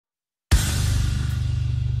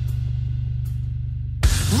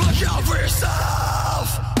Yell for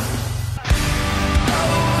yourself. Oh,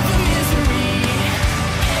 the misery.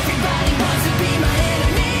 Everybody wants to be my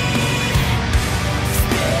enemy.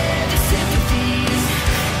 Spare the sympathies.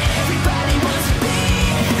 Everybody wants to be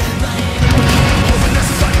my enemy. Hoping that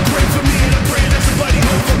somebody pray for me, and I'm praying that somebody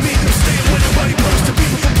hope for me. I'm staying when nobody posts to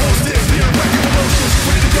people from posting. Fear and wrecking emotions,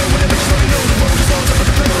 ready to go whenever you slowly know the road is on top of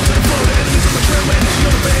the pedal to the flow. The enemies on the trail, my energy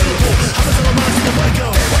unavailable. I'm a little mind to the mic,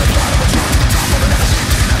 go. What a plot of a truck, the top of an ass.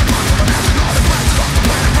 All the plans off the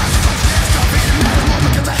planet, rise to touch the ass. Stop being mad, the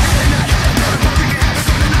moment gets ahead in that. I'm gonna pop your head, it's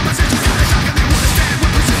going in opposition. Kinda shocking, they wanna stand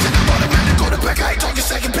with precision. I'm on the way to go to back, I ain't talking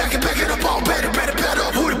second, back it up, all better.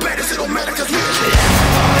 Who the better, it don't matter, cause we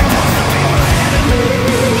everybody wants to be my enemy.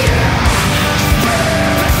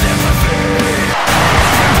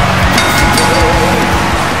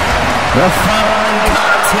 The following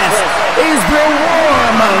contest is the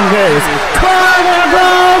Warmongers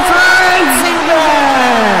Carnival Frenzy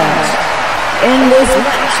Match! In this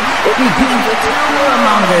match, it begins with two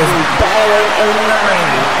Warmongers battling in the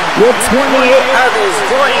ring, with 28 others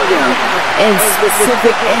joining them in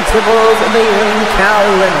specific intervals of the ring count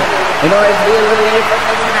limit. In order to be eliminated from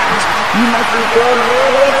this match, you must be thrown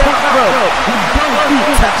near the top rope with both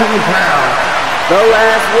feet touching the ground. The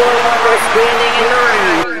last Warmonger standing in the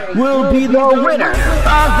ring will be the winner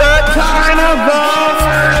of the Carnival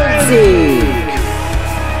Frenzy!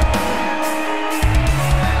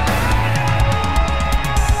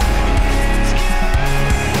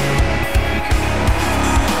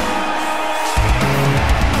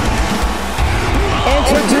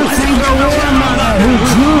 Introducing the Warmonger who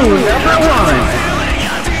drew number one,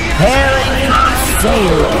 hailing from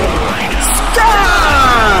Salem, Sky!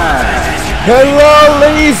 Hello,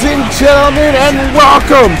 ladies and gentlemen, and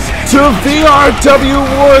welcome to VRW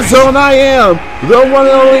Warzone. I am the one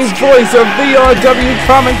and only voice of VRW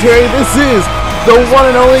commentary. This is the one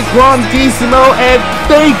and only Grandissimo, and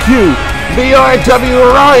thank you, VRW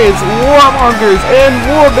Riots, Warmongers, and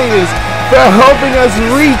Warbeaters, for helping us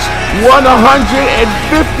reach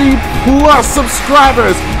 150 plus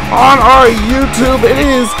subscribers on our YouTube. It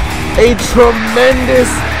is a tremendous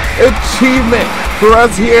achievement for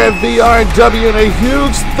us here at VRW, and a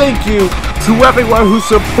huge thank you to everyone who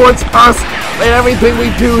supports us and everything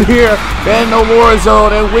we do here in the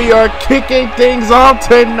Warzone. And we are kicking things off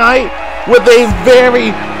tonight with a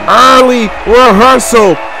very early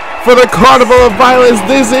rehearsal for the Carnival of Violence.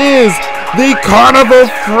 This is the Carnival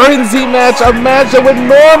Frenzy match, a match that would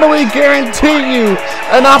normally guarantee you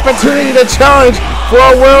an opportunity to challenge for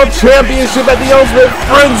a world championship at the Ultimate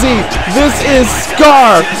Frenzy. This is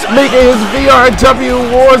Scar making his VRW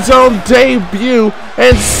Warzone debut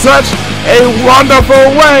in such a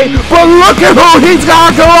wonderful way. But look at who he's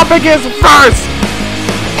gonna go up against first.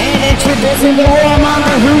 And introducing the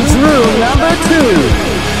Warmonger who drew number two,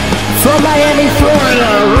 from Miami,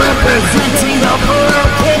 Florida, representing the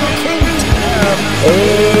Broken Kingdom,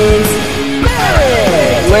 is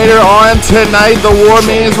Barrett. Later on tonight, the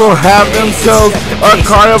Warmongers will have themselves a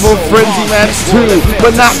Carnival Frenzy match too.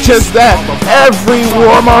 But not just that, every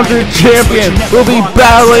Warmonger champion will be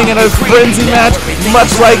battling in a Frenzy match,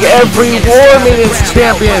 much like every Warmongers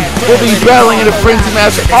champion will be battling in a Frenzy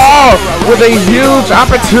match, all with a huge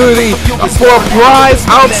opportunity for a prize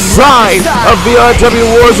outside of VRW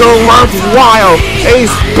Warzone worthwhile. A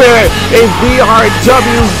Spirit, a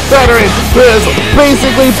VRW veteran who has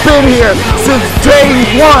basically been here since day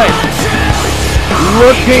one,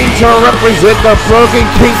 looking to represent the Broken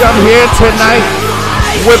Kingdom here tonight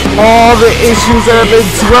with all the issues that have been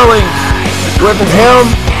dwelling with him,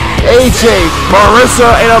 AJ, Marissa,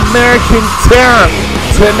 and American Terror.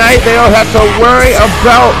 Tonight they don't have to worry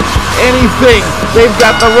about anything. They've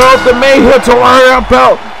got the road to Mayhem to worry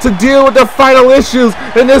about to deal with the final issues,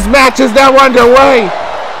 and this match is now underway.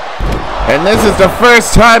 And this is the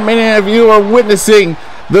first time many of you are witnessing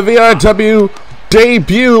the VRW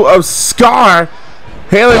debut of Scar,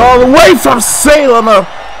 hailing all the way from Salem. A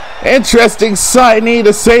interesting sight, need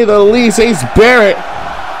to say the least. Ace Barrett,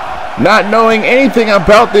 not knowing anything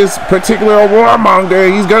about this particular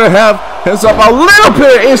Warmonger, he's gonna have himself a little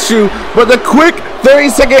bit of issue, but the quick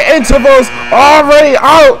 30-second intervals already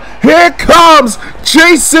out. Here comes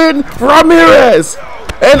Jason Ramirez,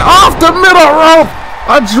 and off the middle rope,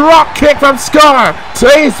 a drop kick from Scar to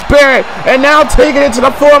Ace Barrett, and now taking it to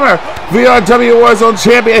the former VRW Warzone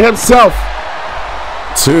champion himself.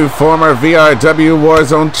 Two former VRW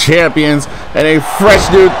Warzone champions and a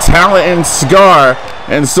fresh new talent in Scar.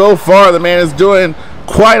 And so far, the man is doing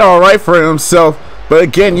quite alright for himself. But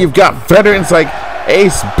again, you've got veterans like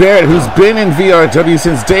Ace Barrett, who's been in VRW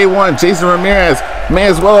since day one. Jason Ramirez, may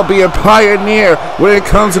as well be a pioneer when it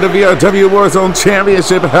comes to the VRW Warzone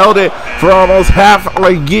Championship. Held it for almost half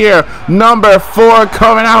a year. Number 4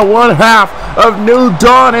 coming out one half of New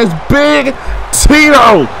Dawn is Big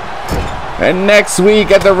Tito. And next week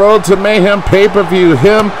at the Road to Mayhem pay-per-view,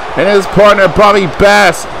 him and his partner Bobby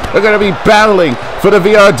Bass are going to be battling for the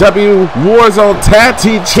VRW Warzone Tag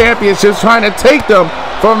Team Championships, trying to take them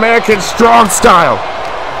from American Strong Style.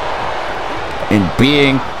 And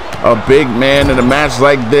being a big man in a match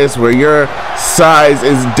like this, where your size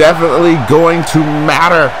is definitely going to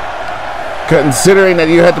matter, considering that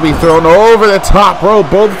you have to be thrown over the top rope,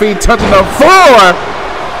 both feet touching the floor.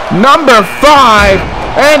 Number 5.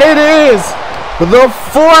 And it is the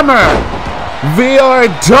former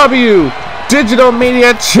VRW Digital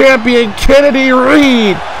Media Champion Kennedy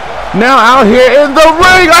Reed, now out here in the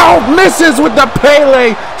ring. Oh, misses with the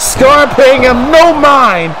Pele. Scar paying him no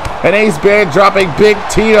mind. And Ace Bear dropping Big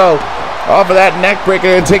Tito off of that neck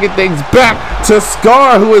breaker and taking things back to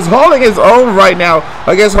Scar, who is holding his own right now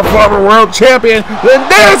against a former world champion. Then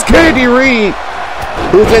there's Kennedy Reed,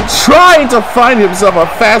 who's been trying to find himself a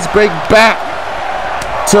fast break back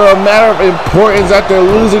to a matter of importance after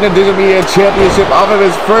losing the Digital Media Championship off of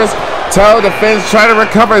his first title defense, trying to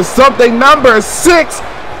recover something. Number 6,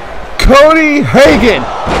 Cody Hagan.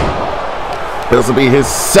 This will be his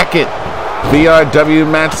second VRW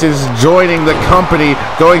match since joining the company,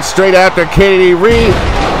 going straight after Kennedy Reed.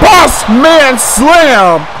 Boss Man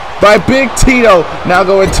Slam by Big Tito, now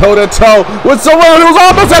going toe-to-toe with someone who's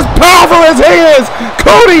almost as powerful as he is,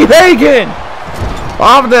 Cody Hagan.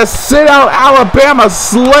 Off the sit-out Alabama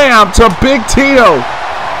slam to Big Tito.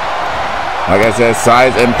 Like I said,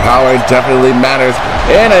 size and power definitely matters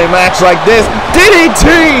in a match like this.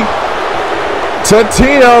 DDT to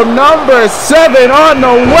Tito, number 7 on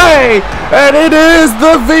the way. And it is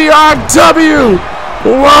the VRW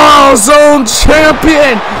Warzone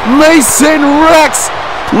Champion, Mason Rex,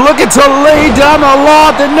 looking to lay down the law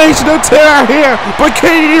of the Nation of Terror here. But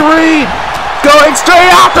Kennedy Reed going straight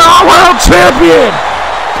after our world champion.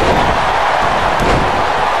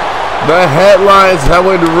 The headlines that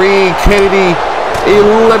would read Kennedy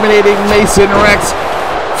eliminating Mason Rex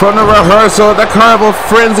from the rehearsal at the Carnival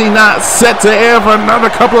Frenzy, not set to air for another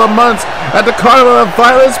couple of months at the Carnival of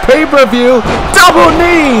Violence pay-per-view. Double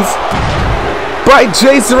knees by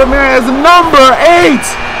Jason Ramirez, number 8.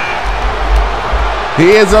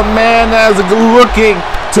 He is a man that is looking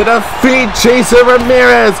to defeat Jason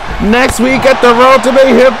Ramirez next week at the Road to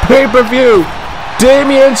Mayhem pay-per-view.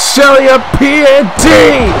 Damian Shelley of P&D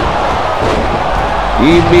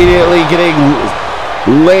immediately getting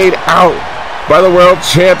laid out by the world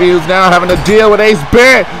champion, who's now having to deal with Ace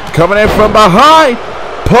Barrett coming in from behind.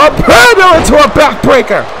 Papano into a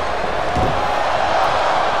backbreaker.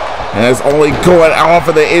 And it's only going on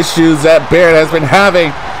for the issues that Barrett has been having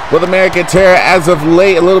with American Terror as of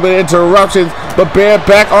late. A little bit of interruptions, but Barrett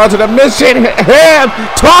back onto the mission hand,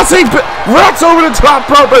 tossing Rex over the top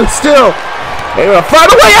rope, but still able to find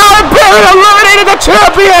a way out, and Barrett eliminated the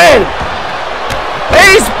champion.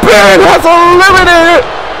 Ace Barrett has eliminated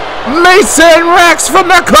Mason Rex from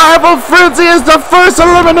the Carnival Frenzy as the first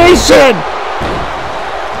elimination.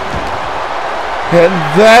 And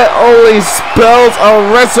that only spells a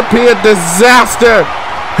recipe of disaster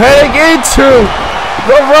heading into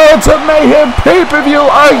the Road to Mayhem pay-per-view.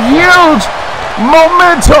 A huge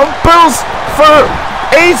momentum boost for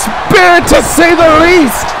Ace Barrett, to say the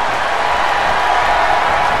least.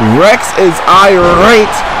 Rex is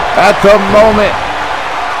irate at the moment.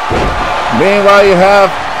 Meanwhile, you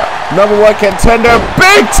have number 1 contender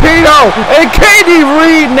Big Tito, and Kennedy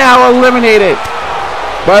Reed now eliminated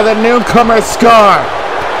by the newcomer Scar.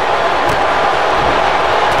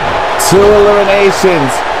 2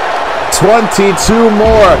 eliminations, 22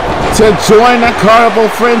 more to join the Carnival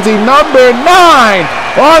Frenzy. Number 9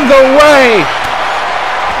 on the way.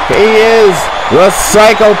 He is the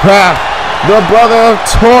psychopath, the brother of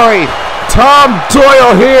Tori, Tom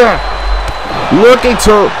Doyle here, looking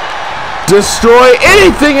to destroy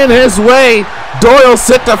anything in his way. Doyle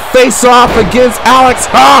set to face off against Alex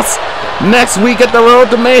Haas next week at the Road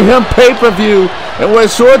to Mayhem pay-per-view, and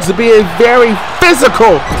was sure to be a very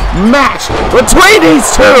physical match between these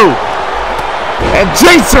two. And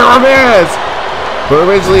Jason Ramirez, who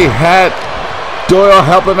originally had Doyle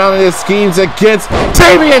help him out in his schemes against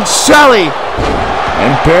Damian Shelley,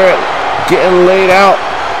 and Barrett getting laid out.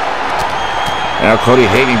 Now Cody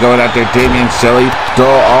Hagan going after Damian Shelley.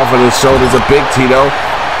 Doyle off of the shoulders of Big Tito.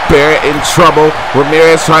 Barrett in trouble.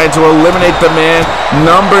 Ramirez trying to eliminate the man.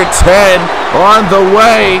 Number 10 on the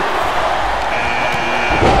way.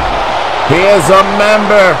 He is a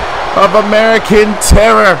member of American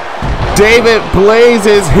Terror. David Blaze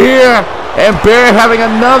is here. And Barrett having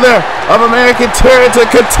another of American Terror to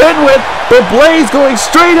contend with. But Blaze going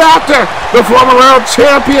straight after the former world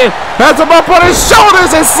champion. Has him up on his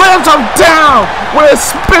shoulders and slams him down with a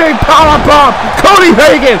spinning powerbomb. Cody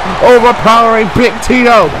Hagan overpowering Big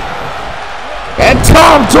Tito. And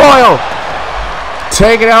Tom Doyle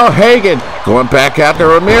taking out Hagan. Going back after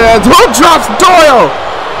Ramirez, who drops Doyle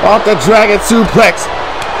off the Dragon Suplex.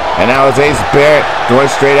 And now it's Ace Barrett going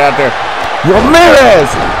straight after Ramirez.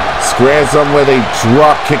 Squares him with a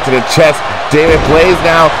drop kick to the chest. David Blaze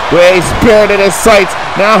now with Ace Barrett in his sights.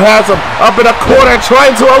 Now has him up in a corner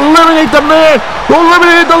trying to eliminate the man who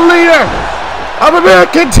eliminated the leader of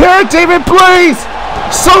American Terror, David Blaze.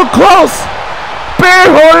 So close.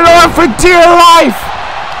 Barrett holding on for dear life.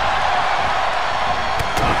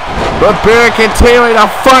 But Barrett continuing to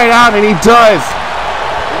fight out, and he does.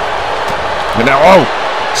 And now,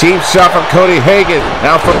 cheap shot from Cody Hagan.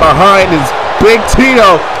 Now from behind is Big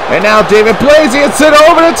Tito. And now David Blaze gets it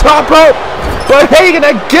over the top rope. But Hagan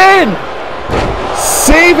again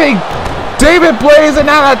saving David Blaze, and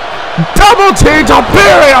now a double team to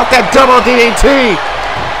Barrett off that double DDT.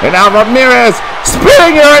 And now Ramirez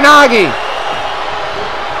spinning Uranagi.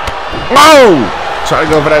 Trying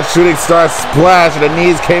to go for that shooting star splash, and the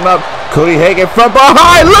knees came up. Cody Hagan from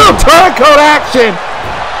behind, little turncoat action.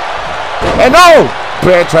 And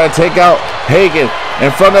Barrett trying to take out Hagan. And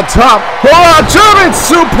from the top, German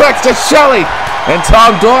suplex to Shelley. And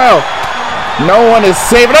Tom Doyle. No one is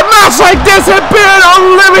saving a match like this, and Barrett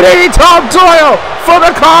eliminating Tom Doyle for the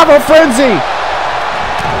Carnival Frenzy.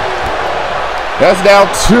 That's now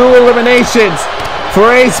 2 eliminations for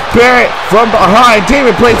Ace Barrett from behind.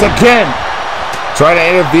 David Blaze again trying to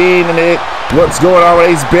intervene in what's going on with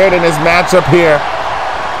Ace Barrett in this matchup here.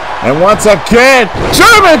 And once again,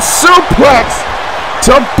 German suplex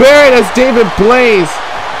to Barrett as David Blaze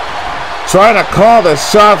trying to call the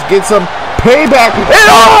shots, get some payback. And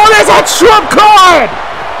there's a trump card!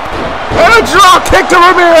 And a drop kick to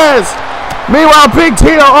Ramirez. Meanwhile, Big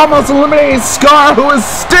Tito almost eliminating Scar, who is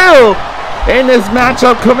still in this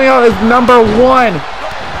matchup, coming out as number 1.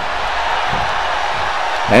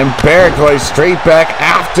 And Barrett going straight back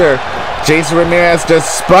after Jason Ramirez,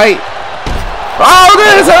 despite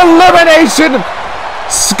there's an elimination.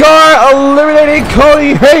 Scar eliminating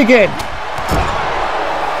Cody Hagan.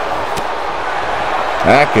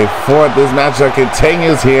 Back and forth, this matchup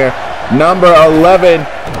continues here. Number 11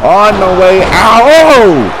 on the way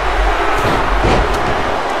out.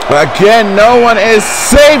 Again, no one is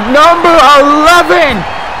safe. Number 11,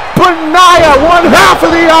 Benaya, one half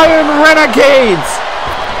of the Iron Renegades.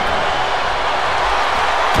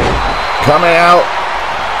 Coming out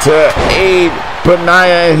to aid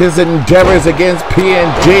Benaya in his endeavors against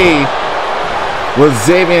PNG with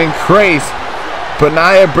Xavier and Crace.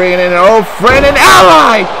 Benaya bringing in an old friend and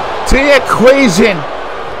ally to the equation.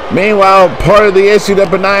 Meanwhile, part of the issue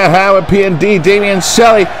that Benaya had with PND, Damian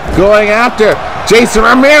Shelley going after Jason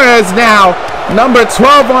Ramirez now. Number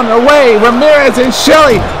 12 on the way. Ramirez and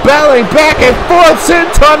Shelley battling back and forth.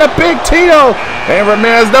 Senton to Big Tito. And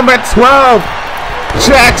Ramirez number 12.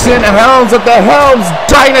 Jackson Helms of the Helms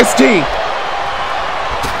Dynasty.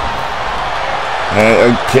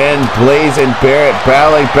 And again, Blaze and Barrett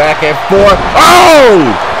battling back and forth.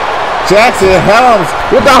 Jackson Helms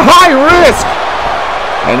with the high risk.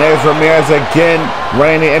 And there's Ramirez again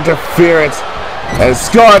running the interference. As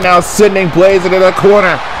Scar now sending Blaze into the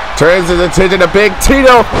corner. Turns his attention to Big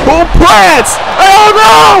Tito, who plants.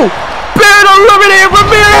 Barrett eliminated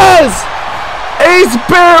Ramirez. Ace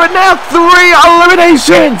Barrett now 3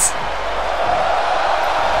 eliminations.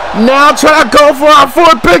 Now trying to go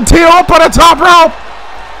for Big Tito up on the top rope.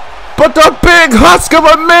 But the big husk of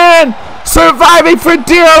a man surviving for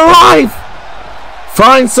dear life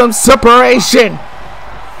finds some separation.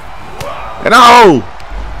 And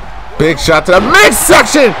big shot to the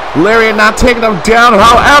midsection. Lariat not taking him down,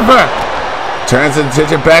 however. Turns his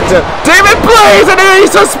attention back to David Blaze and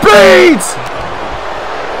Ace of Spades.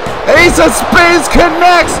 Ace of Spades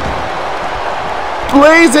connects.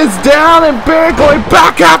 Blaze is down and Barrett going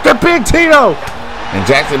back after Big Tito. And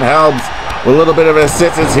Jackson Helms with a little bit of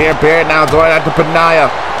assistance here. Barrett now going after Benaya.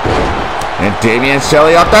 And Damian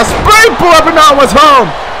Shelley off the springboard, but no one's home.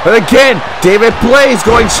 But again, David Blaze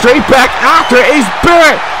going straight back after Ace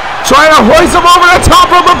Barrett. Trying to hoist him over the top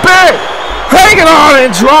of a Barrett. Hanging on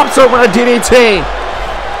and drops over a DDT.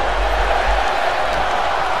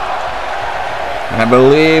 I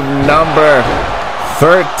believe number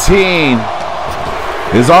 13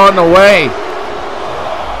 is on the way.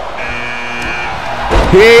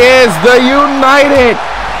 He is the United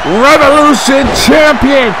Revolution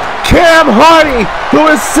Champion, Cam Hardy, who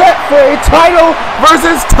is set for a title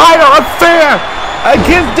versus title affair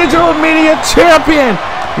against Digital Media Champion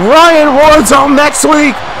Ryan Warzone next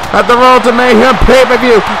week at the Road to Mayhem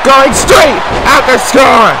pay-per-view, going straight after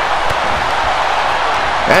Scar.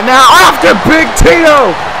 And now after Big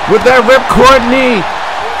Tito with that ripcord knee.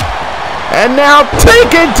 And now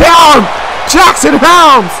taking down Jackson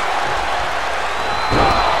Helms.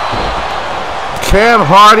 Cam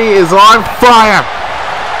Hardy is on fire.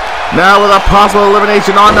 Now with a possible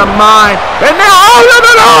elimination on the mind. And now, oh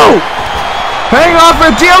no! Hang on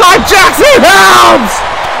for dear life, Jackson Helms!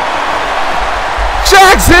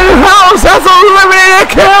 Jackson Helms has eliminated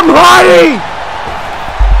Cam Hardy!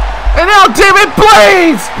 And now David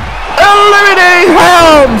Blaze eliminating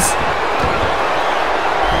Helms!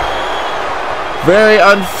 Very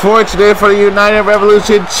unfortunate for the United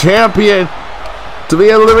Revolution champion to be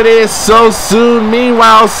eliminated so soon.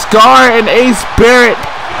 Meanwhile, Scar and Ace Barrett,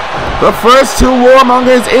 the first two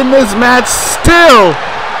warmongers in this match, still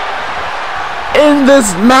in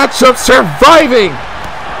this matchup surviving.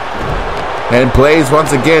 And Blaze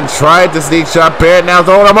once again tried to sneak shot. Barrett now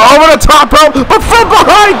throwing him over the top rope, but from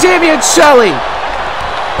behind Damian Shelley.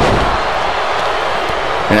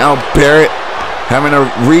 And now Barrett having to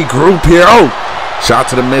regroup here. Oh, shot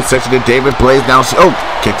to the midsection to David Blaze. Now, oh,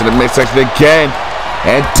 kick to the midsection again.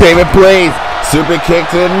 And David Blaze, super kick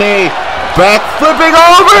to the knee. Back flipping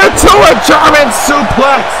over to a German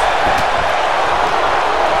suplex.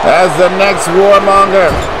 As the next warmonger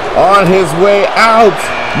on his way out,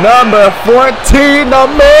 number 14, the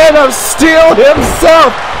man of steel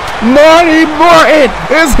himself, Marty Morton,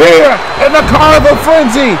 is here in the Carnival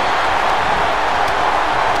Frenzy.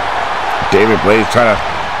 David Blaze trying to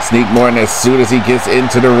sneak Morton as soon as he gets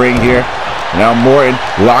into the ring here. Now Morton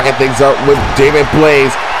locking things up with David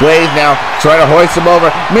Blaze. Blaze now trying to hoist him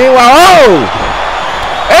over. Meanwhile, oh!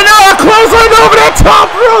 And now a clothesline over the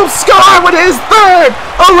top rope. Scar with his third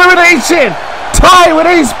elimination. Tied with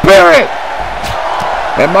Ace Barrett.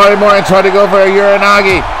 And Marty Morton trying to go for a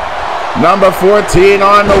Uranagi. Number 14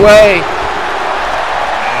 on the way.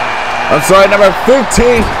 I'm sorry, number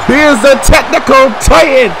 15. He is the technical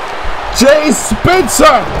titan, Jay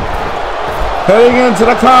Spencer. Heading into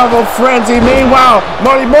the Carnival Frenzy. Meanwhile,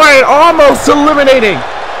 Marty Morton almost eliminating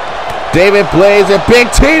David Blaze and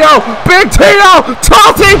Big Tito. Big Tito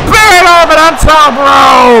tossing Barrett over the top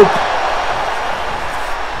rope.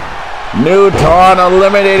 New Dawn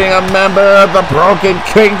eliminating a member of the Broken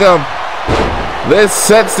Kingdom. This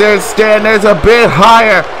sets their standards a bit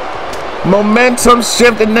higher. Momentum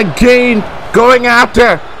shift in the gain, going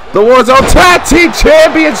after the Warzone Tag Team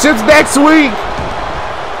Championships next week.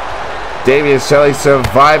 Damian Shelley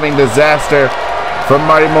surviving disaster from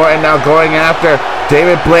Marty Morton, now going after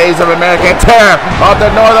David Blaze of American Terror off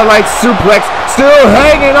the Northern Lights suplex, still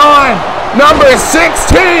hanging on. Number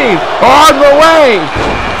 16 on the way.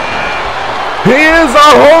 He is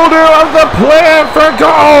the holder of the plan for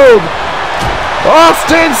gold.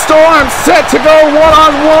 Austin Storm set to go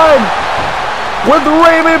one-on-one with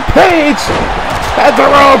Raymond Page at the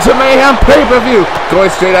Road to Mayhem pay-per-view. Going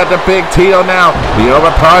straight at the Big Tito now. The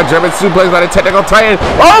overpowered German suplex by the technical titan.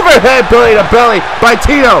 Overhead belly to belly by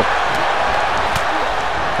Tito.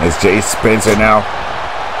 As Jay Spencer now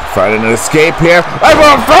fighting an escape here. A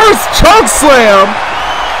reverse choke slam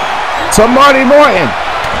to Marty Morton.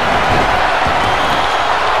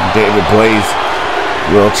 David Blaze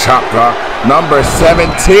will chop block. Number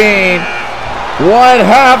 17. One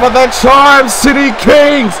half of the Charm City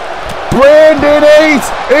Kings. Brandon Ace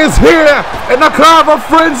is here in the Carnival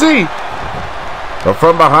Frenzy. But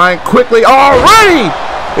from behind quickly already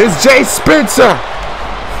is Jay Spencer.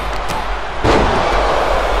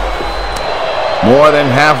 More than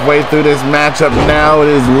halfway through this matchup now. It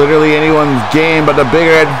is literally anyone's game, but the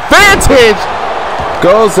bigger advantage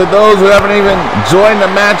goes to those who haven't even joined the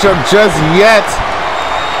matchup just yet.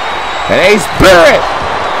 And Ace Barrett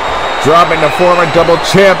dropping the former double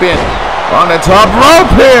champion on the top rope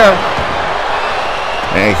here.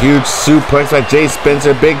 And a huge suplex by Jay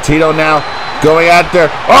Spencer. Big Tito now going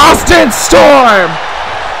after Austin Storm.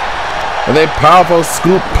 And a powerful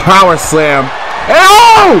scoop power slam. And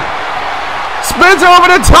oh! Spencer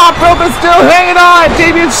over the top rope and still hanging on.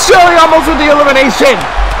 Damian Shelley almost with the elimination.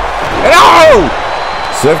 And oh!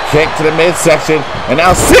 Swift kick to the midsection. And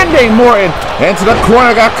now sending Morton into the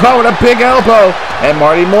corner. Got caught with a big elbow. And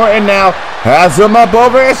Marty Morton now has him up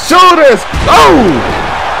over his shoulders. Oh!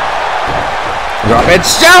 And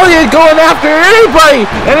Shelley is going after anybody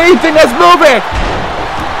and anything that's moving.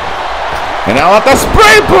 And now at the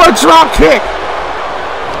springboard drop kick.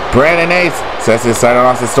 Brandon Ace sets his sight on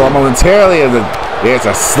Austin Storm momentarily as the Here's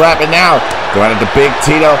a slap, and now going at the Big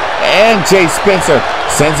Tito and Jay Spencer.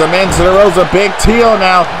 Sends him into the ropes of Big Tito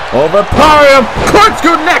now. Overpowering him.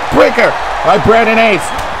 Corkscrew neck breaker by Brandon Ace.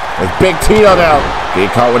 It's Big Tito now.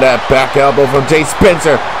 Getting caught with that back elbow from Jay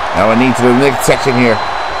Spencer. Now a knee to the neck section here.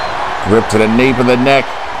 Grip to the nape of the neck.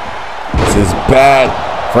 This is bad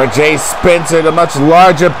for Jay Spencer, the much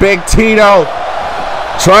larger Big Tito.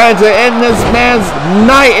 Trying to end this man's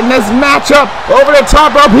night in this matchup. Over the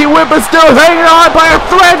top rope, he whip is still hanging on by a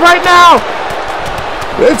thread right now.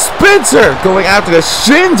 It's Spencer going after the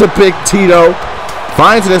shins of Big Tito.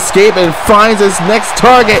 Finds an escape and finds his next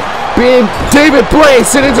target, being David Blaze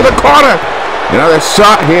sitting into the corner. Another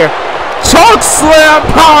shot here. Choke slam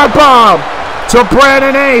powerbomb to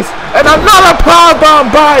Brandon Ace. And another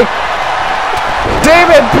powerbomb by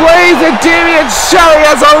David Blaze, and Damian Shelley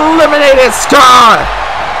has eliminated Scar.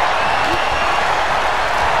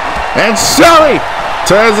 And Shelley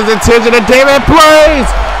turns his attention to David Blaze.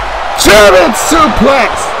 German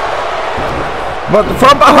suplex. But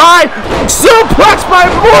from behind, suplex by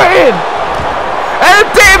Morton. And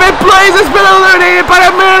David Blaze has been eliminated by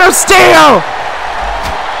the Man of Steel.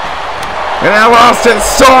 And now Austin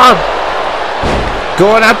Storm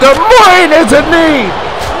going after Morton as a knee.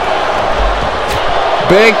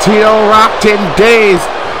 Big Tito rocked in days.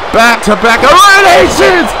 Back-to-back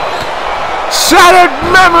eliminations. Shattered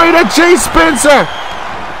memory to Jay Spencer.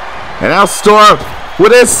 And now Storm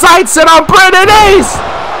with his sights set on Brandon Ace.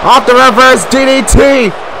 Off the reverse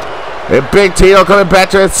DDT. And Big Tito coming back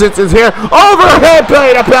to his senses here. Overhead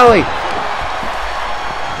belly to belly.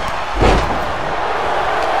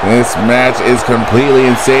 This match is completely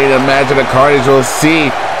insane. Imagine the carnage you'll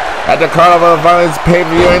see at the Carnival of Violence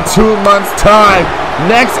pay-per-view in 2 months' time.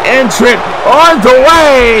 Next entrant on the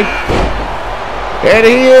way. And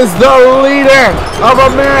he is the leader of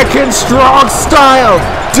American Strong Style.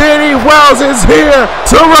 Danny Wells is here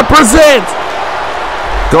to represent.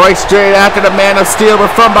 Going straight after the Man of Steel,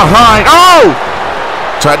 but from behind. Oh!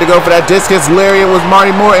 Tried to go for that discus lariat was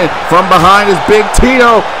Marty Morton. From behind is Big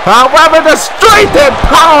Tito. However, the strength and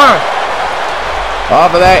power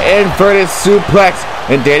off of that inverted suplex.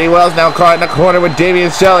 And Danny Wells now caught in the corner with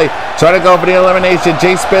Damian Shelley. Trying to go for the elimination.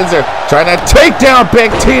 Jay Spencer trying to take down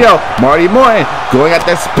Big Tito. Marty Morton going at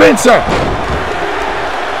the Spencer.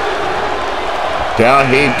 Down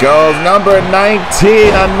he goes. Number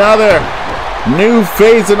 19. Another new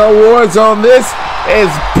face in the Warzone. This is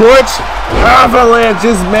Butch Avalanche.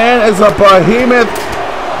 This man is a behemoth,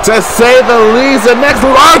 to say the least. The next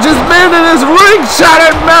largest man in his ring.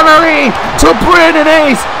 Shattered memory to Brandon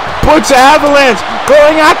Ace. Butch Avalanche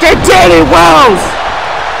going after Danny Wells.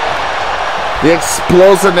 The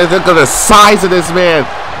explosiveness, look at the size of this man.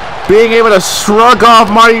 Being able to shrug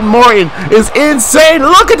off Marty Morton is insane.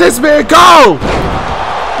 Look at this man go.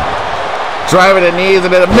 Driving the knees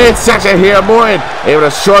into the midsection here. Morton able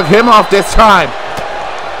to shrug him off this time.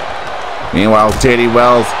 Meanwhile, Danny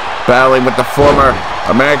Wells battling with the former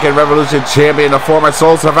American Revolution champion, the former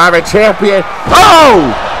Soul Survivor champion.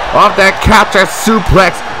 Oh! Off that capture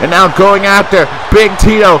suplex, and now going after Big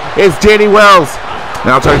Tito is Danny Wells.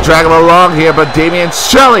 Now trying to drag him along here, but Damian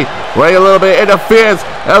Shelley running a little bit of interference.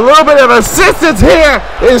 A little bit of assistance here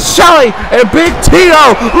is Shelley and Big Tito.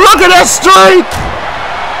 Look at the strength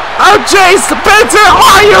of Jay Spencer.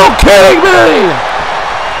 Are you kidding me?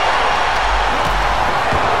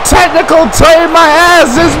 Technical time my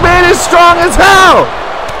ass. This man is strong as hell.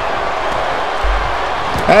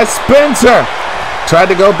 As Spencer tried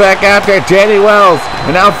to go back after Danny Wells,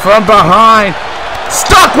 and now from behind,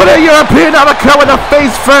 stuck with a European uppercut with the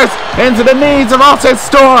face first into the knees of Austin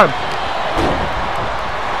Storm.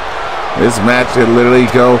 This match could literally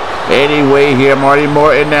go any way here. Marty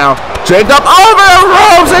Morton now draped up over the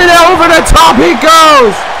ropes, and over the top he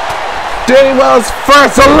goes. Danny Wells'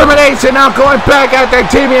 first elimination, now going back after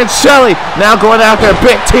Damian Shelley. Now going after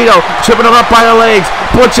Big Tito, tripping him up by the legs.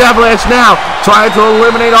 Butch Avalanche now trying to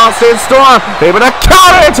eliminate Austin Storm. Able to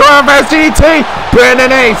counter into a reverse DDT.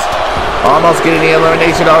 Brandon Ace almost getting the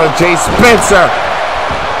elimination on Jay Spencer.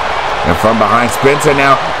 And from behind Spencer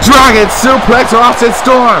now, Dragon suplex Austin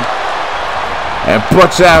Storm. And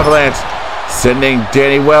Butch Avalanche sending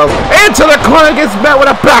Danny Wells into the corner, gets met with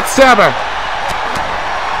a backstabber.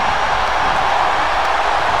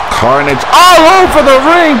 Carnage all over the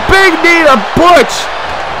ring. Big knee to Butch.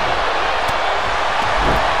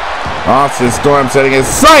 Austin Storm setting his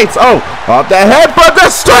sights. Oh, off the head, but the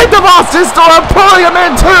strength of Austin Storm pulling him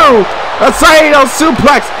into a Saito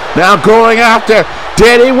suplex. Now going after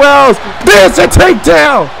Danny Wells. There's a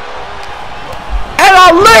takedown. And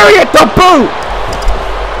a lariat to boot.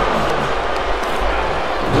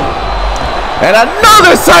 And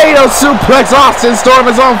another Saito suplex. Austin Storm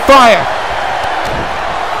is on fire.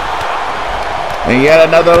 And yet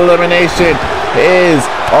another elimination is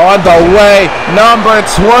on the way. Number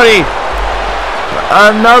 20.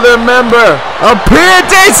 Another member of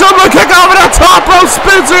PND. Super kick over the top rope.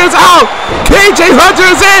 Spencer is out. KJ Hunter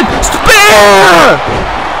is in. Spear!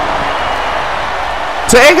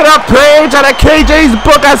 Taking a page out of KJ's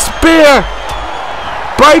book. A spear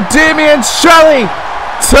by Damian Shelley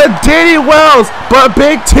to Danny Wells. But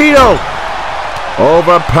Big Tito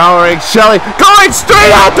overpowering Shelley. Going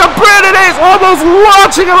straight out to Brandon Ace. Almost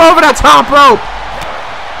launching him over the top rope.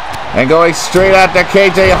 And going straight at the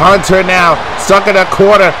KJ Hunter now. Stuck in the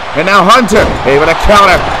corner. And now Hunter able to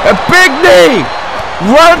counter. A big knee.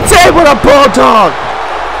 Run table with a bulldog.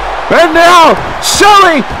 And now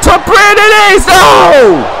Shelley to Brandon Ace.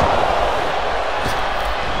 No!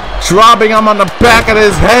 Dropping him on the back of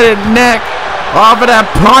his head and neck. Off of that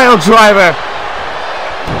pile driver.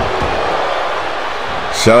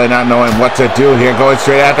 Shelley not knowing what to do here, going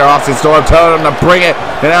straight after Austin Storm, telling him to bring it,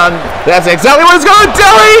 and that's exactly what he's going to do.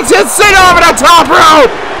 He just sit over the top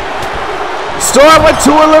rope. Storm with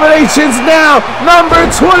 2 eliminations now. Number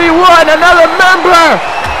 21, another member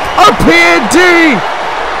of PND,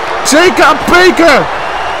 Jacob Baker.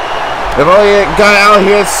 If only it got out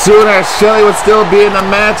here sooner, Shelley would still be in the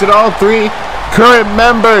match, and all 3 current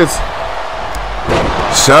members.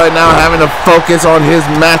 Shelley now having to focus on his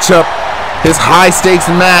matchup. His high-stakes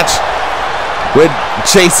match with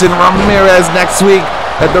Jason Ramirez next week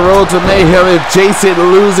at the Road to Mayhem. If Jason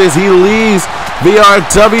loses, he leaves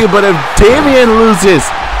VRW. But if Damian loses,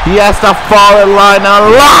 he has to fall in line and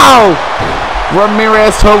allow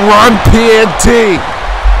Ramirez to run PNT.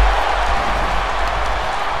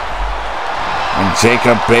 And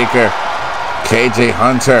Jacob Baker, KJ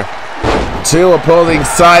Hunter, 2 opposing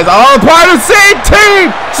sides, all part of the same team.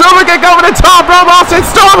 Silver kick over the top rope. Austin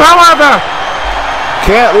Storm, however,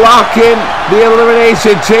 can't lock in the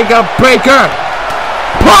elimination. Jacob Baker,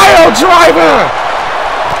 pile driver.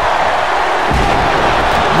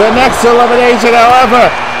 The next elimination, however,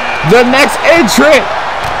 the next entrant,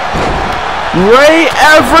 Ray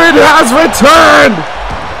Everett, has returned.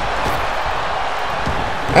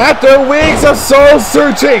 After weeks of soul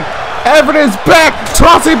searching, Everett is back,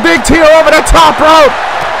 tossing Big Tito over the top rope.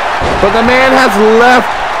 But the man has left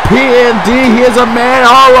PND. He is a man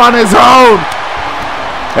all on his own.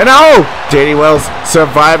 And oh, Danny Wells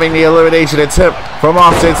surviving the elimination attempt from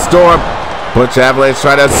Austin Storm. Butch Avalanche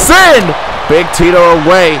trying to send Big Tito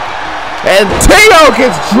away. And Tito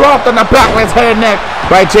gets dropped on the back of his head and neck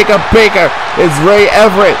by Jacob Baker. It's Ray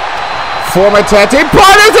Everett, former tag team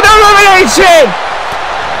partners in elimination.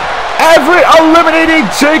 Everett eliminating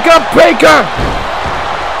Jacob Baker.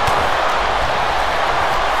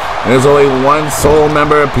 There's only 1 sole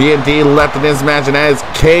member of PND left in this match, and that is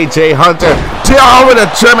KJ Hunter. Down with a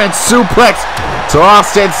German suplex to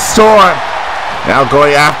Austin Storm. Now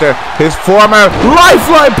going after his former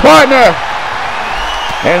Lifeline partner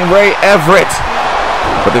and Ray Everett.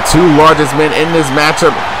 But the 2 largest men in this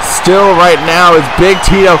matchup still right now is Big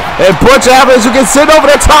Tito and Butch Avalanche, who can sit over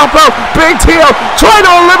the top rope. Big Tito trying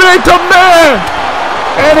to eliminate the man,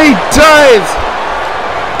 and he does.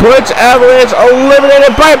 Butch Avalanche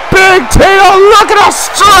eliminated by Big Tito. Look at how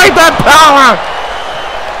straight that power.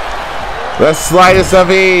 The slightest of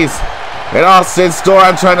ease. And Austin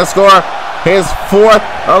Storm trying to score his 4th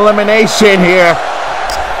elimination here.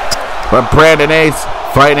 But Brandon Ace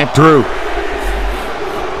fighting it through.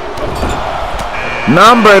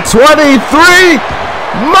 Number 23,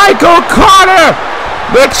 Michael Carter.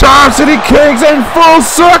 The Charm City Kings in full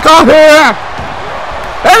circle here.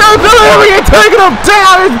 And they're taking him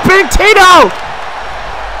down. It's Big Tito.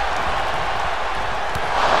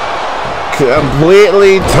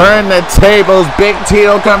 Completely turned the tables. Big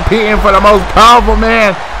Tito competing for the most powerful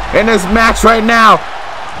man in this match right now.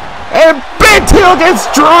 And Big Tito gets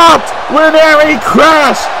dropped with an airy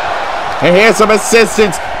crash. And here's some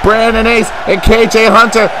assistance. Brandon Ace and KJ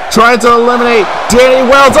Hunter trying to eliminate Danny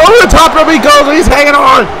Wells. Over the top rope he goes, and he's hanging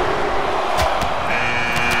on.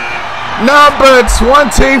 Number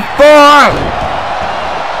 24,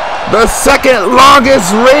 the 2nd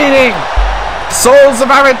longest reigning Soul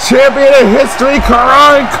Survivor champion in history,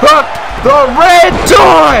 Karan Cook, the Red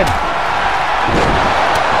Dawn.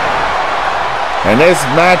 And this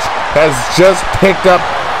match has just picked up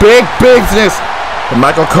big business. And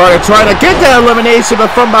Michael Carter trying to get that elimination,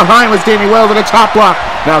 but from behind was Danny Wells in a chop block.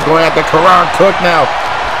 Now going after Karan Cook now.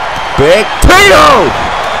 Big Tito!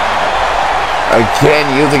 Again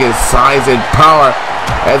using his size and power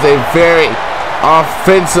as a very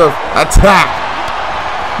offensive attack.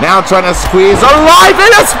 Now trying to squeeze alive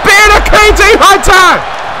in a spear to KJ Hunter.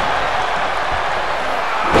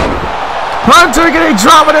 Hunter getting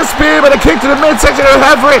dropped with a spear, but a kick to the midsection of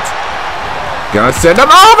Everett. Gonna send him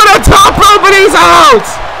over the top rope, but he's out.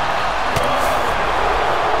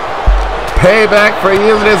 Payback for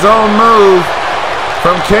using his own move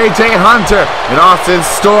from KJ Hunter. And Austin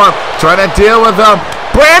Storm trying to deal with him.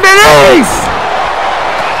 Brandon Ace!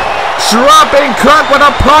 Dropping Kirk with a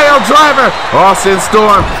pile driver. Austin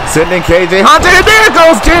Storm sending KJ Hunter. And there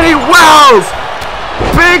goes Danny Wells.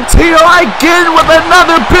 Big Tito again with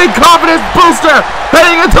another big confidence booster.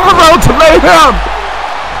 Heading into the road to Mayhem.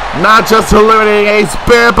 Not just eliminating Ace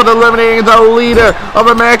Barrett, but eliminating the leader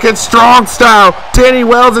of American Strong Style. Danny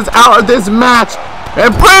Wells is out of this match.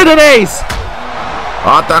 And Brandon Ace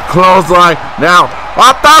off the clothesline. Now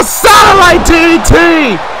off the satellite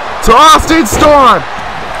DDT to Austin Storm.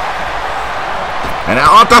 And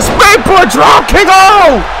now off the springboard drop kick.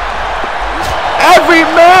 Oh! Every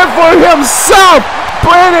man for himself.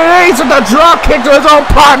 Brandon Ace with the drop kick to his own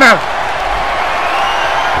partner.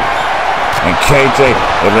 And KJ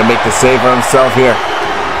able to make the save for himself here.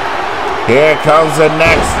 Here comes the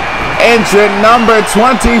next entrant. Number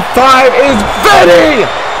 25 is Vinny.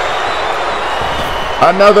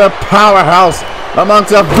 Another powerhouse amongst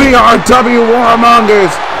the VRW Warmongers.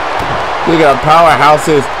 Speaking of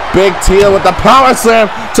powerhouses, Big Tito with the power slam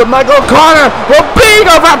to Michael Carter. Well, being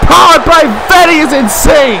overpowered by Vinny is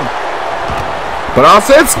insane. But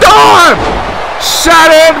also it's Storm.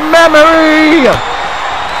 Shattered memory.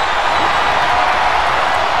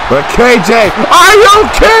 But KJ, are you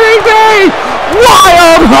kidding me?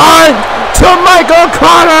 Wild Hunt to Michael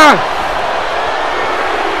Carter.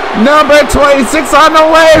 Number 26 on the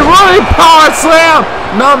way. Really power slam.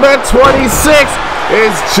 Number 26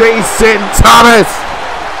 is Jason Thomas,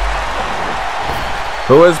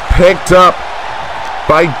 who was picked up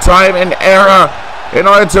by Diamond Era in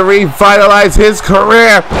order to revitalize his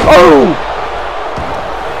career. Oh!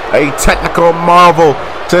 A technical marvel,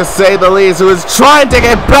 to say the least, who is trying to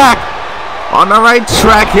get back on the right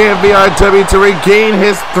track here in VRW to regain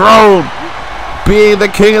his throne. Being the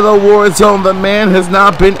king of the Warzone, the man has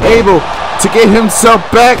not been able to get himself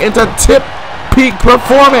back into tip peak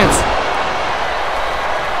performance.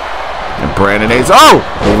 And Brandon Ace, oh!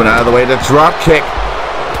 Moving out of the way to drop kick.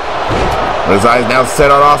 His eyes now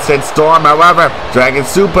set on Austin Storm, however, Dragon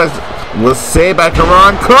Super was saved by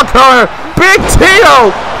Karan Cook. Big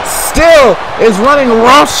Tito still is running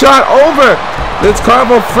roughshod over this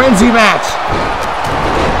Carnival Frenzy match.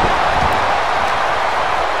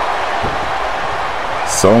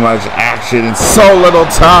 So much action in so little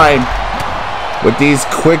time with these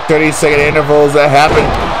quick 30-second intervals that happen,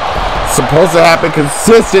 supposed to happen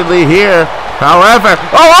consistently here. However,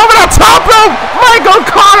 oh, over the top rope, Michael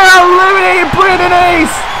Carter eliminating Brandon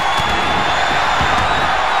Ace.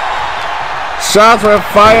 Shots were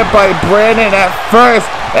fired by Brandon at first,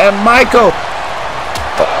 and Michael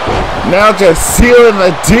now just sealing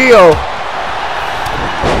the deal.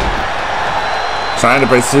 Trying to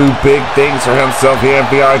pursue big things for himself here in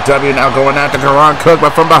VRW. Now going after Karan Cook,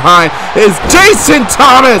 but from behind is Jason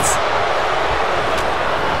Thomas.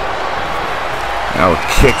 Now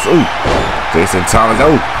kicks, ooh. Jason Thomas,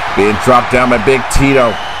 oh, being dropped down by Big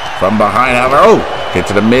Tito from behind. However, oh, get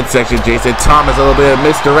to the midsection. Jason Thomas, a little bit of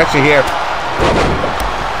misdirection here.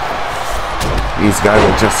 These guys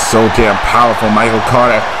are just so damn powerful. Michael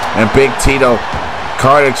Carter and Big Tito.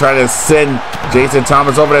 Carter trying to send Jason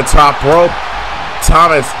Thomas over the top rope.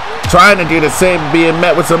 Thomas trying to do the same, being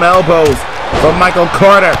met with some elbows from Michael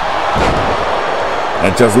Carter.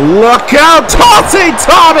 And just look out, tossing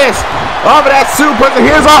Thomas over that super.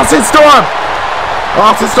 Here's Austin Storm.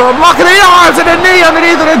 Austin Storm locking the arms and the knee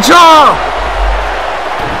underneath of the jaw.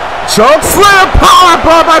 Choke slam,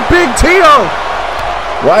 powerbomb by Big Tito.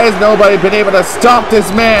 Why has nobody been able to stop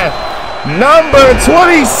this man? Number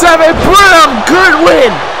 27, Brim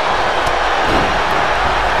Goodwin.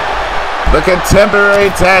 The contemporary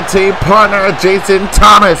tag team partner, Jason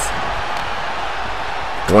Thomas.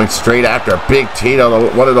 Going straight after Big Tito,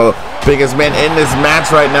 one of the biggest men in this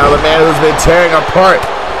match right now. The man who's been tearing apart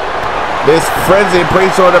this frenzy. Pretty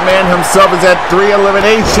sure the man himself is at 3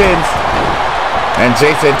 eliminations. And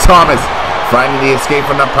Jason Thomas finding the escape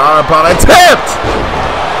from the powerbomb attempt.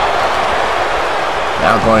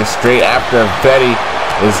 Now going straight after Betty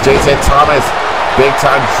is Jason Thomas. Big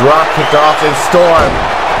time drop kicked off in Storm.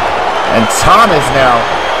 And Thomas now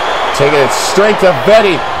taking it straight to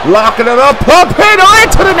Betty, locking it up, pump handle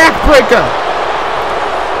into the neck breaker.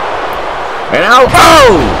 And now,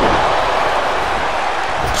 oh!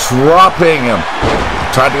 Dropping him.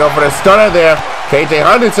 Tried to go for the stunner there. KJ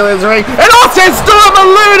Hunter still in his ring. And Austin Storm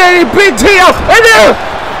eliminating Big Tio. And there,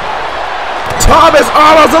 Thomas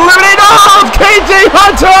almost eliminated. Oh, KJ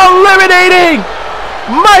Hunter eliminating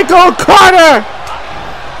Michael Carter.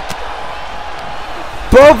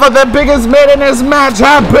 Both of the biggest men in this match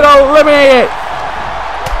have been eliminated.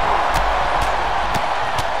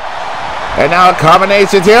 And now a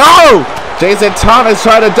combination here. Oh! Jason Thomas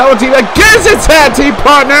trying to double team against his tag team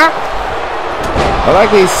partner. But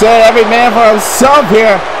like we said, every man for himself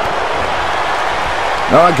here.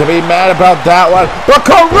 No one can be mad about that one. But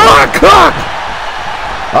Karan Cook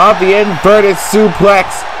off the inverted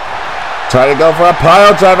suplex. Trying to go for a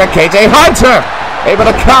pile driver. KJ Hunter able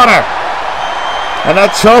to counter. And a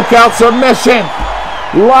choke out submission.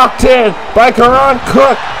 Locked in by Karan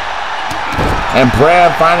Cook. And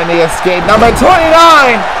Brad finding the escape. Number 29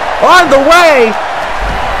 on the way.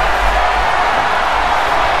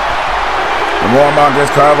 The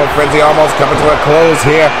Warmongers Carnival Frenzy almost coming to a close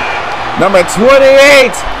here. Number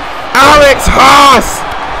 28, Alex Haas.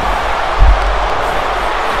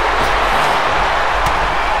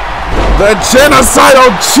 The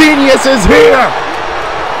genocidal genius is here.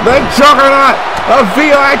 The juggernaut of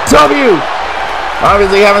VRW.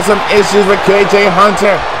 Obviously having some issues with KJ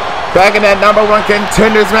Hunter. Back in that number 1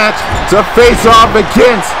 contenders match to face off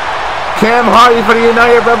against Cam Hardy for the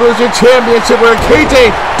United Revolution Championship, where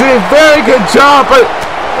KJ did a very good job, but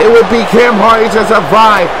it would be Cam Hardy to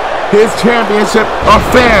survive his championship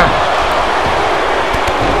affair.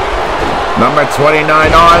 Number 29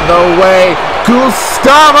 on the way,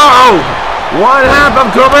 Gustavo, one half of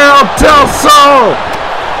Guerrero del Sol.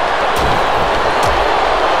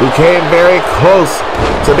 He came very close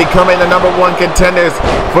to becoming the number 1 contenders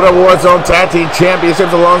for the Warzone Tag Team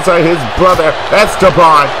Championships alongside his brother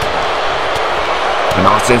Esteban. And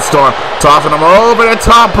Austin Storm tossing him over the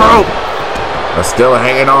top rope, but still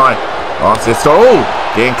hanging on. Austin Storm,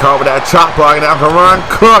 getting caught with that chop block. Now Karan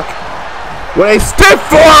Cook with a stiff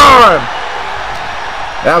forearm.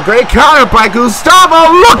 Now great counter by Gustavo.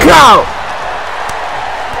 Look out!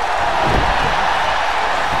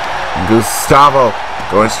 And Gustavo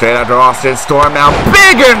going straight after Austin Storm now.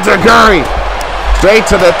 Big Enziguri. Straight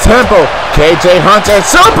to the temple. KJ Hunter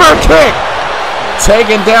super kick.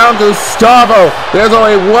 Taking down Gustavo. There's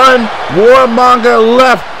only one Warmonger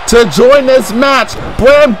left to join this match.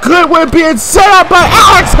 Bram Goodwin being set up by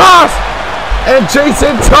Alex Haas and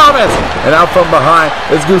Jason Thomas. And out from behind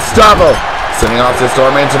is Gustavo. Sending Austin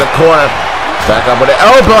Storm into the corner. Back up with an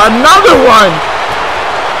elbow. Another one.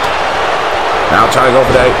 Now trying to go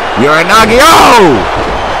for that Uranagi. Oh!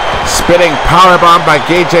 Spinning powerbomb by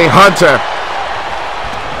KJ Hunter.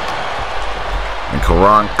 And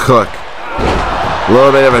Karan Cook. A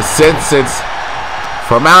little bit of assistance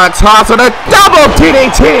from Alex Haas on a double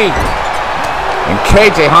DDT. And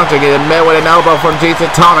KJ Hunter getting met with an elbow from Jason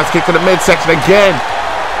Thomas. Kick to the midsection again.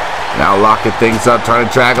 Now locking things up, trying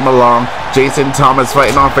to drag him along. Jason Thomas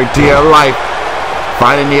fighting on for dear life.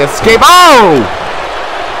 Finding the escape. Oh!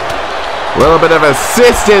 A little bit of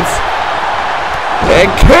assistance. And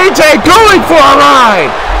KJ going for a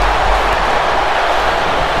ride.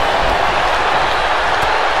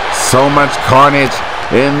 So much carnage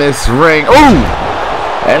in this ring. Ooh!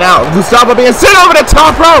 And now Gustavo being sent over the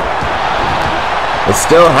top rope. But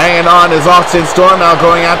still hanging on is Austin Storm now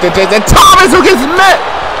going after Jason Thomas, who gets met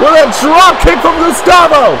with a drop kick from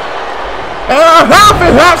Gustavo. And a half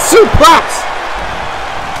and half suplex.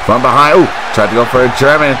 From behind. Ooh! Tried to go for a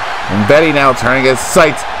German. And Betty now turning his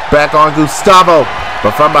sights back on Gustavo.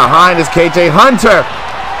 But from behind is KJ Hunter.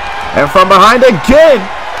 And from behind again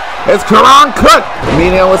is Karan Cook.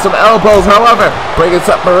 Meeting with some elbows, however, breaking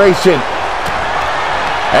separation.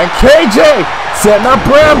 And KJ setting up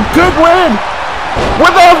Bram Goodwin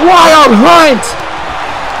with a wild hunt.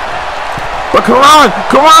 But Karan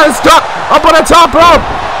is stuck up on the top rope.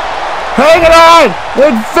 Hanging on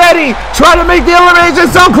with Betty trying to make the elimination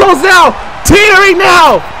so close now. Teetering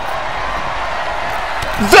now.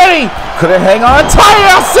 Betty couldn't hang on.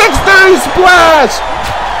 Tire 630 splash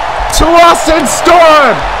to Austin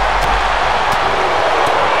Storm.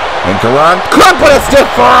 And Karan Cook with a stiff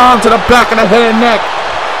forearm to the back of the head and neck.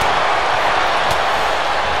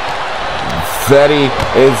 Betty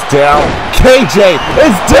is down. KJ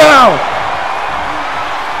is down.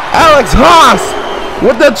 Alex Haas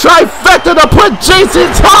with the trifecta to put Jason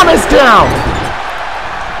Thomas down.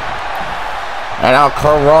 And now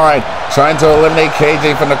Karan trying to eliminate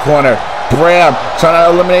KJ from the corner. Bram trying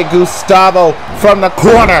to eliminate Gustavo from the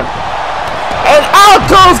corner. And out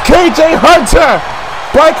goes KJ Hunter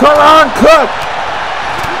by Karan Cook.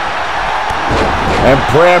 And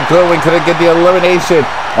Bram Goodwin couldn't get the elimination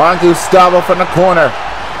on Gustavo from the corner.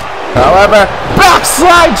 However,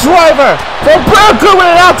 backslide driver for Bram Goodwin,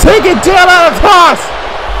 and now take it down on a toss.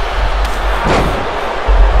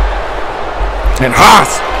 And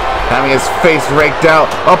Haas, having his face raked out,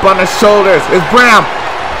 up on the shoulders, is Bram.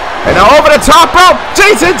 And now over the top rope,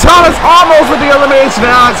 Jason Thomas almost with the elimination,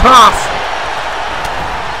 and now it's Haas.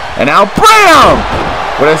 And now Bram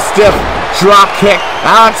with a stiff drop kick.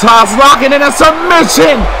 Alex Haas locking in a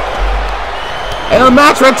submission. And the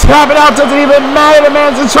match we're tapping out doesn't even matter. The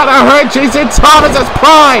man's just trying to hurt Jason Thomas'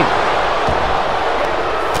 pride.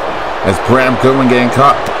 As Bram Goodwin getting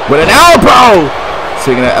caught with an elbow.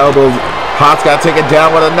 Speaking of elbows, Haas got taken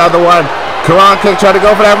down with another one. Karan Cook tried to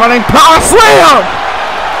go for that running power slam.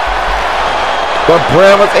 But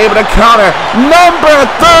Bram was able to counter. Number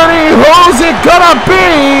 30, who's it gonna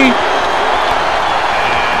be?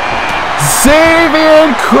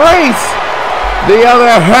 Xavier Grace, the other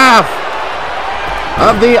half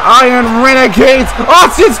of the Iron Renegades.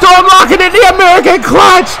 Austin Storm locking in the American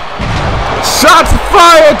clutch. Shots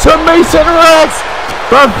fired to Mason Rex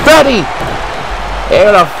from Betty.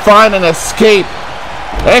 Able to find an escape.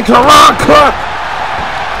 And Karan Cook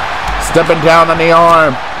stepping down on the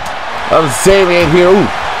arm of Xavier here. Ooh.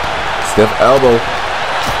 Stiff elbow.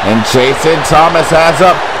 And Jason Thomas has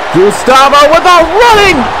up Gustavo with a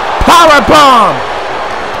running power bomb.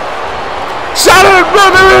 Shattered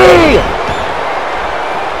memory.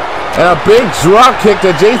 And a big drop kick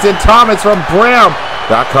to Jason Thomas from Bram.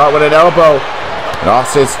 Got caught with an elbow. And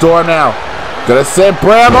Austin Storm now gonna send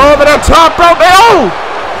Bram over the top rope. Oh!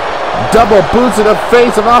 Double boots in the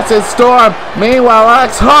face of Austin Storm. Meanwhile,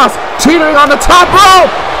 Alex Haas teetering on the top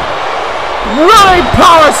rope. Running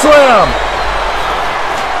power slam.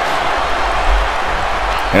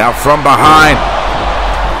 And out from behind.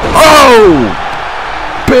 Oh!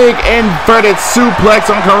 Big inverted suplex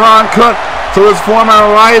on Karan Cook to his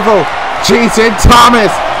former rival, Jason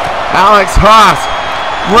Thomas. Alex Haas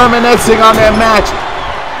reminiscing on their match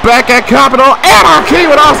back at Capital Anarchy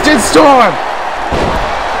with Austin Storm.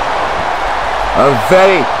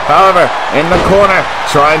 Vetti, however, in the corner,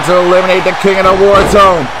 trying to eliminate the king of the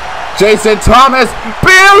Warzone. Jason Thomas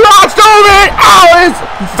being launched over it. Alice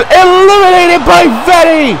eliminated by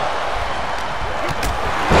Vetti.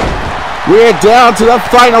 We're down to the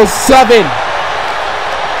final 7.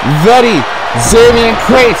 Vetti, Xavier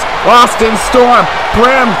Grace, Austin Storm,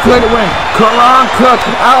 Bram Goodwin, Karan Cook,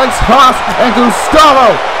 Alex Haas, and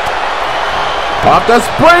Gustavo. Off the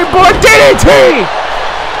springboard DDT.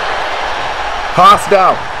 Haas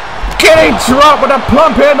now getting dropped with a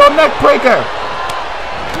plump handle neck breaker.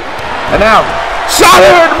 And now,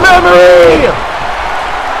 shattered memory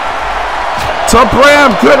to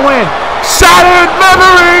Bram Goodwin. Shattered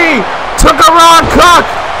memory to Karan Cook.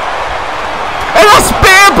 And a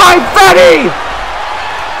spear by Vetti.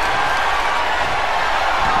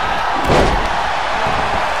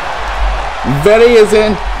 Vetti is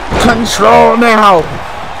in control now.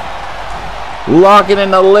 Locking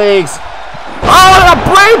in the legs. Oh, and a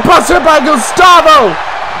brain buster by Gustavo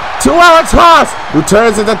to Alex Haas, who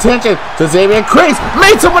turns his attention to Xavier Grace.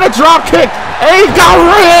 Meets him with a drop kick. And he got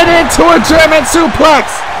ran into a German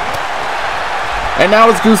suplex. And now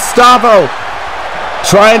it's Gustavo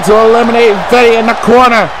trying to eliminate Vetti in the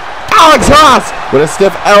corner. Alex Haas with a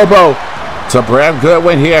stiff elbow to Bram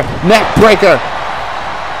Goodwin here. Neck breaker.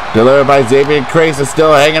 Delivered by Xavier Grace is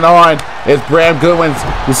still hanging on. It's Bram Goodwin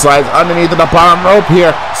who slides underneath of the bottom rope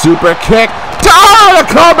here. Super kick. Oh, a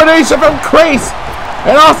combination from Grace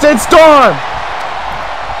and Austin Storm.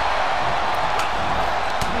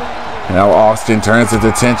 Now Austin turns his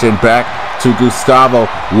attention back to Gustavo.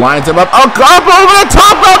 Lines him up. Oh, up over the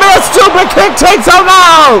top rope and a super kick takes him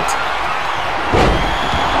out.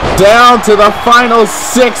 Down to the final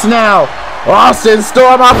 6 now. Austin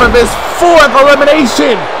Storm off of his 4th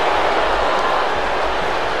elimination.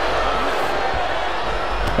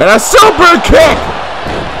 And a super kick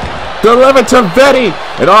delivered to Vetti.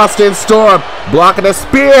 And Austin Storm blocking a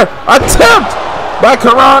spear attempt by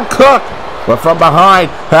Karan Cook. But from behind,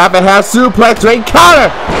 half and half suplex to counter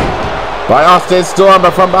by Austin Storm.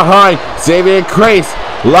 But from behind, Xavier Grace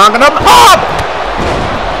locking him up.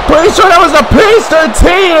 Pretty sure that was the Pace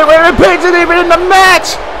 13. And Raymond Page isn't even in the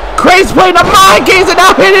match. Grace playing the mind games and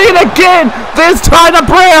now hitting it again. This time to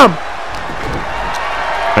Bram.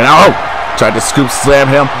 And now, tried to scoop slam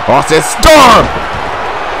him. Austin Storm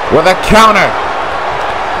with a counter.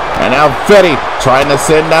 And now Vetti trying to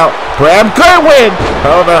send out Bram Goodwin.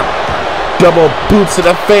 However, double boots to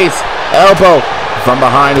the face. Elbow from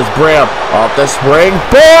behind is Bram. Off the spring.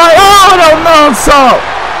 Boy, oh, no moonsault.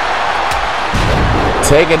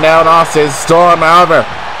 Taking down Austin Storm, however.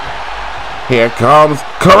 Here comes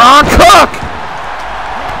Karan Cook.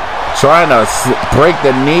 trying to break the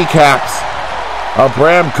kneecaps of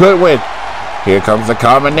Bram Goodwin. Here comes the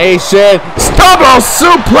combination. Stumble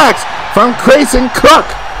suplex from Grayson Cook.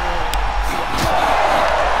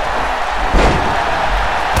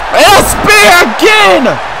 And a spear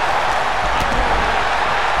again.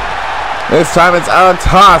 This time it's Alex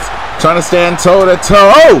Haas trying to stand toe to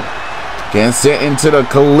toe. Oh! Getting sent into the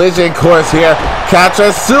collision course here. Catch a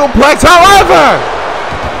suplex, however!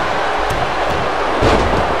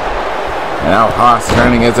 And now Haas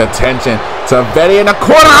turning his attention to Vetty in the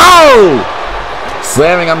corner. Oh!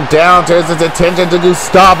 Slamming him down, turns his attention to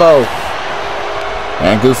Gustavo.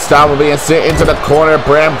 And Gustavo being sent into the corner.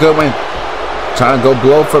 Bram Goodwin trying to go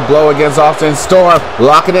blow for blow against Austin Storm.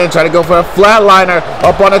 Locking in, trying to go for a flatliner.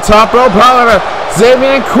 Up on the top rope, however.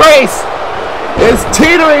 Xavier Crace is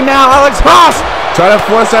teetering now. Alex Haas trying to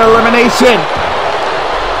force that elimination.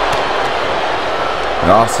 And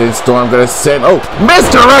Austin Storm gonna send, oh,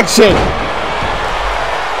 misdirection.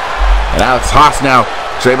 And Alex Haas now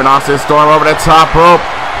driving Austin Storm over the top rope.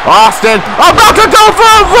 Austin about to go for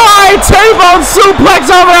a right T-bone suplex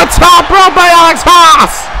over the top rope by Alex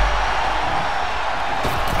Haas.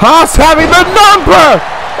 Haas having the number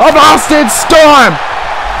of Austin Storm.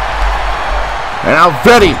 And now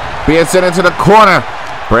Vetty being sent into the corner.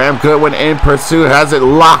 Bram Goodwin in pursuit, has it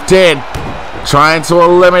locked in. Trying to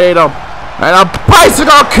eliminate him. And a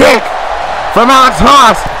bicycle kick from Alex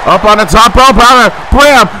Haas. Up on the top rope, however.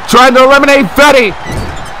 Bram trying to eliminate Vetty.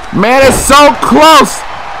 Man is so close,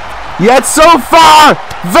 yet so far.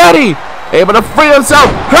 Vetty able to free himself.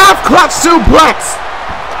 Half clutch suplex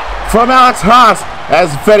from Alex Haas. As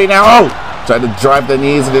Vetty now, oh, trying to drive the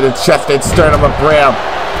knees into the chest and sternum of Bram.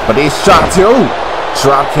 But he's shot too.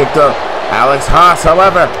 Drop kicked up Alex Haas,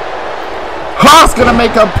 however. Haas gonna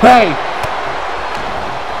make him pay.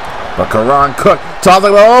 But Karan Cook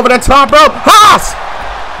tossing him over the top rope. Haas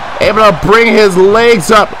able to bring his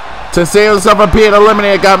legs up to save himself from being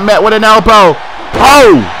eliminated. Got met with an elbow.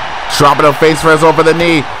 Oh! Dropping him face first over the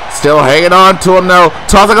knee. Still hanging on to him though.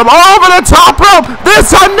 Tossing him over the top rope. This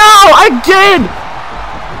time no! Again!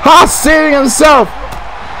 Haas saving himself.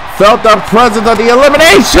 Felt the presence of the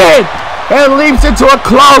elimination. And leaps into a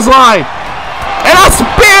clothesline. And a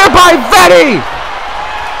spear by Vetty.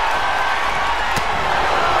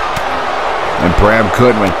 And Bram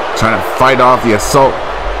Goodwin trying to fight off the assault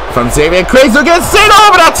from Xavier Craze, who gets sent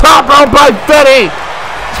over the top rope by Vetty.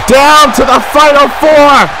 Down to the final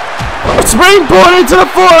four. Springboard into the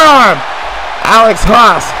forearm. Alex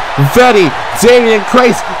Haas, Vetty, Xavier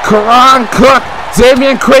Craze, Karan Cook.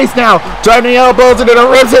 Xavier Craze now driving the elbows into the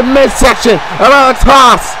ribs and midsection of Alex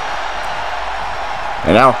Haas.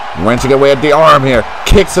 And now wrenching away at the arm here.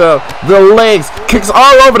 Kicks the legs. Kicks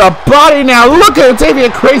all over the body now. Look at Xavier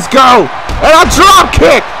Craze go. And a drop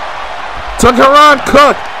kick to Karan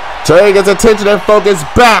Cook. Turning his attention and focus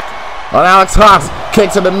back on Alex Haas.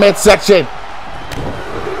 Kicks in the midsection.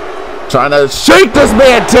 Trying to shake this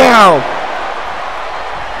man down.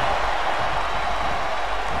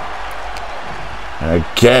 And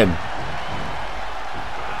again,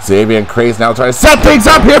 Xavier Craze now trying to set things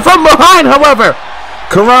up here from behind, however.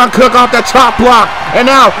 Karan Cook off the top block. And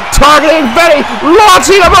now targeting Vetty,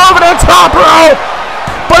 launching him over the top rope.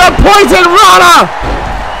 But a poison rana.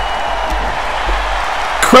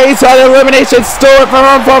 Craze had elimination stolen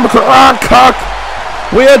from Karan Cook.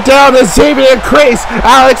 We are down to Xavier Craze,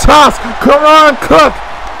 Alex Haas, Karan Cook.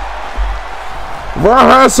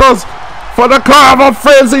 Rehearsals for the Carnival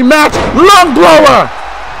Frenzy match. Lung blower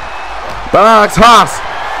by Alex Haas.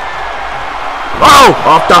 Oh,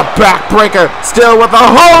 off the backbreaker. Still with a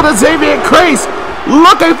hold of Xavier Craze.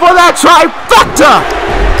 Looking for that trifecta.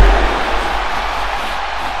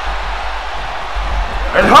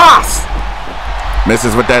 And Haas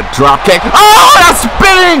misses with that drop kick. Oh, a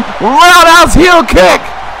spinning roundhouse heel kick.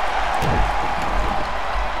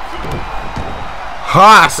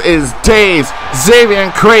 Haas is dazed. Xavier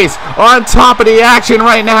Craze on top of the action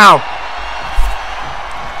right now.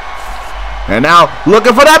 And now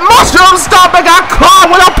looking for that mushroom stomp and got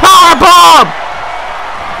caught with a power bomb.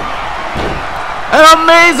 An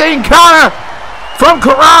amazing counter from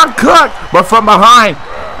Karan Cook, but from behind,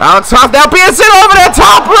 Alex Haas now being sent over the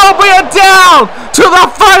top rope. We are down to the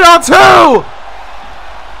final two.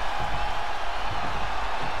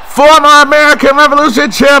 Former American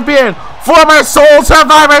Revolution champion, former Soul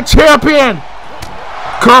Survivor champion,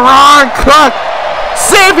 Karan Cook,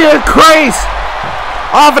 Xavier Craze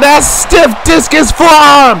off of that stiff discus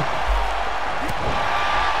forearm.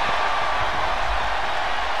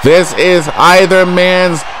 This is either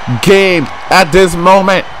man's game at this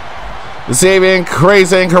moment. Xavier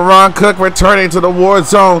Craze and Karan Cook returning to the war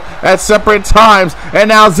zone at separate times. And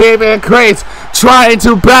now Xavier Craze trying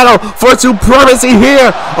to battle for supremacy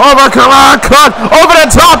here over Karan Cook. Over the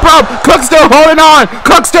top rope. Cook still holding on.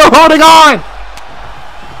 Cook still holding on.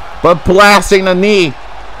 But blasting the knee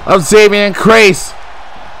of Xavier Craze.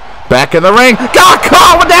 Back in the ring. Got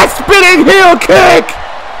caught with that spinning heel kick.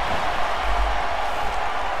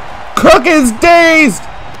 Cook is dazed.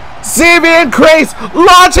 Xavier Craze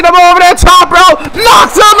launching him over the top rope,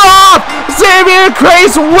 knocks him off. Xavier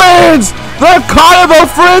Craze wins the Carnival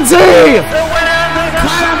Frenzy. The winner of the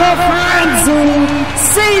Carnival Frenzy,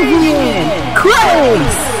 Xavier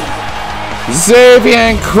Craze.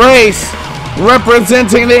 Xavier Craze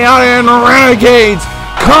representing the Iron Renegades,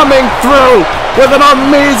 coming through with an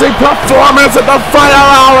amazing performance at the final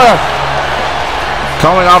hour.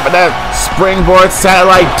 Coming off of that springboard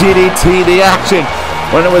satellite DDT, the action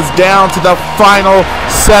when it was down to the final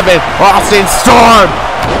 7. Austin Storm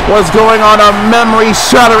was going on a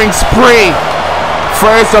memory-shattering spree.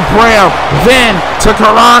 First to Bram, then to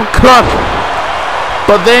Karan Cook,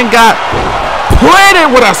 but then got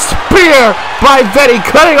planted with a spear by Vetty,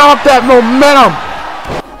 cutting off that momentum.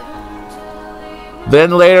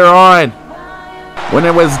 Then later on, when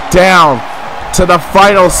it was down to the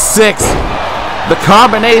final 6, the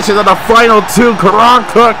combination of the final 2, Karan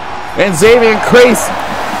Cook and Xavier Craze,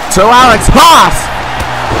 to Alex Haas,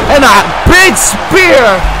 and a big spear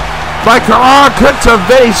by Karan Cook to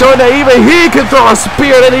Vetty, showing that even he can throw a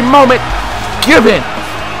spear at any moment given.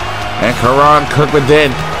 And Karan Cook would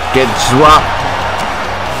then get dropped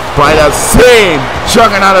by the same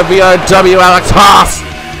juggernaut of VRW, Alex Haas.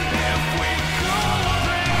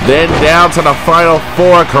 Then down to the final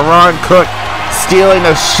 4, Karan Cook stealing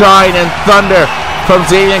the shine and thunder from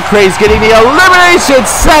Xavier Craze, getting the elimination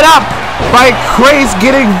set up by Craze,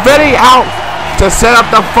 getting Vetty out to set up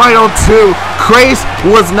the final 2. Craze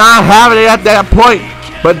was not having it at that point,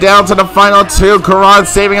 but down to the final 2, Karan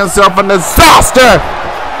saving himself from disaster,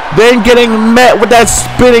 then getting met with that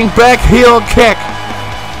spinning back heel kick,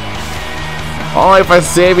 only for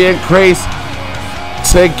Xavier Craze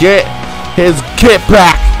to get his get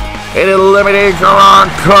back and eliminate Karan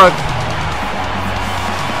Cook.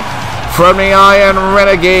 From the Iron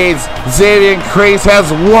Renegades, Xavier Craze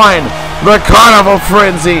has won the Carnival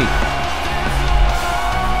Frenzy.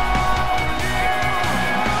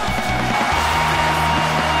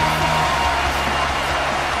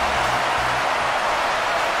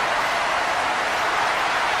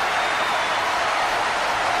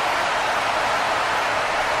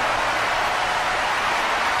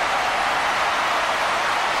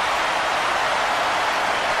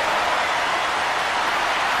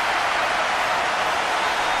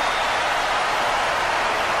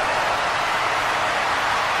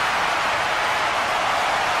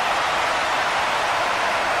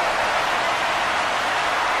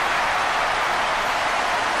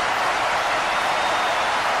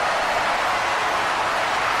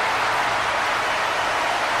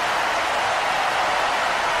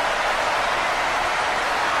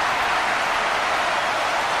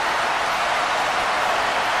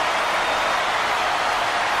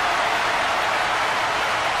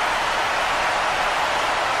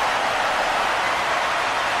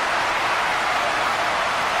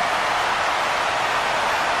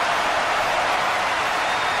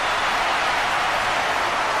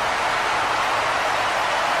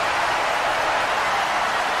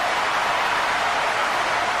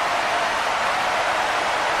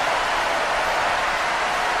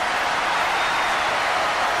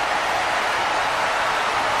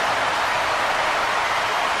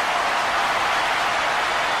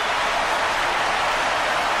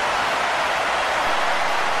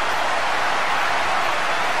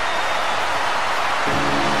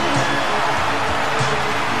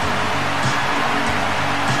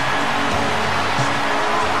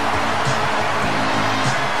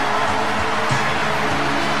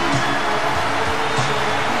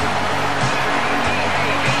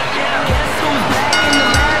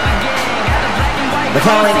 The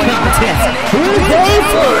following contest is a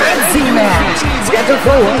frenzy match scheduled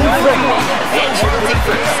for 1 Friday.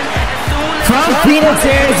 From Phoenix,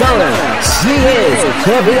 Arizona, she is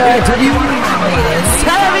the VRW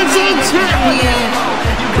Television Champion,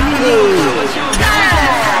 BB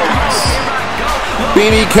Cash.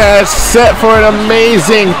 BB Cash set for an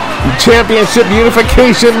amazing championship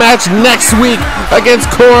unification match next week against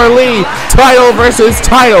Coralie. Title versus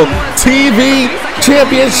title. TV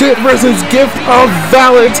championship versus gift of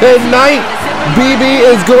valor tonight. BB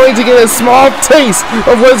is going to get a small taste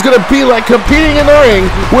of what it's going to be like competing in the ring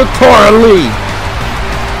with Coralie.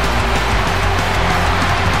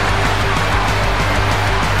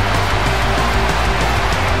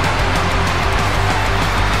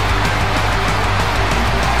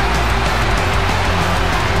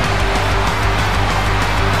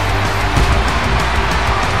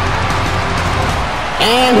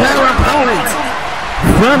 opponent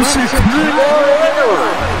from Chicago,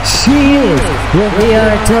 Illinois. She is the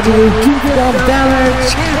VRW Gift of Valor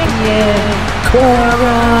champion,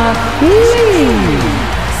 Coralie.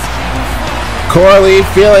 Coralie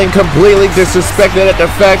feeling completely disrespected at the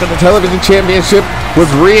fact that the television championship was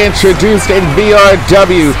reintroduced in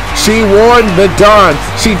VRW. She warned the Dawn.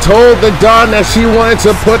 She told the Dawn that she wanted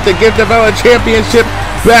to put the Gift of Valor championship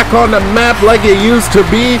back on the map like it used to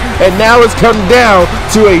be, and now it's come down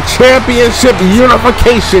to a championship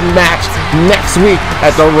unification match next week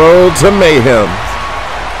at the Road to Mayhem.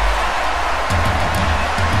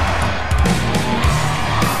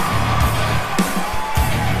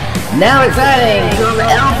 Now residing from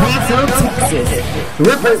El Paso, Texas,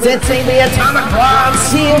 representing the Atomic Blonde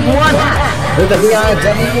Team 1 with the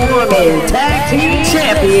VRW Women Tag Team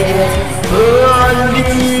Champions,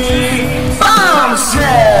 Blondie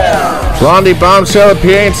Bombshell. Blondie Bombshell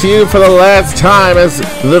appearing to you for the last time as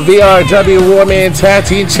the VRW Women Tag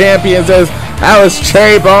Team Champions, as Alice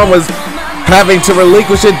Cherrybomb was having to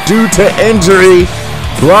relinquish it due to injury.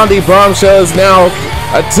 Blondie Bombshell is now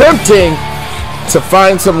attempting to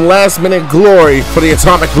find some last-minute glory for the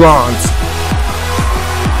Atomic Blondes.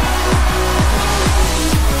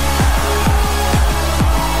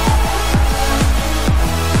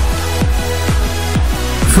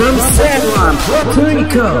 From San Juan, Puerto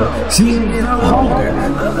Rico, she is the holder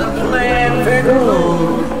of the Plan for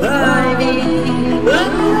Gold, Ivy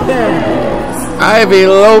Lopez. Ivy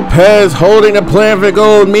Lopez holding the Plan for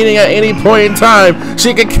Gold, meaning at any point in time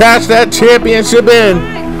she could cash that championship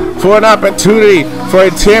in for an opportunity for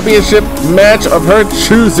a championship match of her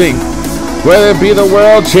choosing, whether it be the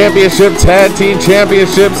World Championship, Tag Team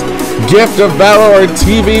Championships, Gift of Valor, or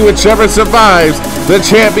TV, whichever survives the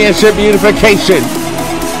championship unification.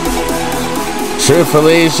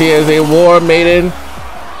 Truthfully, she is a war maiden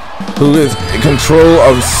who is in control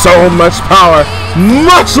of so much power,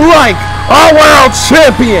 much like our world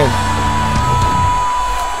champion.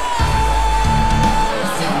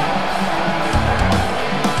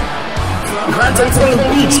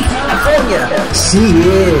 Beach, California. She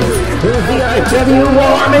is the VRW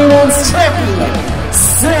Women's Champion,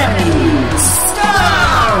 Sammy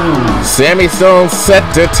Stone. Sammy Stone set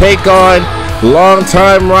to take on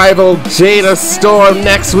longtime rival Jada Storm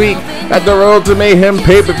next week at the Road to Mayhem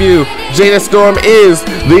pay-per-view. Jada Storm is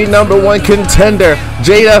the #1 contender.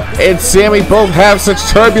 Jada and Sammy both have such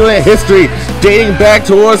turbulent history dating back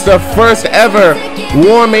towards the first ever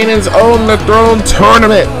War Maidens Own the Throne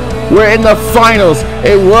tournament, where in the finals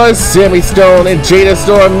it was Sammy Stone and Jada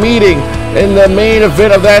Storm meeting in the main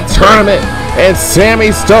event of that tournament, and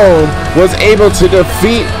Sammy Stone was able to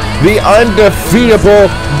defeat the undefeatable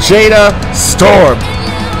Jada Storm.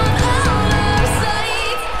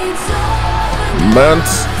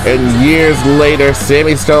 Months and years later,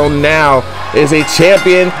 Sammy Stone now is a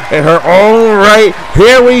champion in her own right.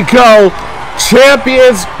 Here we go.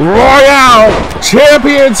 Champions Royale,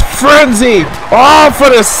 Champions Frenzy, all for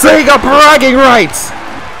the sake of bragging rights.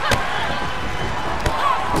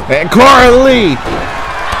 And Coralie,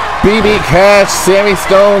 BB Cash, Sammy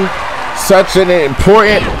Stone, such an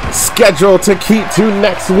important schedule to keep to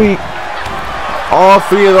next week. All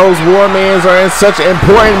three of those War Mans are in such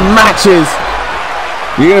important matches,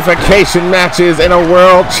 unification matches, in a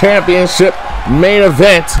World Championship main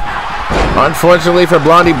event. Unfortunately for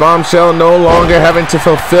Blondie Bombshell, no longer having to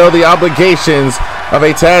fulfill the obligations of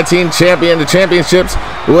a tag team champion, the championships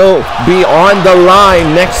will be on the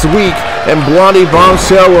line next week, and Blondie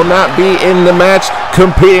Bombshell will not be in the match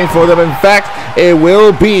competing for them. In fact, it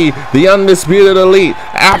will be the Undisputed Elite,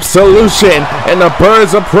 Absolution, and the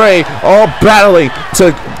Birds of Prey all battling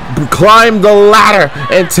to climb the ladder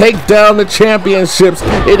and take down the championships.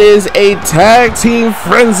 It is a tag team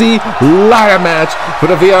frenzy ladder match for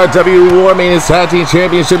the VRW War Maidens Tag Team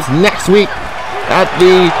Championships next week at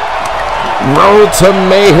the Road to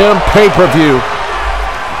Mayhem pay-per-view.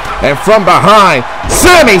 And from behind,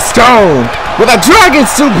 Sammy Stone with a dragon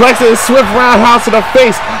suplex and a swift roundhouse to the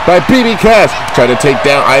face by BB Cash. Trying to take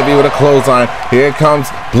down Ivy with a clothesline. Here comes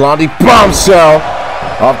Blondie Bombshell.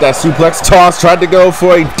 Off that suplex toss, tried to go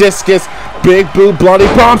for a discus. Big boot, Blondie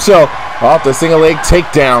Bombshell off the single leg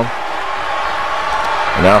takedown.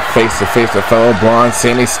 And now face to face with fellow blonde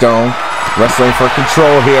Sammy Stone. Wrestling for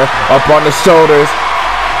control here, up on the shoulders.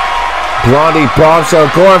 Blondie Bombshell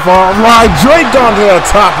going for a ride, draped onto the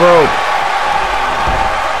top rope.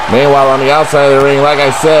 Meanwhile, on the outside of the ring, like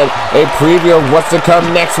I said, a preview of what's to come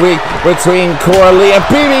next week between Coralie and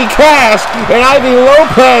BB Cash and Ivy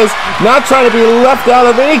Lopez, not trying to be left out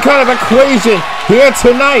of any kind of equation here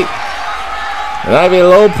tonight. And Ivy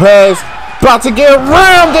Lopez About to get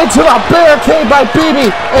rammed into the barricade by BB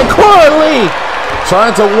and Coralie.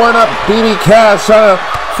 Trying to one-up BB Cash, trying to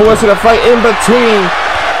force her to fight in between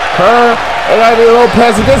her and Ivy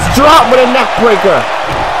Lopez, who gets dropped with a neck breaker.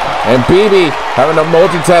 And BB having to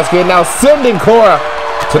multitask here now, sending Cora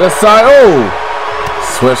to the side. Oh,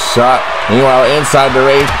 swift shot. Meanwhile, inside the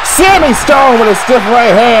ring, Sammy Stone with a stiff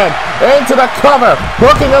right hand into the cover,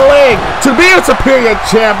 hooking a leg to be a superior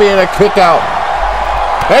champion, a kick out.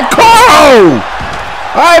 And Cora!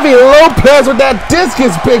 Ivy Lopez with that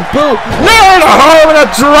discus big boot, nailing a home and a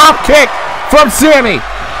drop kick from Sammy.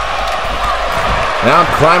 Now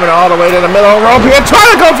climbing all the way to the middle of the rope here,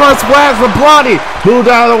 trying to go for a splash, but Blondie moved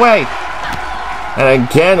out of the way. And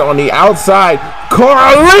again on the outside,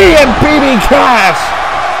 Coralie and BB Cash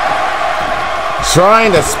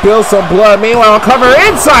trying to spill some blood. Meanwhile, cover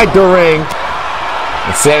inside the ring.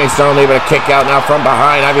 And Sammy Stone able to kick out now from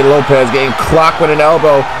behind. Ivy Lopez getting clocked with an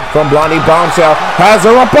elbow from Blondie Bombshell. Has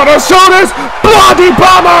her up on her shoulders. Blondie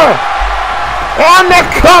Bomber! And the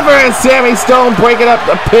cover, and Sammy Stone breaking up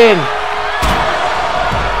the pin.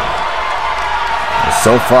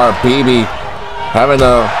 So far, BB having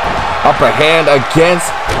the upper hand against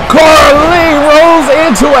Coralie. Rolls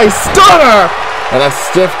into a stunner and a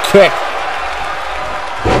stiff kick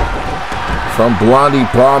from Blondie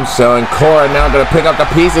Bombshell, and Cora now going to pick up the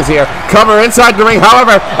pieces here. Cover inside the ring,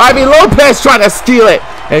 however, Ivy Lopez trying to steal it,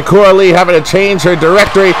 and Coralie having to change her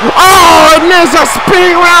directory. Oh, and there's a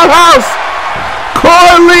spinning roundhouse!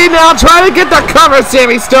 Coralie now trying to get the cover,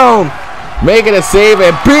 Sammy Stone making a save,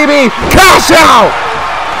 and BB Cash out!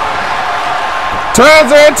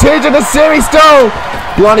 Turns her attention to Sammy Stone.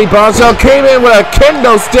 Blondie Bombshell came in with a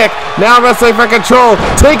kendo stick, now wrestling for control,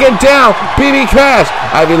 taking down BB Cash.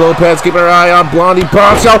 Ivy Lopez keeping her eye on Blondie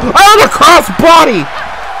Bombshell, on the cross body.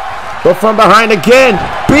 But from behind again,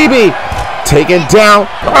 BB taken down.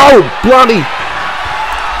 Oh, Blondie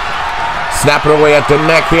snapping away at the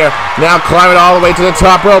neck here. Now climbing all the way to the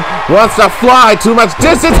top rope, wants to fly, too much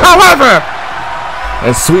distance, however.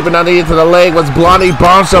 And sweeping underneath the leg was Blondie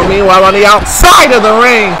Bombshell. Meanwhile, on the outside of the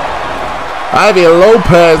ring, Ivy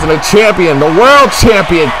Lopez and the champion, the world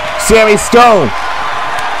champion, Sammy Stone.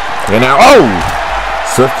 And now, oh!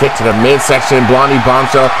 Swift kick to the midsection, Blondie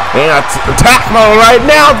Bombshell in attack mode right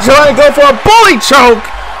now, trying to go for a bully choke.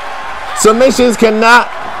 Submissions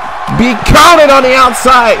cannot be counted on the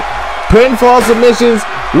outside. Pinfall submissions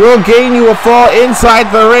will gain you a fall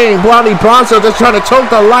inside the ring. Blondie Bombshell just trying to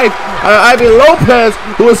choke the life out of Ivy Lopez,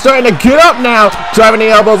 who is starting to get up now, driving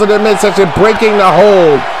the elbows in the midsection, breaking the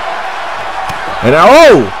hold. And now,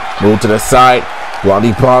 oh, move to the side,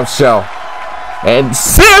 Blondie Bombshell. And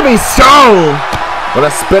Sammy Stone with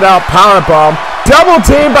a spit out powerbomb, double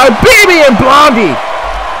teamed by BB and Blondie.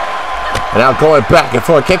 And now going back and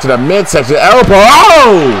forth, kick to the midsection, elbow,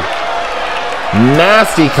 oh!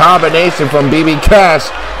 Nasty combination from BB Cash,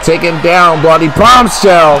 taking down Blondie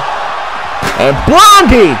Bombshell. And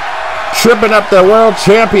Blondie tripping up the world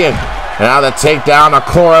champion. And now the takedown of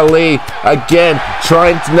Coralie, again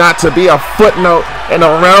trying not to be a footnote in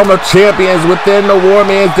the realm of champions within the War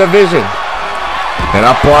Man's division. And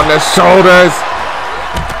up on the shoulders,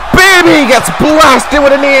 BB gets blasted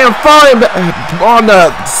with a knee and falling on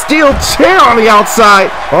the steel chair on the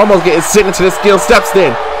outside, almost getting sent into the steel steps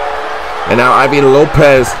then. And now Ivy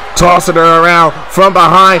Lopez tossing her around from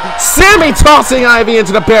behind, Sammy tossing Ivy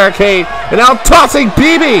into the barricade, and now tossing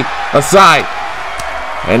BB aside.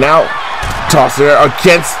 And now tossing her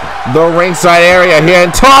against the ringside area here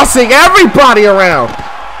and tossing everybody around.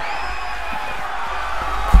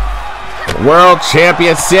 World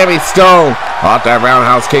champion Sammy Stone off that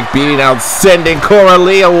roundhouse kick, beating out, sending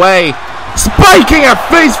Coralie away, spiking her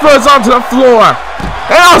face first onto the floor.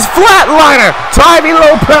 And that was flatliner to Ivy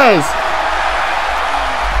Lopez.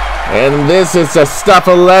 And this is the stuff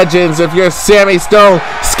of legends if you're Sammy Stone,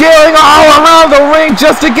 scaling all around the ring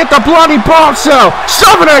just to get the Blondie Bombshell,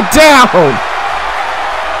 shoving her down.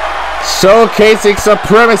 Showcasing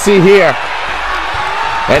supremacy here.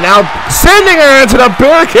 And now sending her into the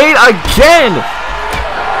barricade again.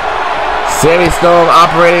 Sammy Stone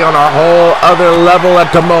operating on a whole other level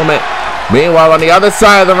at the moment. Meanwhile, on the other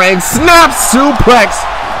side of the ring, snap suplex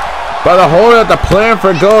by the holder of the Plan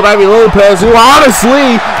for Gold, Ivy Lopez, who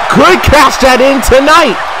honestly could cash that in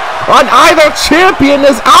tonight on either champion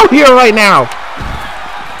that's out here right now.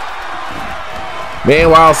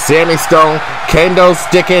 Meanwhile, Sammy Stone, kendo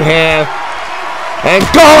stick in hand, and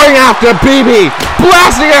going after BB,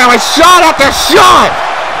 blasting her with shot after shot.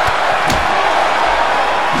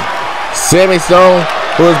 Sammy Stone,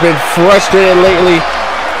 who has been frustrated lately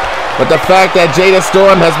with the fact that Jada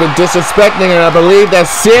Storm has been disrespecting her. I believe that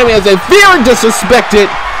Sammy has been feeling disrespected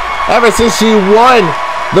ever since she won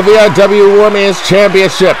the VRW Women's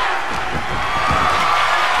Championship.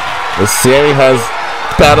 But Sammy has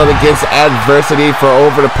battled against adversity for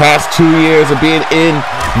over the past 2 years of being in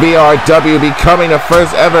VRW, becoming the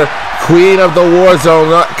first ever Queen of the Warzone.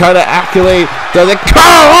 What kind of accolade does it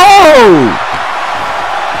come? Oh!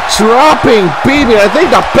 Dropping BB. I think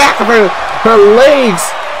the back of her legs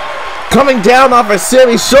coming down off of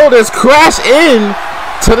Sammy's shoulders crash in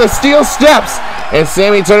to the steel steps. And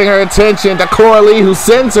Sammy turning her attention to Coralie, who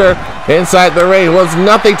sends her inside the ring. Was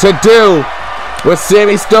nothing to do with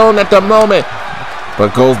Sammy Stone at the moment,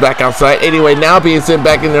 but goes back outside anyway. Now being sent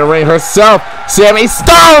back in the ring herself. Sammy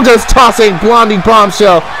Stone just tossing Blondie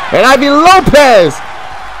Bombshell, and Ivy Lopez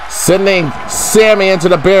sending Sammy into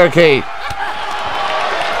the barricade.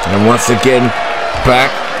 And once again,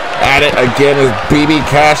 back at it again is BB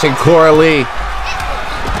Cash and Coralie.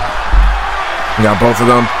 Now both of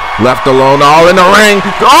them left alone, all in the ring.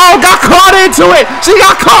 Oh, got caught into it. She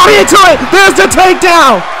got caught into it. There's the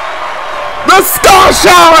takedown. The Star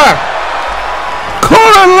Shower.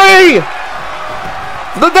 Coralie.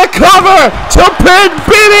 The cover to pin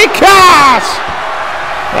BB Cash.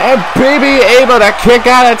 And BB able to kick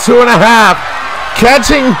out at 2.5.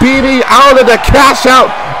 Catching BB out of the cash out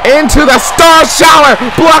into the Star Shower.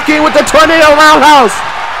 Blocking with the Tornado Roundhouse.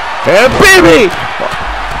 And BB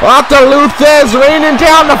off the Luthez, raining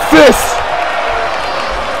down the fist.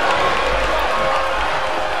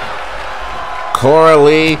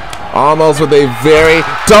 Coralie almost with a very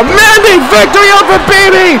demanding victory over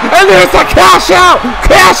BB. And there's the cash out.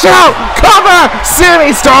 Cash out. Cover. Sammy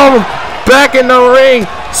Stone back in the ring,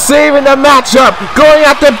 saving the matchup. Going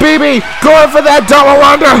after BB. Going for that double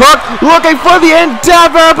underhook. Looking for the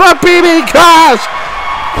endeavor. But BB Cash.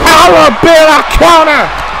 Alabama counter.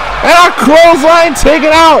 And a clothesline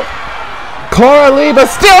taken out. Coralie, but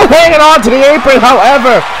still hanging on to the apron,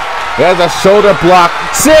 however. There's a shoulder block.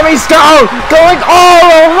 Sammy Stone going all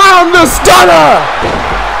around the stunner.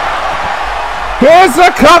 Here's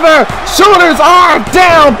the cover. Shoulders are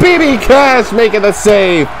down. BB Cash making the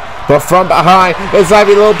save. But from behind is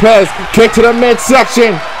Ivy Lopez. Kick to the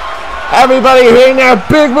midsection. Everybody hitting their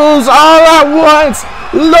big moves all at once.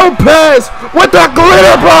 Lopez with the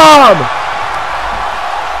glitter bomb.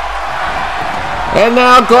 And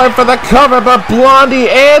now going for the cover, but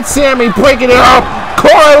Blondie and Sammy breaking it up.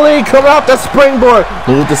 Coralie coming off the springboard.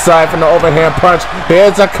 Moved aside from the overhand punch.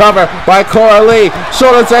 Here's a cover by Coralie.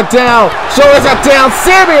 Shoulders are down. Shoulders are down.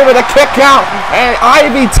 Sammy with a kick out. And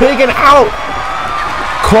Ivy taken out.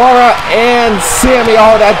 Cora and Sammy.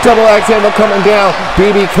 Oh, that double axe handle coming down.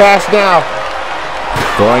 BB Cash now.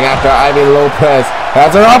 Going after Ivy Lopez.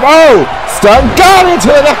 Has her up. Oh! Stun gun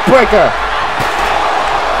into the neck breaker.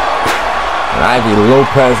 And Ivy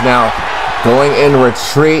Lopez now going in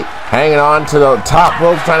retreat, hanging on to the top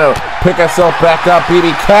rope, trying to pick herself back up.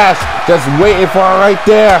 BB Cash just waiting for her right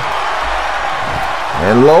there.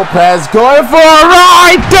 And Lopez going for a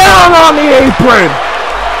ride down on the apron.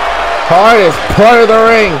 Hardest part of the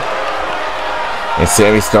ring. And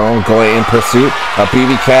Sammy Stone going in pursuit of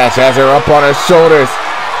BB Cash, has her up on her shoulders.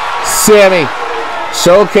 Sammy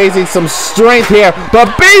showcasing some strength here,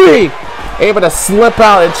 but BB able to slip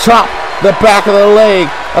out and chop the back of the leg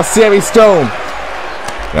of Sammy Stone.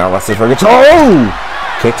 Now wrestling for control. Oh!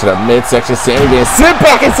 Kick to the midsection. Sammy being sent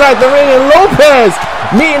back inside the ring, and Lopez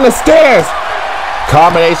meeting the stairs.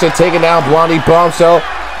 Combination taking down Blondie Bombshell.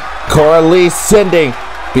 Coralie sending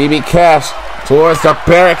BB Cash towards the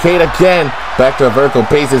barricade again. Back to a vertical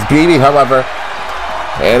basis. BB, however,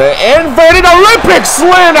 and an inverted Olympic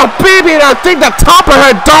slam of BB, and I think the top of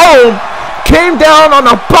her dome came down on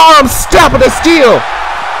the bottom step of the steel.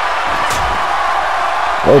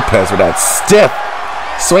 Lopez with that stiff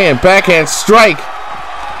swinging backhand strike.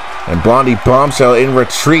 And Blondie Bombshell in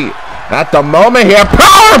retreat. At the moment here,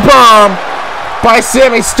 powerbomb by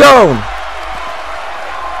Sammy Stone.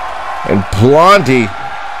 And Blondie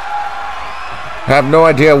have no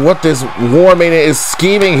idea what this War Maiden is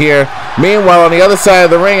scheming here. Meanwhile, on the other side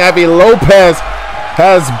of the ring, Ivy Lopez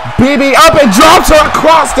has BB up and drops her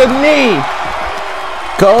across the knee.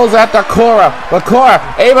 Goes after Cora, but Cora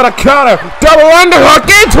able to counter. Double underhook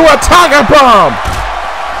into a tiger bomb.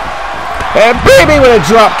 And BB with a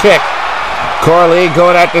drop kick. Coralie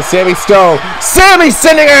going after Sammy Stone. Sammy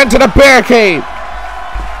sending her into the barricade.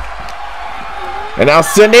 And now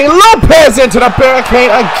sending Lopez into the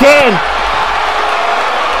barricade again.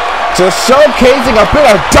 Just showcasing a bit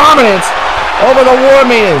of dominance over the War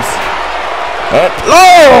Maidens. And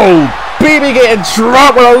oh, BB getting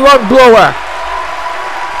dropped with a lung blower.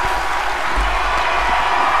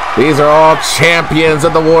 These are all champions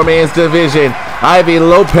of the War Man's division. Ivy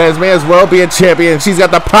Lopez may as well be a champion. She's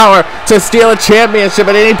got the power to steal a championship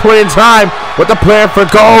at any point in time with the plan for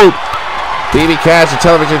gold. BB Cash, the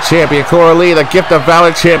television champion. Coralie, the Gift of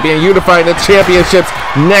Valor champion, unifying the championships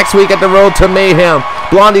next week at the Road to Mayhem.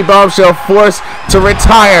 Blondie Bombshell forced to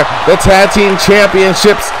retire the tag team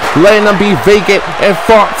championships, letting them be vacant and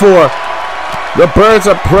fought for. The Birds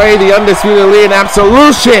of Prey, the Undisputed Elite, and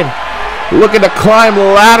Absolution looking to climb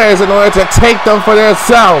ladders in order to take them for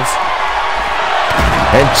themselves.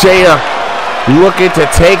 And Jada looking to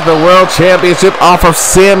take the World Championship off of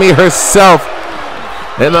Sammy herself.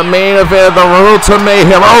 In the main event of the Road to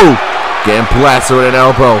Mayhem. Oh! Getting blasted with an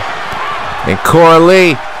elbow. And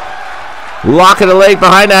Coralie locking the leg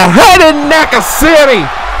behind the head and neck of Sammy.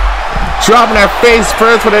 Dropping her face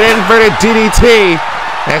first with an inverted DDT.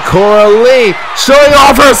 And Coralie showing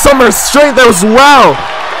off her summer strength as well.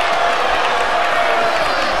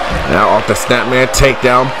 Now off the Snapmare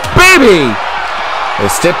takedown. Baby! A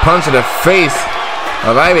stiff punch in the face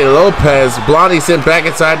of Ivy Lopez. Blondie sent back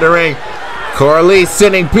inside the ring. Coralie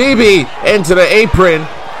sending BB into the apron.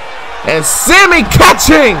 And Sammy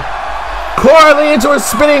catching Coralie into a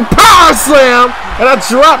spinning power slam. And a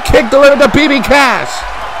drop kick delivered to BB Cash.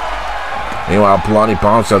 Meanwhile, Blondie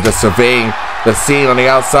Bombshell just surveying the scene on the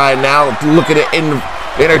outside now, looking to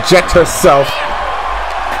interject herself.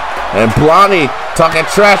 And Blondie talking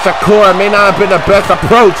trash to Cora may not have been the best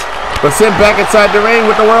approach, but sent back inside the ring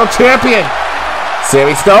with the world champion.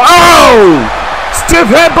 Sammy still, oh! Stiff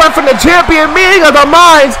headbutt from the champion, meeting of the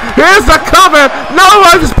minds. Here's the cover. No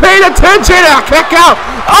one's paying attention. A kick out.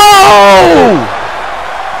 Oh!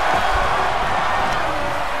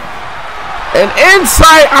 An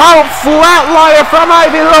inside-out flatliner from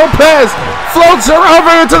Ivy Lopez floats her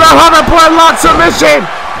over into the hover bloodlock submission.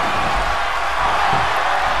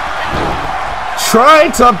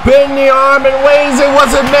 Trying to bend the arm in ways it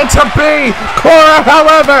wasn't meant to be. Cora,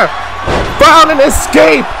 however, found an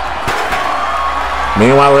escape.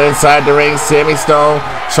 Meanwhile, inside the ring, Sammy Stone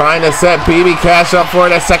trying to set BB Cash up for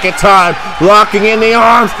it a second time. Locking in the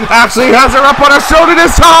arms. Actually has her up on her shoulder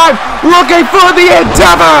this time. Looking for the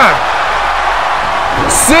Endeavor.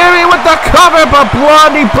 Sammy with the cover, but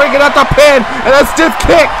Blondie breaking out the pin and a stiff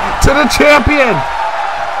kick to the champion.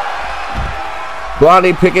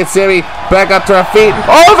 Blondie picking Sammy back up to her feet.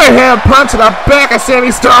 Overhand punch to the back of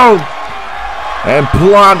Sammy Stone. And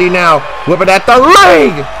Blondie now whipping at the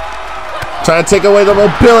leg. Trying to take away the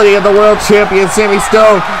mobility of the world champion, Sammy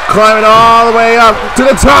Stone. Climbing all the way up to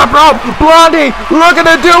the top rope. Blondie looking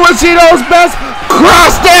to do what she knows best.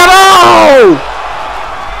 Cross that. Oh!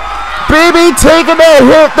 BB taking that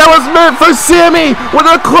hit that was meant for Sammy with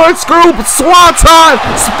a corkscrew swanton.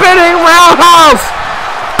 Spinning roundhouse.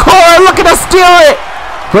 Cora looking to steal it.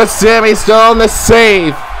 But Sammy Stone the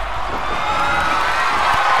save.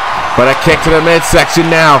 But a kick to the midsection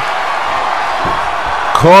now.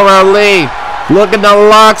 Coralie looking to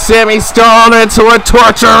lock Sammy Stone into a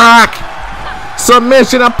torture rack.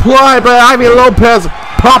 Submission applied by Ivy Lopez,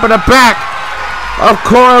 popping the back of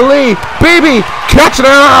Coralie. BB catching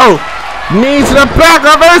her out. Knees to the back,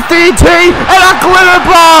 reverse DT, and a glitter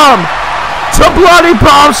bomb to Bloody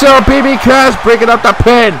Bombshell. BB Cash breaking up the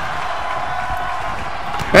pin.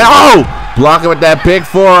 And oh, blocking with that big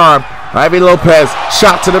forearm. Ivy Lopez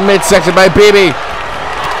shot to the midsection by BB.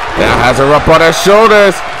 Now has her up on her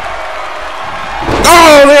shoulders.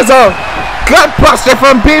 Oh, there's a gut buster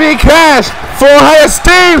from BB Cash. Full head of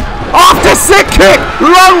steam. Off the sick kick.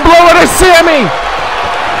 Lung blower to Sammy.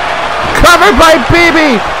 Covered by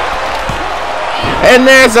BB. And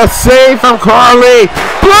there's a save from Coralie.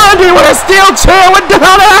 Blondie with a steel chair. Where the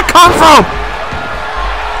hell did that come from?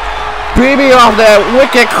 BB off that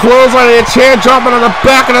wicked clothesline of the chair, jumping on the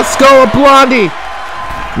back of the skull of Blondie.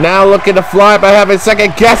 Now looking to fly by having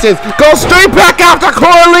second guesses. Go straight back after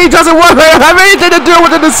Coralie. Doesn't want her to have anything to do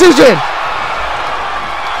with the decision.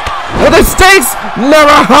 And the stakes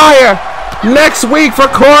never higher. Next week for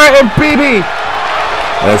Cora and BB.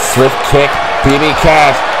 And a swift kick. BB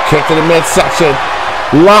Cash. Kick to the midsection.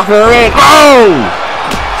 Lock her in. Oh!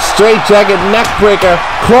 Straight jacket neck breaker.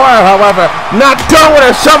 Cora, however, not done with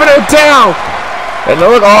her, shoving her down. And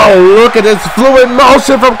look, oh, look at this fluid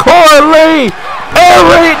motion from Coralie. Air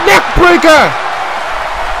raid neck breaker.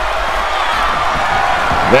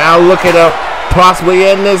 Now looking to possibly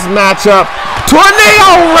end this matchup.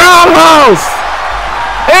 Tornado roundhouse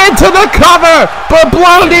into the cover, but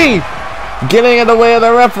Blondie getting in the way of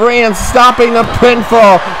the referee and stopping the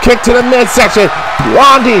pinfall. Kick to the midsection.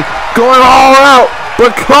 Blondie going all out,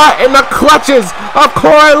 but caught in the clutches of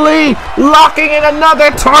Coralie, locking in another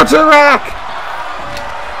torture rack.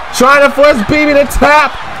 Trying to force BB to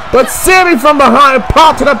tap. But Sammy from behind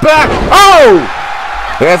popped to the back. Oh!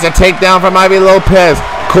 There's a takedown from Ivy Lopez.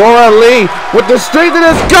 Cora Lee with the strength in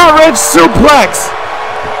his gut-wrench suplex.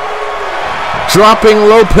 Dropping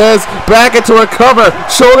Lopez back into a cover.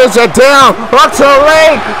 Shoulders are down. Onto the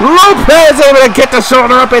leg. Lopez able to get the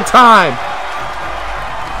shoulder up in time.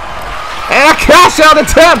 And a cash out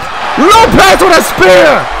attempt. Lopez with a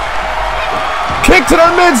spear. Kick to the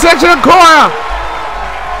midsection of Cora.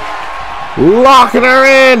 Locking her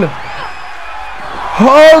in.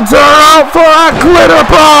 Holds her out for a glitter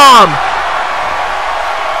bomb.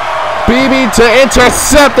 BB to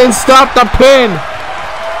intercept and stop the pin.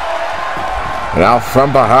 And out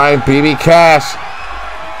from behind, BB Cash.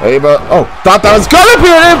 Thought that was gonna be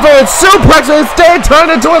an invalid suplex, and instead turned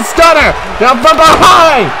into a stunner. Now from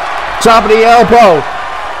behind, chopping the elbow.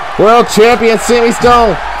 World champion Sammy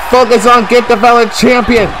Stone. Focus on get the valid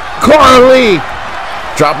champion Cora Lee.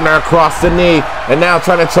 Dropping her across the knee, and now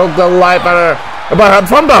trying to choke the life out of her. But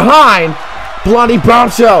from behind, Blondie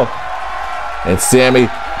Bombshell. And Sammy,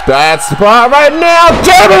 bad spot right now.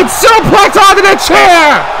 German suplex onto the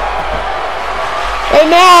chair.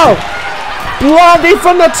 And now, Blondie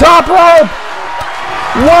from the top rope.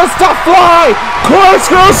 Wants to fly.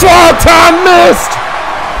 Corkscrew swanton missed.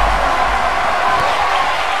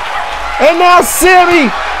 And now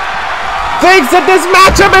Sammy thinks that this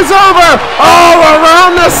matchup is over. All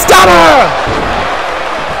around the stunner.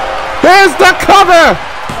 Here's the cover.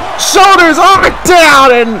 Shoulders are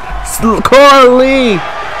down, and Cora Lee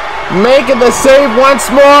making the save once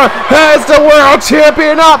more. Has the world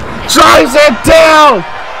champion up. Drives it down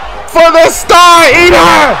for the Star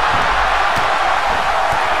Eater.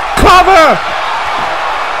 Cover.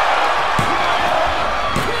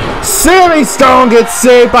 Sammy Stone gets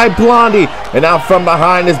saved by Blondie. And now from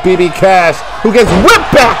behind is BB Cash, who gets whipped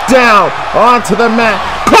back down onto the mat.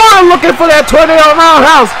 Cora looking for that tornado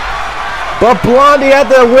roundhouse. But Blondie had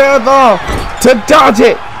the wherewithal to dodge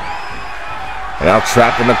it. And now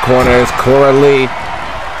trapped in the corner is Cora Lee.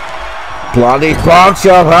 Blondie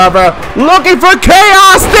Bombshell, however, looking for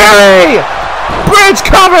Chaos Theory. Bridge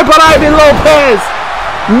covered by Ivy Lopez.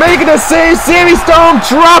 Making the save. Sammy Stone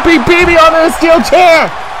dropping BB onto the steel chair.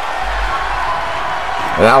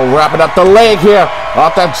 And now wrapping up the leg here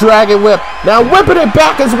off that dragon whip. Now whipping it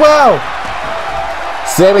back as well.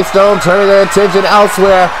 Sammy Stone turning their attention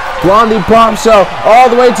elsewhere. Blondie Bombshell all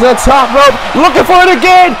the way to the top rope. Looking for it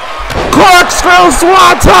again. Corkscrew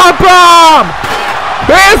swanton bomb.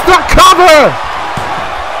 Here's the cover.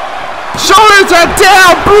 Shoulders are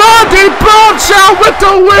down. Blondie Bombshell with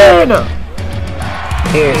the win.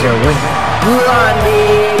 Here's your winner,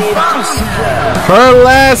 Blondie Bombshell. Her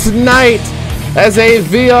last night as a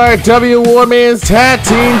VRW Women's Tag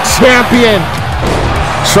Team Champion.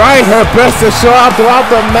 Trying her best to show out throughout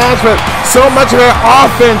the match, but so much of her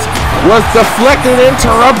offense was deflected and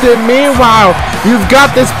interrupted. Meanwhile, you've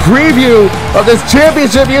got this preview of this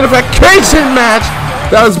championship unification match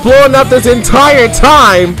that was blowing up this entire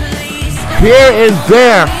time, here and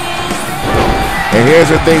there. And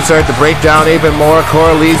here's where things start to break down even more.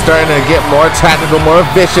 Cora Lee starting to get more tactical, more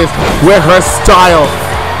vicious with her style.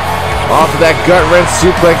 Off of that gut-wrench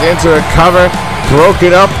suplex into a cover,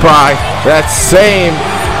 broken up by that same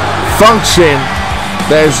function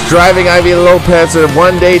that is driving Ivy Lopez to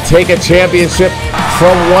one day take a championship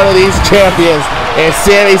from one of these champions. And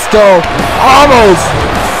Sammy Stone almost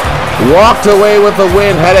walked away with the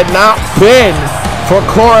win had it not been for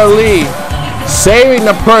Cora Lee saving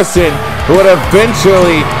the person who would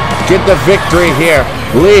eventually get the victory here.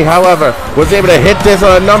 Lee, however, was able to hit this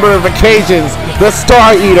on a number of occasions, the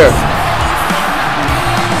Star Eater,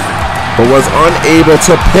 but was unable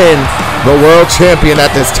to pin the world champion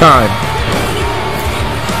at this time.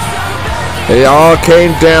 It all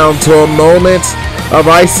came down to a moment of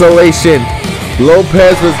isolation.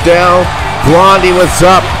 Lopez was down, Blondie was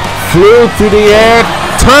up, flew through the air,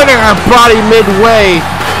 turning her body midway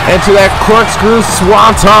into that corkscrew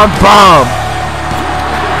swanton bomb.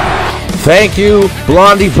 Thank you,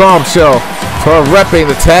 Blondie Bombshell, for repping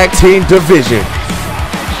the tag team division.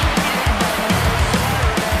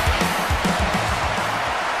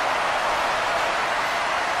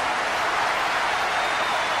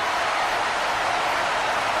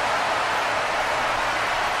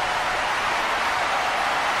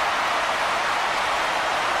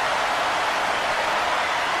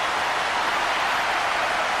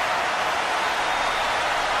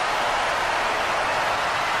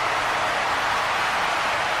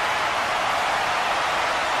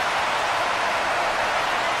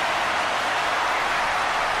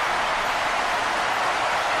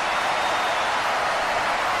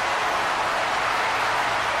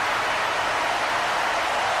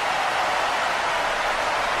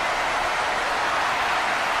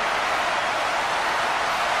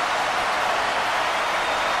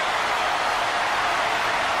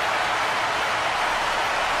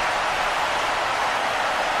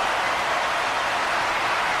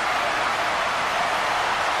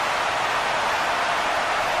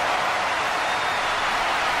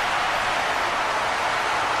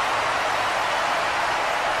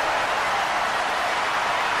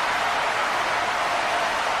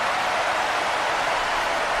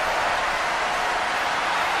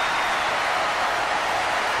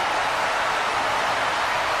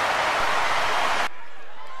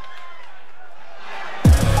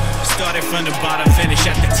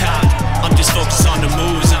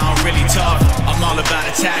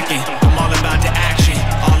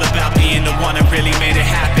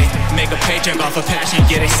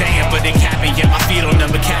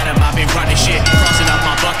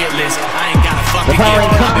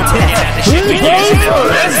 following contest is a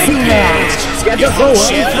wrestling match scheduled for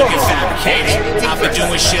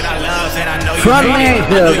from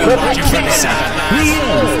Mayfield, he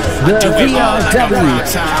is the VRW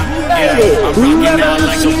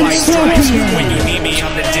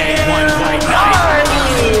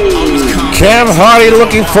Cam Hardy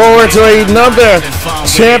looking forward to another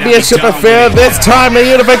championship affair, this time a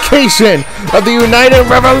unification of the United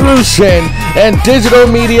Revolution and Digital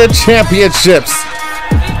Media Championships.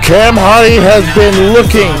 Cam Hardy has been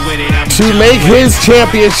looking to make his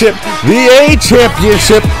championship the A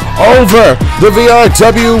Championship over the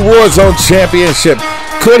VRW Warzone Championship.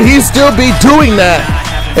 Could he still be doing that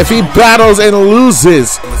if he battles and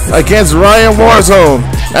loses against Ryan Warzone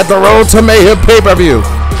at the Road to Mayhem pay-per-view?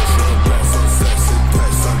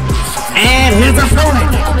 And his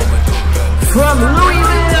opponent from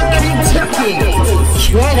Louisville, Kentucky,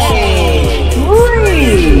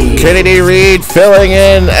 Kennedy Reed filling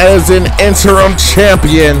in as an interim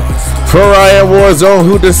champion for Ryan Warzone,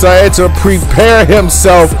 who decided to prepare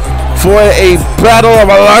himself for a battle of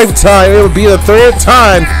a lifetime. It would be the third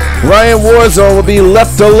time Ryan Warzone will be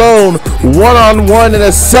left alone one-on-one in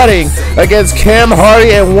a setting against Cam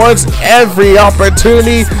Hardy, and wants every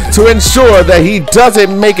opportunity to ensure that he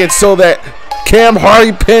doesn't make it so that Cam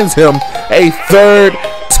Hardy pins him a third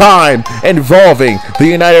time involving the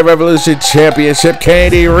United Revolution Championship.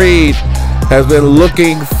 Kennedy Reed has been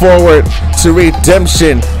looking forward to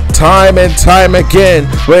redemption time and time again,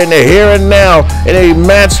 but in the here and now, in a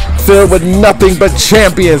match filled with nothing but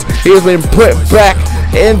champions, he has been put back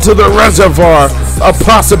into the reservoir of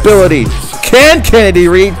possibility. Can Kennedy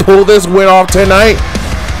Reed pull this win off tonight?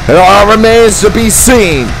 It all remains to be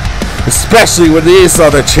seen, especially with this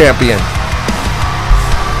other champion.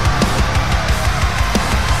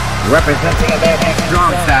 representing American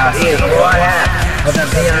Strong Style, he is one half of the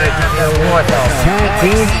VRW Warzone Tag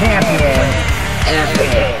Team Champion,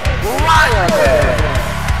 Epic Wilder.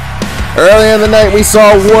 Earlier in the night, we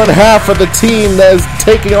saw one half of the team that is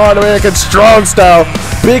taking on American Strong Style.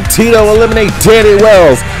 Big Tito eliminate Danny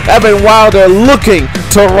Wells. Evan Wilder looking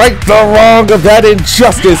to right the wrong of that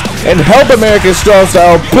injustice and help American Strong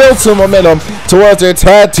Style build some momentum towards their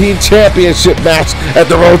tag team championship match at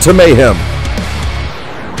the Road to Mayhem.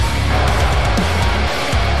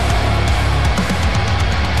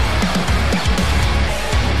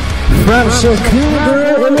 From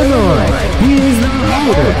Chicago, Illinois, he is the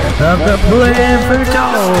holder of the Plan for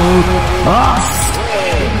Gold,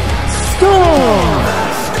 Austin Storm.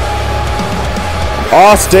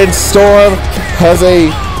 Austin Storm has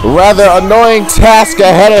a rather annoying task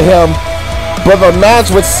ahead of him, but the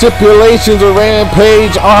match with stipulations with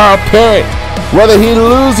Rampage are apparent. Whether he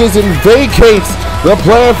loses and vacates the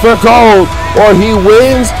Plan for Gold, or he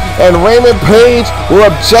wins and Raymond Page will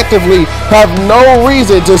objectively have no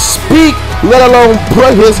reason to speak, let alone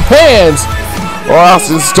put his hands on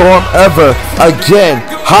Austin Storm ever again.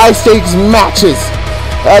 High stakes matches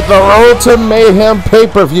at the Road to Mayhem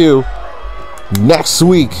pay-per-view next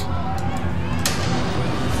week.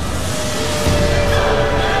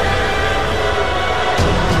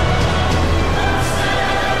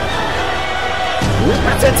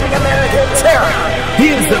 Representing American Terror, he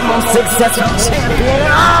is the most successful champion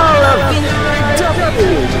in all of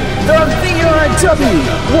VRW, the VRW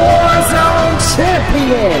Warzone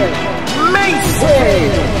Champion, Mason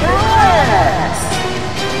Rex.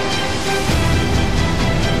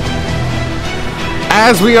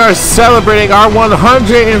 As we are celebrating our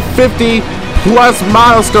 150 plus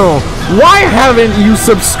milestone, why haven't you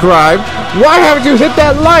subscribed? Why haven't you hit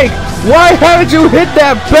that like? Why haven't you hit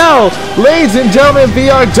that bell? Ladies and gentlemen,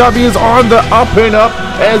 VRW is on the up and up,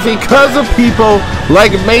 and it's because of people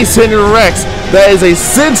like Mason Rex. That is a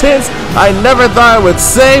sentence I never thought I would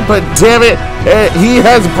say, but damn it, he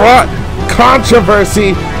has brought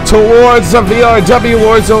controversy towards the VRW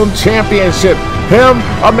Warzone Championship. Him,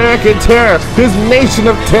 American Terror, his Nation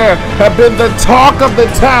of Terror have been the talk of the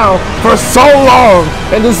town for so long,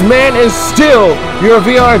 and this man is still your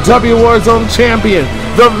VRW Warzone Champion.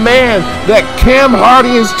 The man that Cam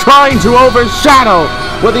Hardy is trying to overshadow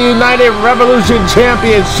with the United Revolution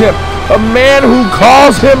Championship. A man who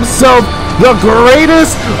calls himself the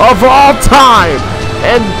greatest of all time,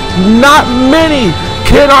 and not many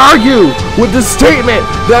can argue with the statement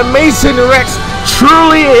that Mason Rex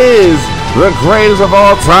truly is the greatest of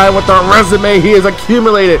all time with the resume he has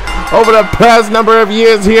accumulated over the past number of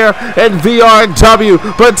years here in VRW.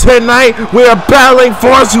 But tonight we are battling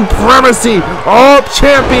for supremacy, all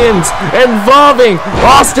champions involving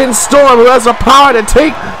Austin Storm, who has the power to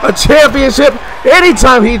take a championship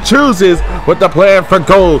anytime he chooses with the Plan for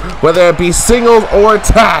Gold, whether it be singles or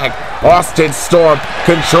tag. Austin Storm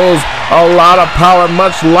controls a lot of power,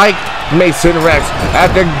 much like Mason Rex.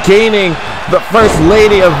 After gaining the first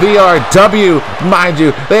lady of VRW, mind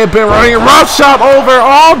you, they have been running roughshod over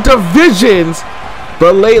all divisions.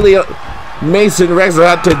 But lately, Mason Rex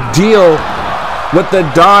has had to deal with the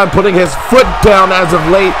Don putting his foot down as of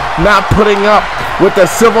late, not putting up with the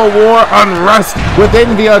civil war unrest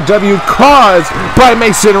within VRW caused by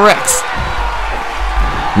Mason Rex.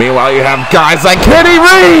 Meanwhile, you have guys like Kenny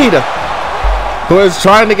Reed, who is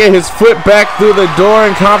trying to get his foot back through the door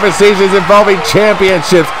in conversations involving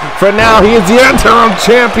championships. For now, he is the interim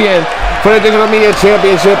champion for the Digital Media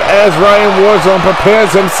Championship as Ryan Warzone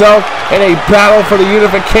prepares himself in a battle for the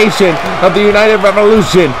unification of the United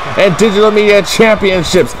Revolution and Digital Media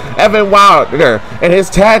Championships. Evan Wilder and his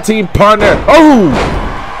tag team partner,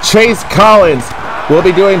 Chase Collins, will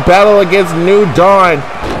be doing battle against New Dawn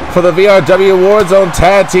for the VRW Warzone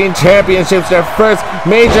Tag Team Championships, their first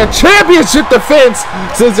major championship defense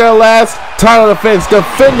since their last title defense,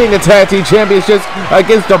 defending the Tag Team Championships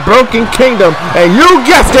against the Broken Kingdom, and you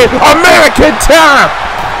guessed it, American Terror!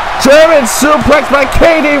 German suplex by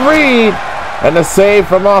KD Reed, and the save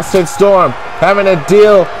from Austin Storm, having to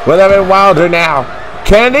deal with Evan Wilder now.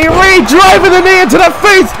 Candy Reed driving the knee into the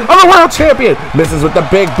face of the world champion, misses with the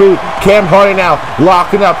big boot. Cam Hardy now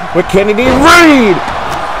locking up with Kennedy Reed.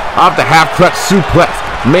 Off the half crutch suplex,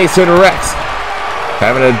 Mason Rex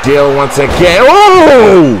having to deal once again.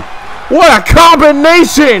 Oh! What a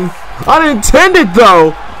combination! Unintended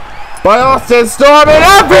though, by Austin Storm and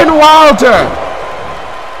Evan Wilder.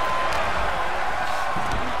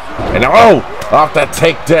 And off the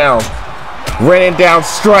takedown. Raining down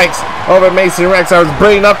strikes over Mason Rex. I was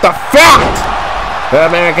bringing up the fact that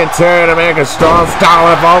American Terror and American Strong Style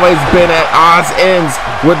have always been at odds ends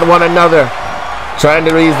with one another, trying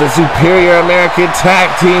to raise the superior American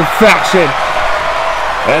Tag Team faction.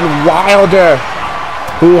 And Wilder,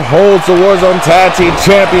 who holds the Warzone Tag Team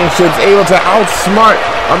Championships, able to outsmart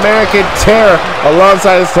American Terror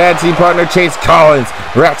alongside his tag team partner Chase Collins.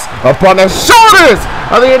 Rex upon the shoulders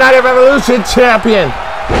of the United Revolution champion.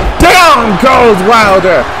 Down goes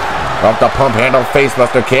Wilder. Off the pump handle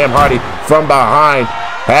facebuster, Cam Hardy from behind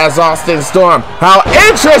has Austin Storm. How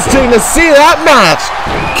interesting to see that match.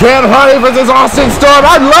 Cam Hardy versus Austin Storm.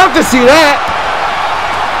 I'd love to see that.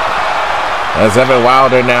 As Evan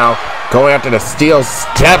Wilder now going after the steel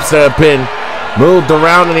steps that have been moved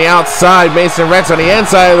around on the outside. Mason Rex on the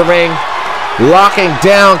inside of the ring, locking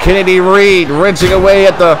down Kennedy Reed, wrenching away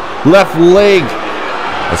at the left leg.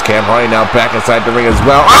 As Cam Hardy now back inside the ring as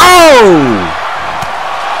well.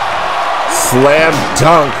 Slam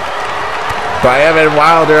dunk by Evan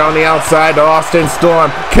Wilder on the outside to Austin Storm.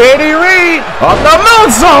 Kennedy Reed off the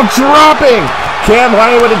moonsault dropping. Cam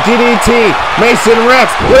Hardy with a DDT. Mason Rex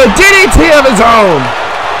with a DDT of his own.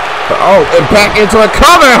 And back into a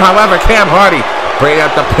cover. However, Cam Hardy bringing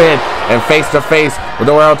up the pin and face to face with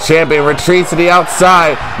the world champion. Retreats to the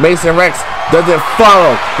outside. Mason Rex doesn't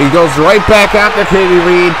follow. He goes right back after Kennedy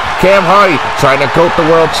Reed. Cam Hardy trying to goat the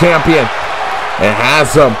world champion and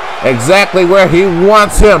has him exactly where he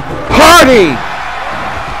wants him. Hardy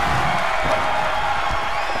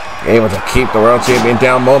able to keep the world champion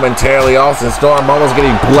down momentarily. Austin Storm almost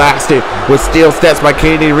getting blasted with steel steps by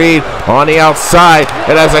Kennedy Reed on the outside.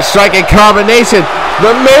 And as a striking combination,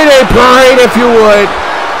 the Mayday Parade, if you would.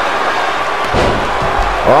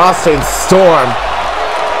 Austin Storm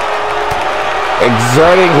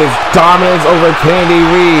exerting his dominance over Kennedy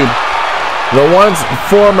Reed, the once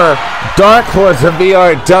former Dark Horse of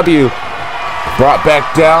VRW, brought back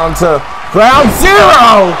down to ground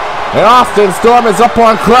zero. And Austin Storm is up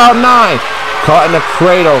on cloud 9, caught in the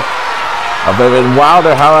cradle of Evan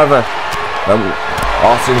Wilder. However,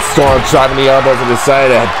 Austin Storm driving the elbows to the side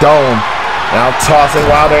of the dome. Now tossing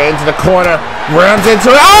Wilder into the corner, runs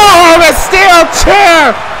into it. The steel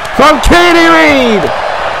chair from Kennedy Reed.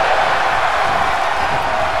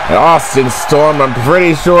 And Austin Storm, I'm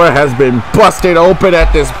pretty sure, has been busted open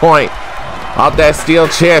at this point. Off that steel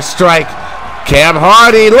chair strike. Cam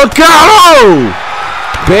Hardy, look out!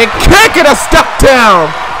 Big kick and a step down.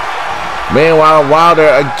 Meanwhile, Wilder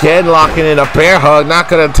again locking in a bear hug. Not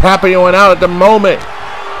going to tap anyone out at the moment.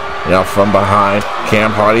 Now from behind,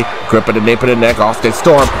 Cam Hardy gripping the nape of the neck. Austin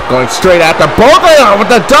Storm going straight after both of them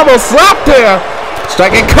with the double slap there.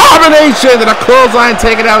 Striking combination and a clothesline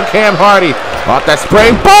taking out Cam Hardy. Off that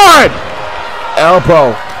springboard.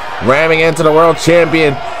 Elbow ramming into the world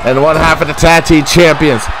champion and one half of the tag team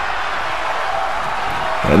champions.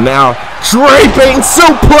 And now draping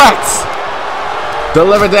suplex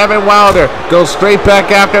delivered to Evan Wilder. Goes straight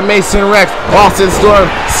back after Mason Rex. Austin Storm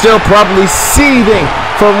still probably seething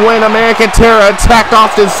from when American Terror attacked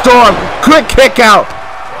Austin Storm. Quick kick out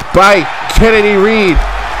by Kennedy Reed.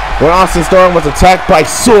 When Austin Storm was attacked by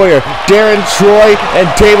Sawyer, Darren Troy, and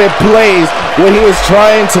David Blaze when he was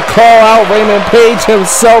trying to call out Raymond Page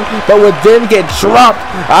himself, but would then get dropped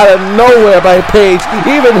out of nowhere by Page,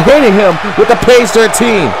 even hitting him with the Page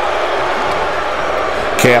 13.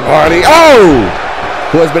 Cam Hardy,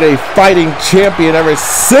 who has been a fighting champion ever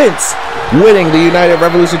since winning the United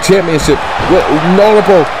Revolution Championship with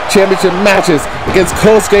notable championship matches against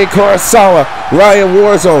Kosuke Kurosawa, Ryan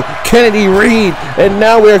Warzone, Kennedy Reed, and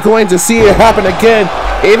now we are going to see it happen again.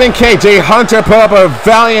 Even KJ Hunter put up a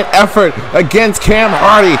valiant effort against Cam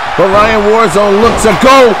Hardy, but Ryan Warzone looks to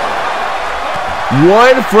go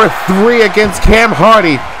 1 for 3 against Cam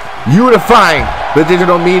Hardy, unifying the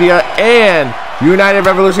digital media and United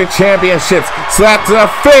Revolution Championships. Slap to the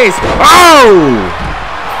face.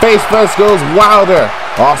 Face first goes Wilder.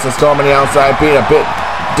 Austin Storm on the outside being a bit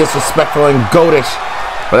disrespectful and goatish,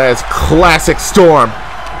 but that is classic Storm.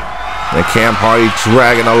 And Cam Hardy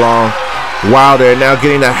dragging along Wilder, now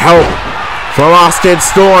getting the help from Austin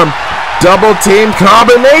Storm. Double team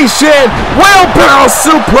combination. Wheelbarrow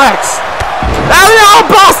suplex. And now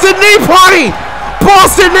Boston knee party.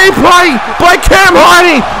 Boston knee party by Cam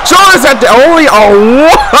Hardy. Shoulders at only a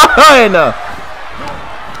 1.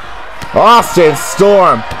 Austin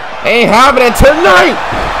Storm ain't having it tonight,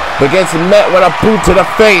 but gets met with a boot to the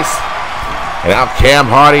face. And now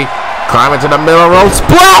Cam Hardy climbing to the middle rope,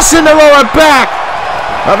 splashing the lower back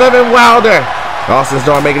of Evan Wilder. Austin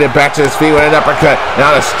Storm making it back to his feet with an uppercut.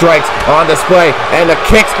 Now the strikes on display, and the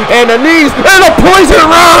kicks, and the knees, and the poison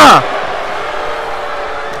rana.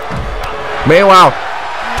 Meanwhile,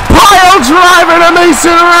 pile driver to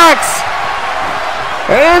Mason Rex.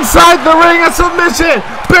 And inside the ring, a submission.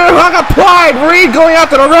 Bear hug applied. Reed going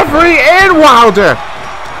after the referee and Wilder.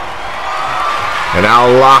 And now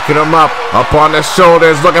locking him up on the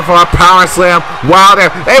shoulders, looking for a power slam.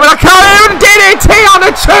 Wilder able to counter him. DDT on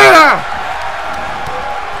the chair.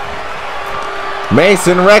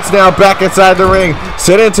 Mason Rex now back inside the ring.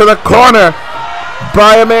 Sit into the corner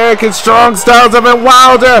by American Strong Styles of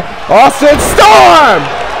Wilder. Austin Storm.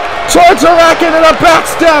 Torture racket and a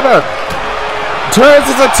backstabber. Turns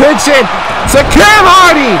his attention to Cam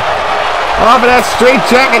Hardy off of that straight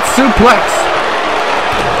jacket suplex.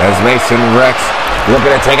 As Mason Rex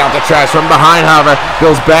looking to take out the trash from behind, however,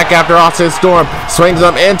 goes back after Austin Storm, swings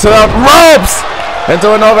him into the ropes,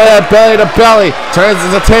 into an overhead belly to belly, turns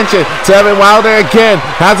his attention to Evan Wilder again,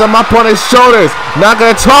 has him up on his shoulders, not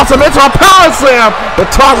going to toss him into a power slam, but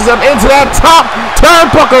tosses him into that top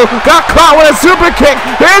turnbuckle, got caught with a super kick,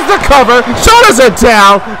 here's the cover, shoulders are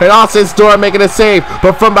down, and Austin Storm making a save,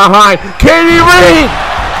 but from behind, Katie Reed,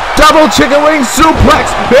 double chicken wing suplex,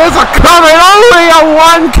 here's a cover, and only a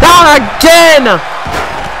 1 count again!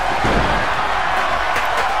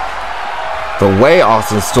 The way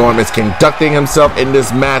Austin Storm is conducting himself in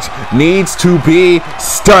this match needs to be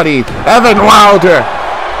studied. Evan Wilder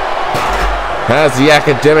has the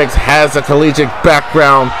academics, has a collegiate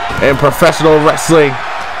background in professional wrestling,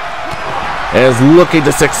 and is looking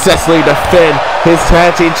to successfully defend his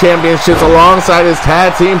tag team championships alongside his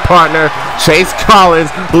tag team partner, Chase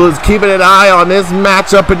Collins, who is keeping an eye on this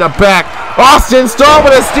matchup in the back. Austin Storm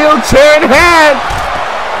with a steel chair in hand.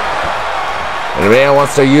 And the man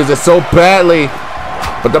wants to use it so badly,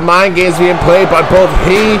 but the mind game's being played by both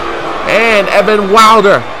he and Evan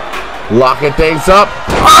Wilder. Locking things up.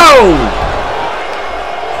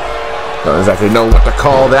 Don't exactly know what to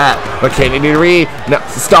call that. But Kennedy Reed now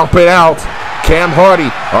stomping out. Cam Hardy.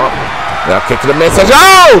 Now kick to the midsection.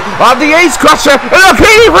 Off the ace crusher. And now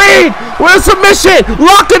Kennedy Reed with a submission.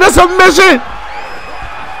 Locked in a submission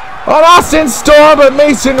on Austin Storm, but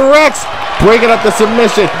Mason Rex breaking up the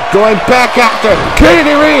submission, going back after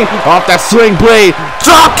Kennedy Reed off that swing blade,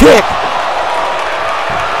 drop kick,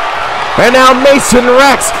 and now Mason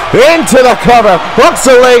Rex into the cover, hooks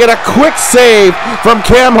the leg and a quick save from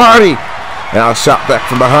Cam Hardy. Now shot back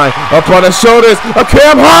from behind, up on the shoulders of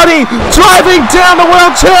Cam Hardy, driving down the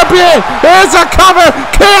world champion. There's a cover,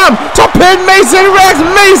 Cam to pin Mason Rex.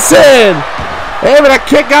 Mason able to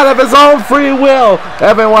kick out of his own free will.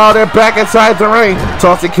 Evan Wilder back inside the ring,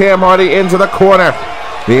 tossing Cam Hardy into the corner.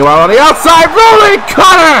 Meanwhile, on the outside, rolling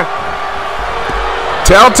cutter.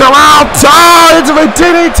 Telltale out, into the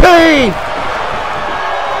DDT.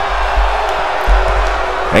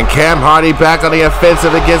 And Cam Hardy back on the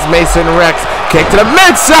offensive against Mason Rex. Kick to the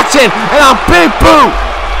midsection, and a big boot.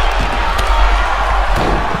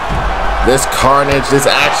 This carnage, this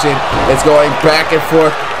action is going back and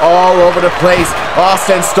forth all over the place.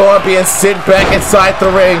 Austin Storm being sent back inside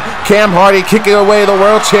the ring. Cam Hardy kicking away the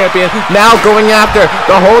world champion. Now going after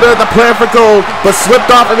the holder of the plan for gold, but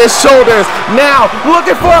slipped off of his shoulders. Now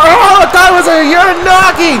looking for, oh, I thought it was a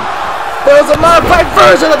Uranagi. But it was a modified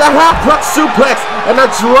version of the half crux suplex and a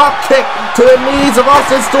drop kick to the knees of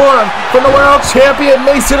Austin Storm from the world champion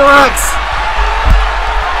Mason Rex.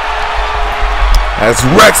 As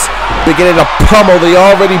Rex beginning to pummel the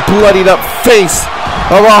already bloodied up face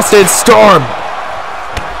of Austin Storm.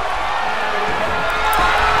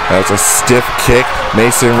 That's a stiff kick.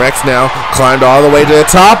 Mason Rex now climbed all the way to the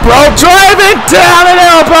top rope, driving down an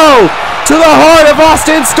elbow to the heart of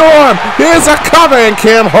Austin Storm. Here's a cover, and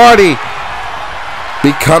Cam Hardy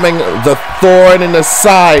becoming the thorn in the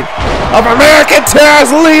side of American Terror's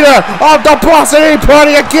leader of the Boston A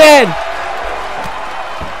Party again.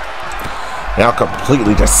 Now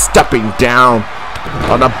completely just stepping down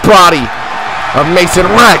on the body of Mason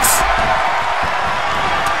Rex.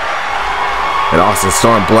 And Austin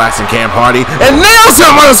Storm blasting Cam Hardy and nails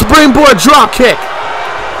him on a springboard drop kick.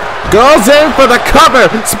 Goes in for the cover.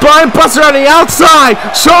 Spine buster on the outside.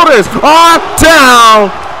 Shoulders are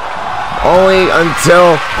down. Only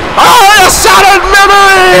until... Oh, a shattered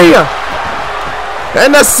memory!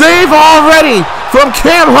 And the save already from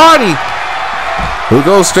Cam Hardy, who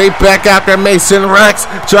goes straight back after Mason Rex,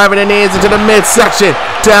 driving the knees into the midsection.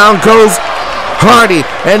 Down goes Hardy,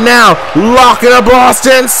 and now locking up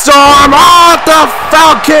Austin Storm off the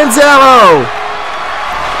Falcon's arrow.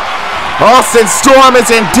 Austin Storm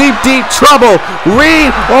is in deep, deep trouble.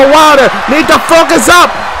 Reed or Wilder need to focus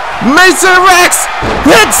up. Mason Rex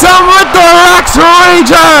hits him with the Rex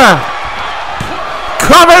Ranger.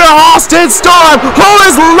 Cover to Austin Storm, who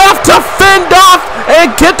is left to fend off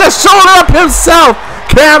and get the shoulder up himself.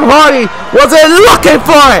 Cam Hardy wasn't looking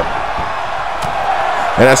for it.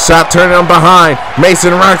 And a shot turning him behind.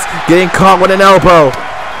 Mason Rex getting caught with an elbow.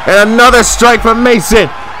 And another strike from Mason.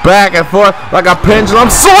 Back and forth like a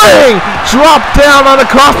pendulum swing. Drop down on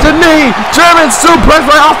across the knee. German suplex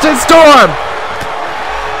by Austin Storm.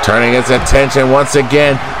 Turning his attention once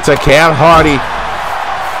again to Cam Hardy.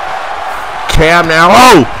 Cam now,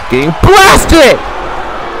 oh, getting blasted.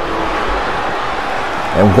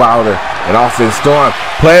 And Wilder and Austin Storm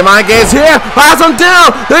playing mind games here. Has him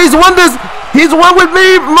down. He's won this. He's won with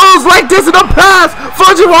me moves like this in the past.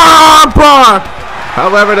 Fujiwara arm bar.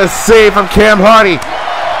 However, the save from Cam Hardy.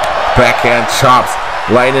 Backhand chops,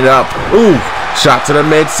 lighting it up. Ooh, shot to the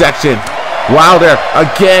midsection. Wilder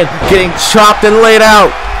again getting chopped and laid out.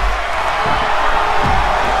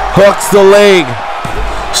 Hooks the leg.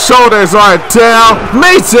 Shoulders are down.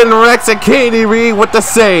 Mason Rex and Katie Reed with the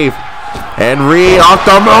save. And Reed off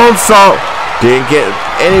the moonsault. Didn't get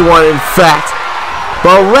anyone, in fact.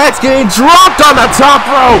 But Rex getting dropped on the top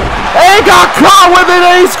rope. And got caught with an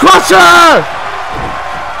ace crusher.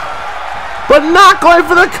 But not going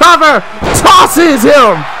for the cover. Tosses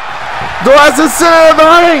him. Towards the center of the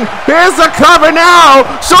ring. Here's the cover now.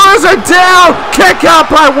 Shoulders are down. Kick out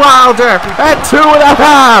by Wilder at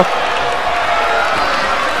 2.5.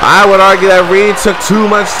 I would argue that Reed took too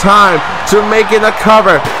much time to making the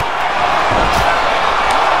cover.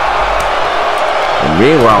 And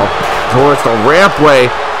meanwhile, towards the rampway,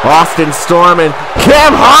 Austin Storm and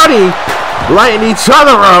Cam Hardy lighting each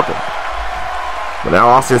other up. But now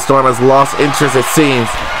Austin Storm has lost interest, it seems.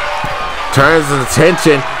 Turns his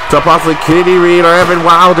attention to possibly Katie Reed or Evan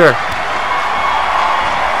Wilder.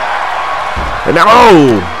 And now,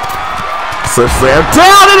 oh! Slip slam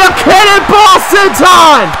down in a cannonball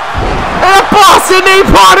senton! And a Boston knee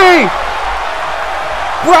party!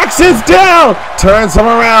 Rex is down! Turns him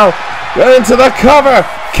around. Into the cover.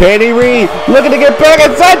 Katie Reed looking to get back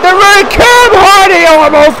inside the ring. Cam Hardy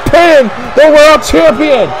almost pinned the world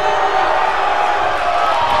champion.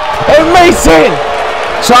 And Mason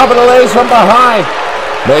chopping the legs from behind.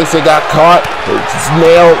 Mason got caught. Just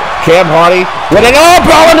nailed Cam Hardy with an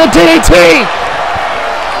elbow in the DDT.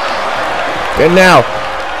 And now,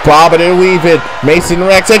 bobbing and weaving, Mason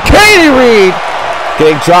Rex and Katie Reed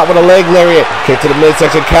getting dropped with a leg lariat. Kick to the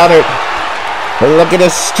midsection counter. And look at the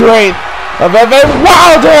strength of Evan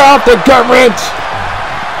Wilder off the gut wrench.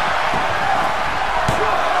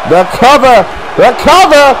 The cover,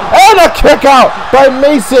 and a kick out by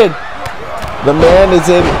Mason. The man is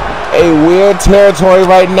in a weird territory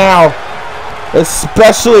right now,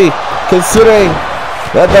 especially considering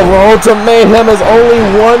that the road to mayhem is only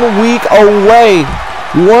 1 week away,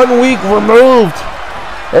 1 week removed,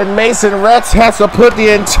 and Mason Rex has to put the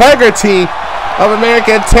integrity of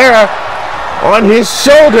American Terror on his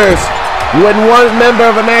shoulders when one member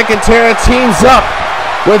of American Terror teams up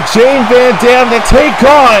with Jane Van Dam to take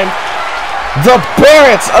on the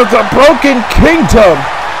Barretts of the Broken Kingdom.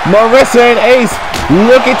 Marissa and Ace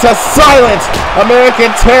looking to silence American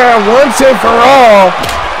Terror once and for all.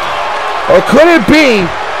 Or could it be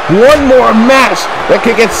one more match that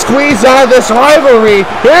could get squeezed out of this rivalry?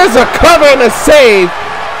 Here's a cover and a save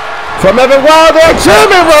from Evan Wilder.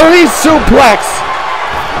 German release suplex.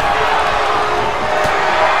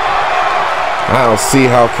 I don't see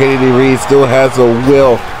how Katie Reed still has the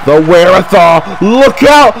will, the wherewithal. Look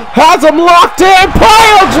out! Has him locked in.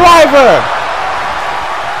 Pile driver.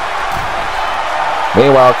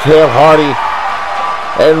 Meanwhile, Cam Hardy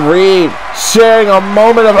and Reed sharing a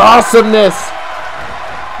moment of awesomeness.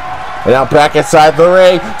 And now back inside the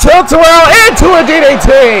ring. Tilt-a-whirl into a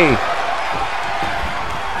DDT.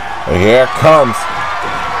 And here comes.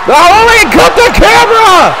 Oh, he cut the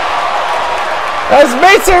camera! As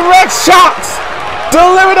Mason Rex shots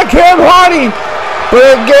delivered to Cam Hardy.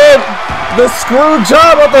 But again, the screw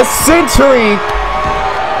job of the century,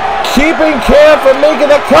 keeping Cam from making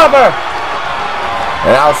the cover.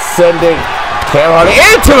 And now sending Cam Hardy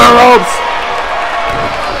into the ropes.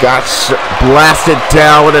 Got blasted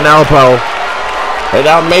down with an elbow. And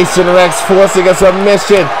now Mason Rex forcing a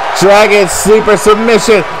submission. Dragon Sleeper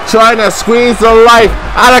submission. Trying to squeeze the life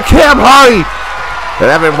out of Cam Hardy. And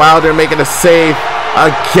Evan Wilder making a save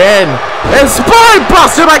again. And spine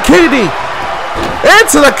buster by Kennedy.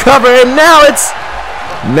 Into the cover. And now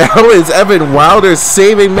is Evan Wilder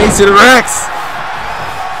saving Mason Rex.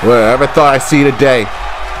 Whatever thought I'd see today.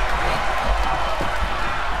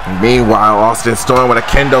 Meanwhile, Austin Storm with a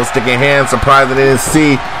kendo stick in hand. Surprised I didn't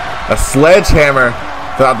see a sledgehammer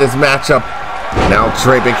throughout this matchup. Now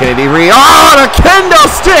draping Kennedy Reed. Oh, the kendo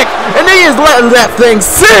stick! And he is letting that thing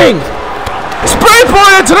sing!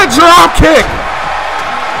 Springboard into the drop kick!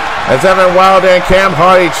 As Evan Wilder and Cam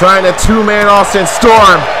Hardy trying to two-man Austin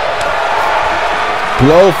Storm.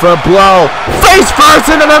 Blow for blow. Face first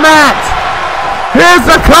into the mat! Here's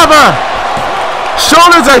the cover.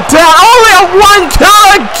 Shoulders are down. Only a one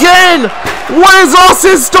count again. What is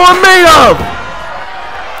Austin Storm made of?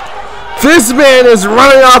 This man is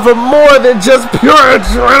running off of more than just pure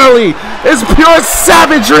adrenaline. It's pure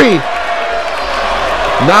savagery.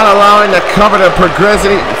 Not allowing the cover to progress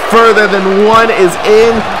any further than one is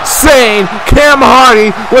insane. Cam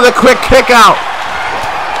Hardy with a quick kick out.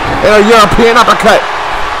 And a European uppercut.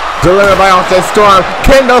 Delivered by Austin Storm.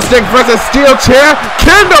 Kendo stick versus steel chair.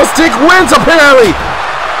 Kendo stick wins apparently.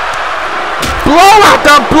 Blow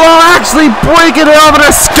after blow, actually breaking it over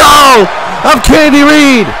the skull of Kennedy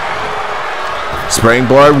Reed.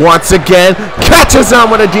 Springboard once again. Catches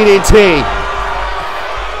him with a DDT.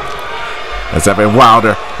 As Evan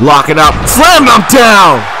Wilder locking up. Slammed him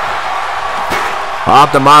down.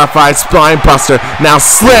 Off the modified spine buster. Now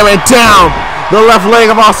slamming down the left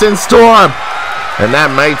leg of Austin Storm. And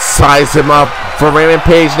that might size him up for Raymond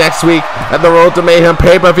Page next week at the Road to Mayhem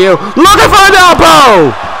pay-per-view. Looking for an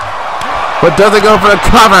elbow! But doesn't go for the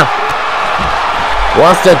cover.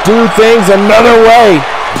 Wants to do things another way.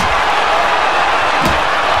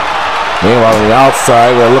 Meanwhile, on the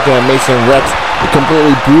outside, we're looking at Mason Rex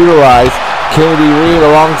completely brutalized Kennedy Reed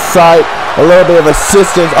alongside a little bit of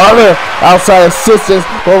assistance, other outside assistance,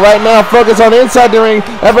 but right now focus on inside the ring.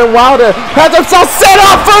 Evan Wilder has himself set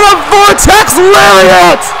up for the Vortex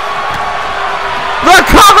Lariat! The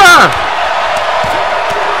cover!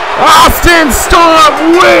 Austin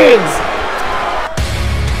Storm wins!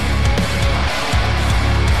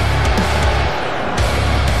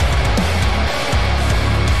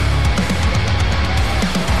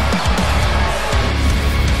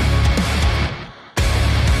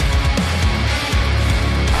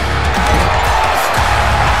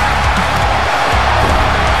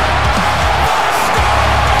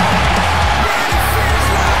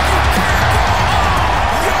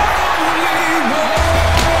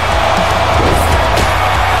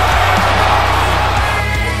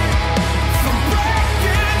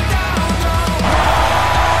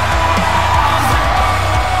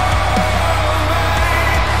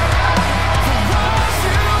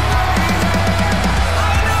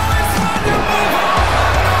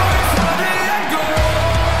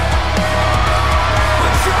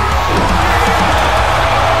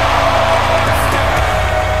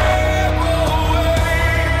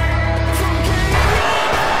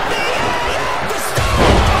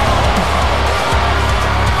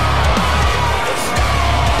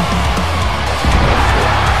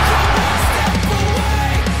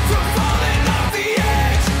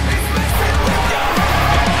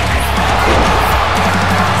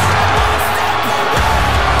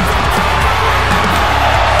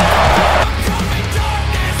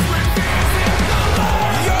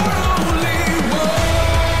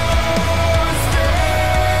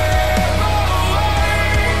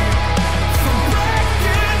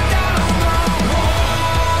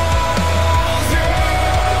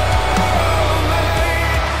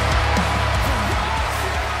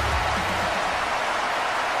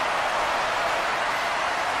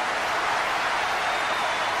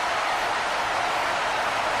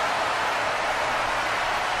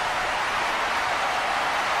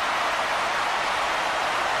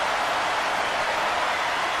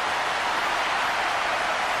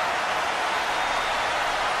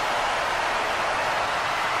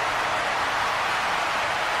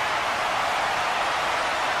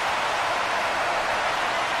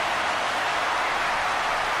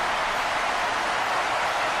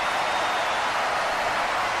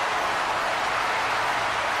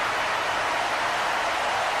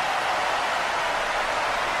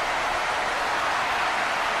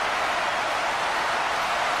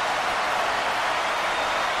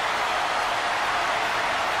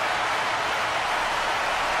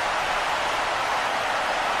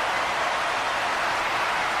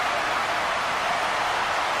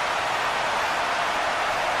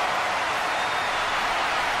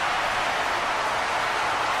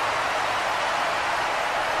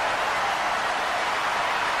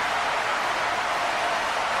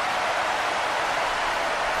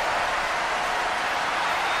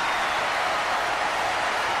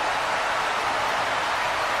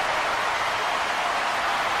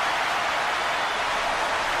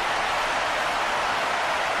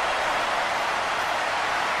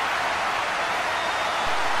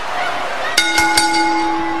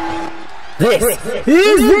 This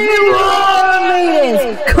is the War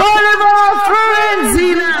Maidens Carnival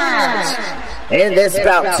Frenzy match! In this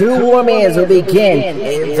bout, 2 War Maidens will begin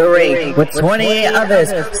in the ring with 28 others,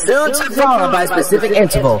 soon to follow by a specific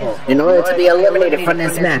interval. In order to be eliminated from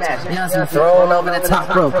this match, they must be thrown over the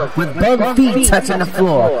top rope with both feet touching the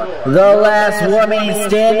floor. The last War Maiden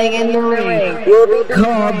standing in the ring will be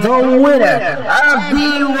called the winner of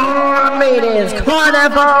the War Maidens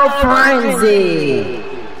Carnival Frenzy.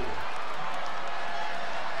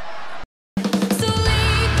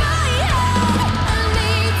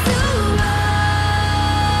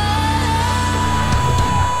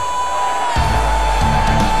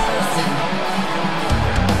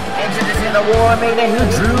 The War Maiden who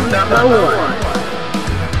drew number 1.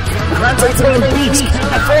 From Daytona Beach,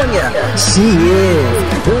 California, she is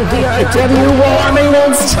the VRW War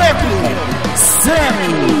Maidens champion,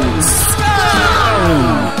 Sammy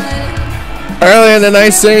Stone. Earlier in the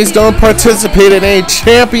night, Sammy Stone participated in a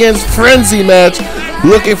Champions Frenzy match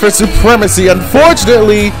looking for supremacy.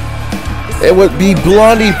 Unfortunately, it would be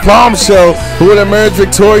Blondie Bombshell who would emerge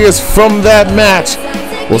victorious from that match.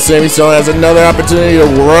 Well, Sammy Stone has another opportunity to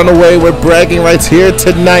run away with bragging rights here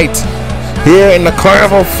tonight, here in the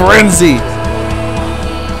Carnival Frenzy.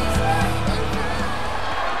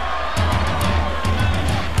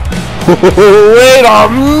 Wait a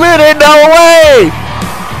minute, no way!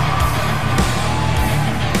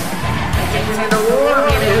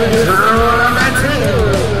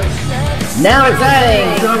 Now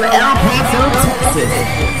residing from El Paso, Texas,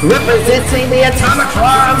 representing the Atomic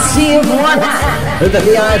Bomb Team 1, the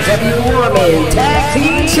VRW War Maiden Tag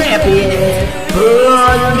Team Champions,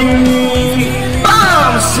 Blondie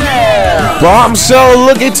Bombshell. Bombshell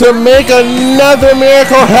looking to make another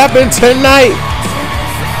miracle happen tonight.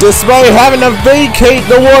 Despite having to vacate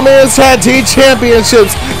the War Maidens Tag Team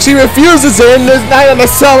Championships, she refuses to end this night on a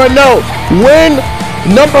sour note. Win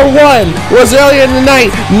number 1 was earlier in the night.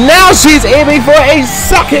 Now she's aiming for a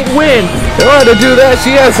second win. In order to do that,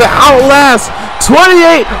 she has to outlast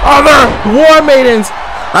 28 other War Maidens.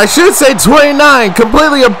 I should say 29,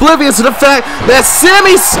 completely oblivious to the fact that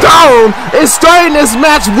Sammy Stone is starting this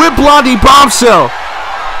match with Blondie Bombshell.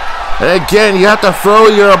 And again, you have to throw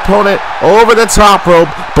your opponent over the top rope,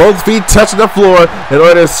 both feet touching the floor, in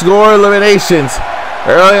order to score eliminations.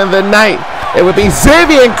 Earlier in the night, it would be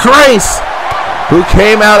Xavier Grace who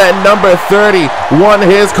came out at number 30, won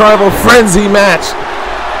his Carnival Frenzy match.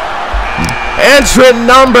 Entrant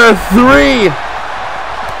number 3,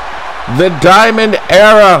 the Diamond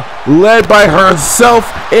Era, led by herself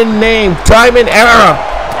in name, Diamond Era,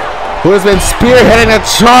 who has been spearheading a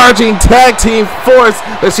charging tag team force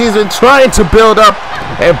that she's been trying to build up,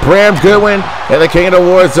 and Bram Goodwin and the King of the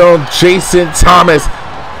Warzone, Jason Thomas,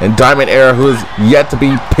 and Diamond Era, who is yet to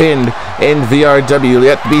be pinned in VRW,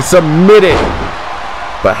 yet to be submitted,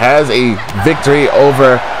 but has a victory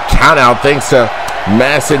over Countout thanks to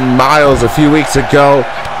Madison Miles a few weeks ago.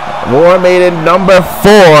 War Maiden number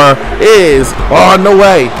 4 is on the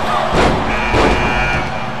way.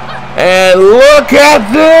 And look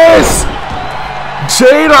at this!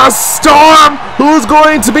 Jada Storm, who's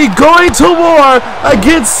going to be going to war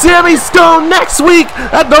against Sammy Stone next week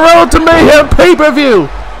at the Road to Mayhem pay-per-view.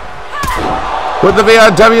 With the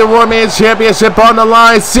VRW War Maiden Championship on the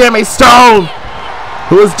line, Sammy Stone,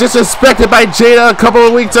 who was disrespected by Jada a couple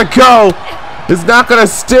of weeks ago, is not going to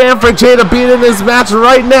stand for Jada being in this match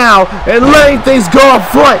right now and letting things go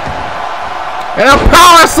afoot. And a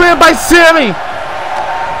power slam by Sammy.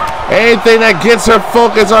 Anything that gets her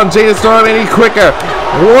focus on Jada Storm any quicker.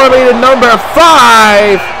 War Maiden number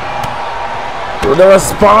 5. The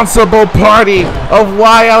responsible party of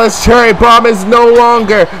why Alice Cherry Bomb is no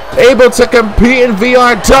longer able to compete in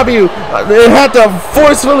VRW. They had to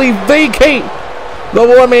forcefully vacate the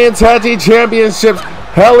War Maiden Tag Team Championships.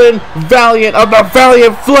 Helen Valiant of the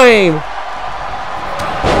Valiant Flame.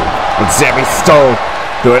 And Sammy Stone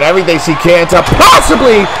doing everything she can to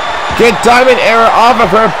possibly get Diamond Era off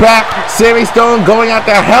of her back. Sammy Stone going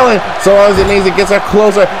after Helen so long as it needs. It gets her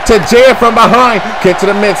closer to Jada from behind. Kick to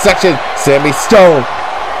the midsection. Sammy Stone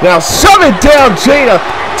now shoving down Jada.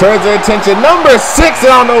 Turns her attention. Number 6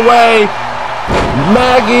 on the way.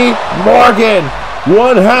 Maggie Morgan.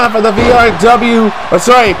 One half of the VRW,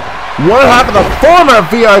 one half of the former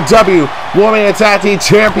VRW Women Tag Team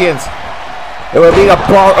Champions. It would be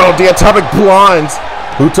the Atomic Blondes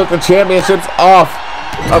who took the championships off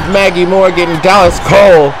of Maggie Morgan and Dallas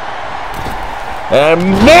Cole. And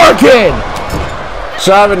Morgan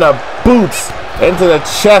driving the boots into the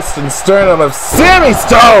chest and sternum of Sammy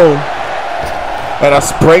Stone. And a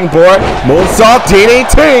springboard moonsault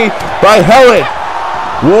DDT by Helen.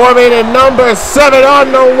 War Maiden number 7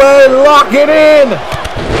 on the way. Lock it in.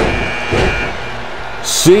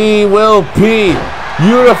 She will be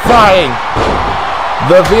unifying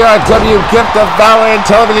the VRW Gift of Valor and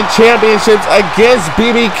Television Championships against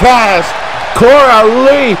BB Cash. Cora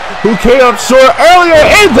Lee, who came up short earlier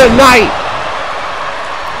in the night.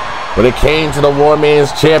 When it came to the War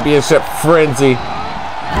Maiden's Championship frenzy.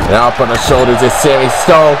 Now up on the shoulders is Sammy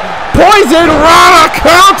Stone. Poison Rana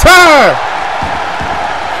counter!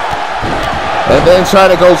 And then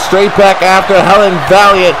trying to go straight back after Helen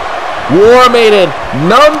Valiant. War Maiden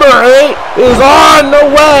number 8 is on the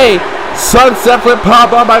way. Sunset Flip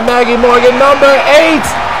pop on by Maggie Morgan, number 8.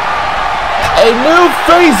 A new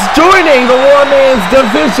face joining the War Maiden's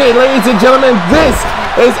division, ladies and gentlemen. This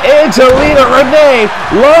is Angelina Renee,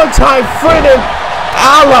 longtime friend and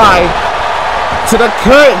ally to the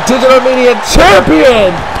current Digital Media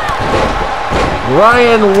Champion,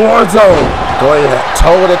 Ryan Warzone, going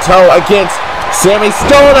toe-to-toe against Sammy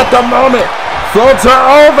Stone at the moment. Floats her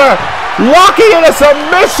over, locking in a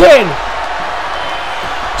submission.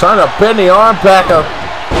 Trying to bend the arm back of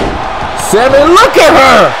Sammy. Look at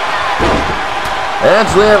her!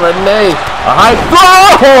 Angelina Renee, a high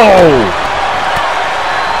throw!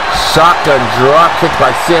 Shotgun drop kick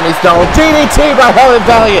by Sammy Stone. DDT by Helen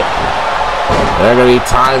Valiant. There are going to be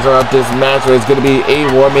times throughout this match where it's going to be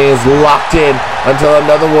 8 War Maidens locked in until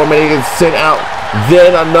another War Maiden is sent out.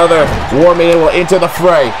 Then another War Maiden will enter the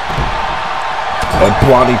fray. And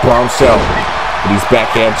Blondie Bombshell with these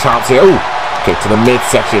backhand chops here. Ooh, kick to the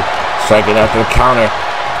midsection. Striking after the counter.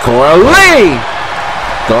 Cora Lee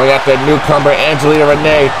going after newcomer Angelina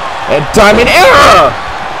Renee. And Diamond Era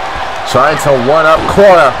trying to one-up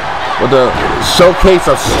Cora with a showcase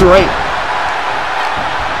of strength.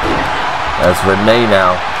 That's Renee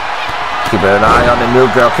now. Keeping an eye on the new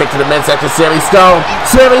girl. Kick to the midsection. Sammy Stone.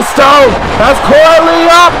 Sammy Stone has Cora Lee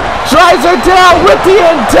up. Drives her down with the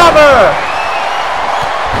Endeavor.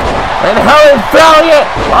 And Helen Valiant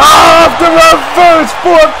off the reverse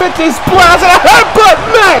 450 splash and a headbutt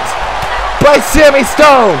met by Sammy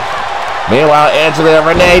Stone. Meanwhile, Angelina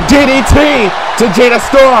Renee DDT to Jada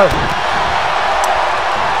Storm.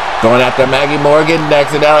 Going after Maggie Morgan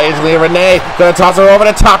next, and now Angelina Renee gonna toss her over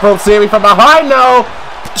the top rope. Sammy from behind, no.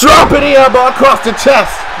 Dropping the elbow across the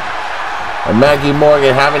chest. And Maggie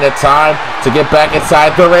Morgan having the time to get back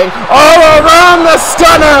inside the ring. All around the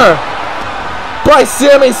stunner by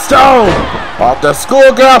Sammy Stone. Off the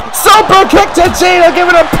schoolgirl. Super kick to Jada,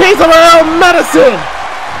 giving a piece of her own medicine.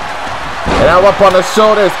 And now up on the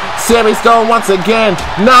shoulders, Sammy Stone once again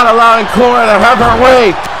not allowing Cora to have her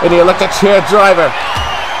way. And the electric chair driver.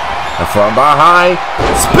 And from behind,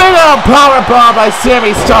 spin out powerbomb by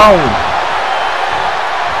Sammy Stone.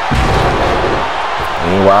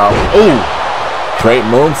 Meanwhile, ooh, great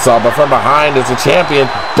moonsault, but from behind is the champion,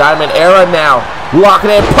 Diamond Era now. Locking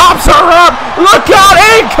in, pops her up. Look out,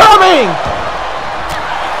 incoming!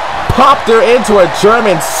 Popped her into a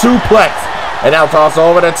German suplex. And now toss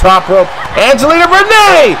over the top rope. Angelina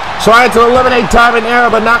Renee trying to eliminate Diamond Era,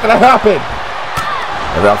 but not going to happen.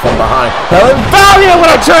 And now from behind, Helen Valiant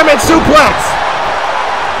with a German suplex.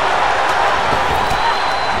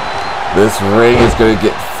 This ring is going to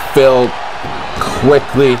get filled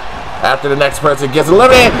quickly after the next person gets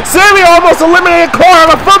eliminated. Sammy almost eliminated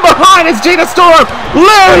Cora, but from behind is Jada Storm.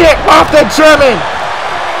 Lariat off the German.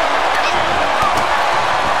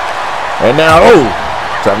 And now, oh,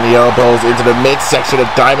 driving the elbows into the midsection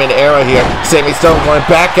of Diamond Era here. Sammy Stone going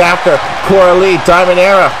back after Cora Lee. Diamond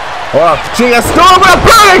Era. Oh, Jada Storm with a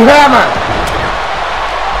burning hammer.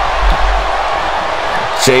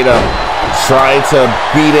 Jada trying to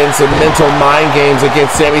beat in some mental mind games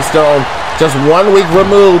against Sammy Stone. Just 1 week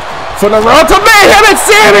removed from the road to mayhem, and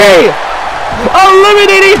Sammy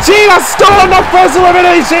eliminating Jada Storm, the first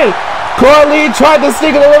elimination. Cora Lee tried to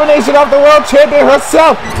sneak an elimination off the world champion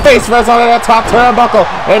herself. Face first on the top turnbuckle.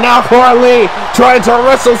 And now Cora Lee trying to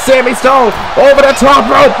wrestle Sammy Stone over the top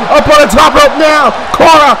rope. Up on the top rope now.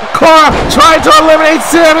 Cora trying to eliminate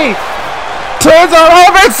Sammy. Turns her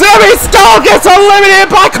over and Sammy Stone gets eliminated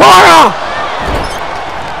by Cora.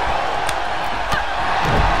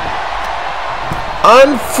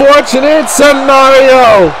 Unfortunate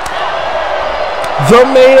scenario. The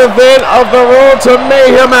main event of the Road to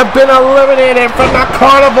Mayhem have been eliminated from the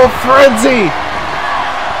Carnival Frenzy.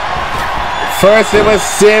 First it was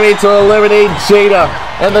Sammy to eliminate Jada,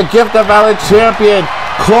 and the Gift of Valor champion,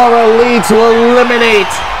 Cora Lee, to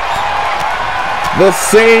eliminate the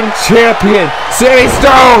same champion, Sammy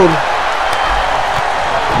Stone.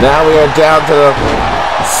 Now we are down to the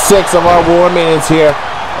 6 of our War Maidens here.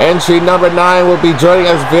 Entry number 9 will be joining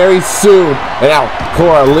us very soon. And now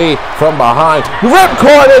Coralie from behind.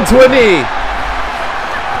 Ripcord into a knee.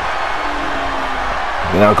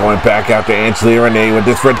 Now going back after Angelina Renee with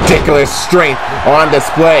this ridiculous strength on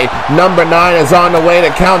display. Number 9 is on the way. The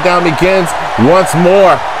countdown begins once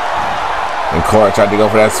more. And Cora tried to go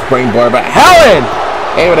for that springboard, but Helen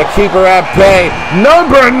able to keep her at bay.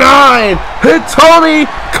 Number 9, Hitomi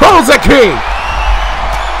Kozaki,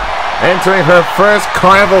 entering her first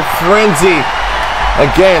Carnival Frenzy.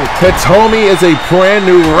 Again, Hitomi is a brand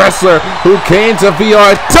new wrestler who came to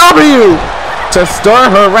VRW to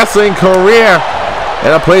start her wrestling career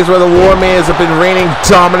in a place where the War Mans have been reigning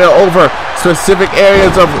dominant over specific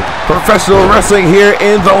areas of professional wrestling here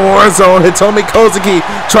in the Warzone. Hitomi Kozaki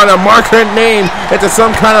trying to mark her name into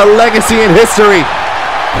some kind of legacy in history.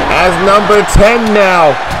 As number 10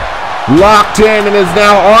 now, locked in and is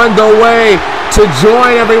now on the way to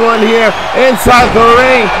join everyone here inside the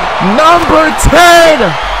ring. Number 10,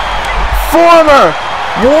 former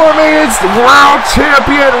War Mans World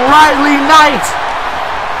Champion Riley Knight,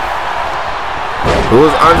 who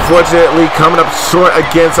is unfortunately coming up short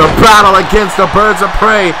against a battle against the Birds of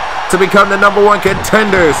Prey to become the number 1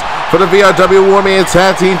 contenders for the VRW War Mans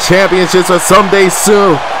Tag Team Championships. So someday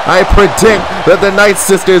soon, I predict that the Knight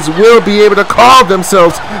sisters will be able to call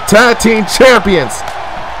themselves Tag Team Champions.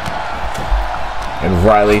 And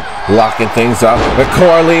Riley locking things up. But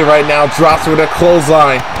Coralie right now drops with a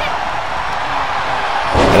clothesline.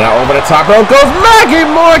 And now over the top rope goes Maggie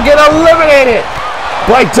Morgan, eliminated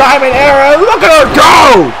by Diamond Era. Look at her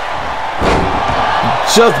go!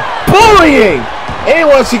 Just bullying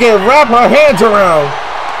anyone she can wrap her hands around.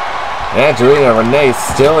 Angelina Renee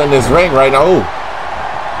still in this ring right now. Ooh.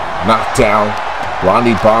 Knocked down.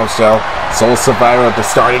 Blondie Bombshell, sole survivor of the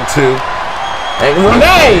starting 2. And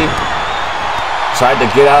Renee tried to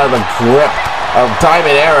get out of the grip of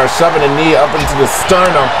Diamond Era, shoving the knee up into the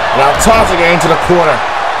sternum, now tossing her into the corner.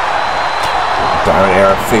 Diamond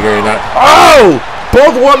Era figuring out. Oh!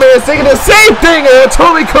 Both women are thinking the same thing.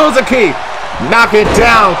 Hitomi Kozaki knocking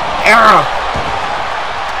down Era.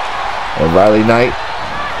 And Riley Knight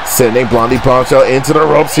sending Blondie Bombshell into the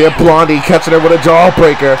ropes here. Blondie catching her with a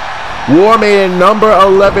jawbreaker. War Maiden number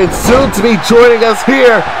 11 soon to be joining us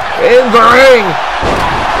here in the ring.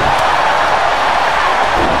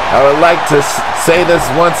 I would like to say this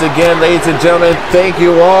once again, ladies and gentlemen. Thank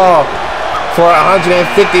you all for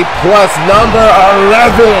 150 plus number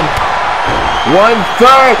 11.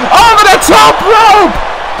 1/3 over the top rope.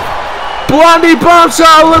 Blondie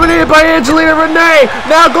Bombshell eliminated by Angelina Renee.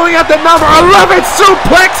 Now going at the number 11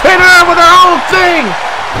 suplex, hitting her with her own thing.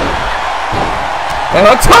 And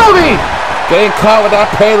Hitomi getting caught with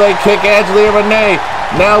that Pele kick. Angelina Renee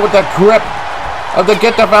now with the grip of the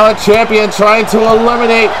Get the Valor champion, trying to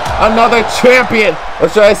eliminate another champion. Or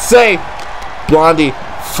should I say, Blondie,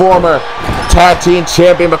 former tag team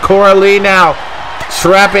champion. But Coralie now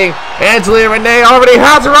trapping Angelina Renee, already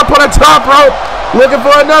has her up on the top rope, looking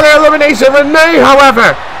for another elimination. Renee,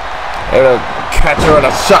 however, able to catch her with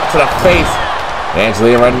a shot to the face.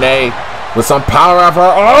 Angelina Renee with some power of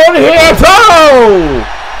her own here. Oh!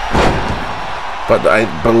 But I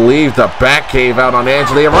believe the back gave out on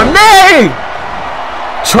Angelina Renee,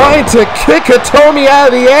 trying to kick Hitomi out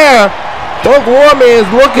of the air. Both War Mans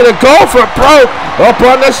looking to go for broke. Up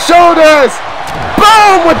on the shoulders.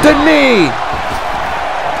 Boom with the knee.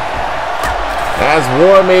 As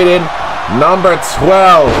War Maiden number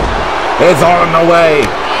 12 is on the way.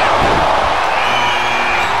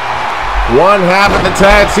 One half of the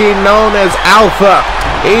tag team known as Alpha,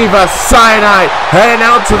 Eva Cyanide, heading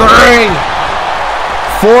out to the ring.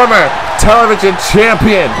 Former television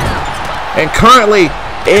champion and currently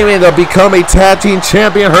aiming to become a tag team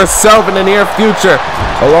champion herself in the near future,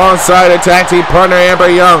 alongside her tag team partner Amber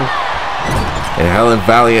Young. And Helen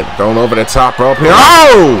Valiant thrown over the top rope here.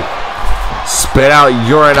 Oh! Spit out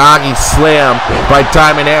Uranagi slam by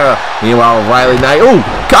Diamond Era. Meanwhile, Riley Knight, ooh,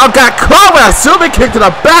 got caught with a super kick to the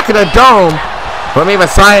back of the dome from Eva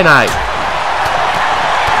Cyanide.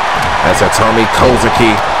 That's Hitomi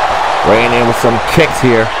Kozaki weighing in with some kicks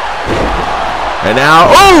here. And now,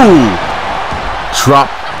 ooh,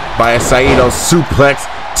 dropped by a Saito suplex,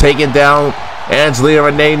 taking down Angelina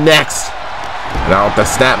Renee next. Now with the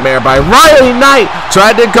snapmare by Riley Knight,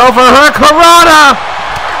 tried to go for her Karana.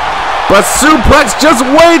 But suplex just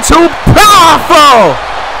way too powerful.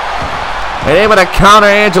 And able to counter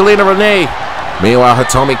Angelina Renee. Meanwhile,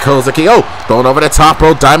 Hitomi Kozaki, oh, thrown over the top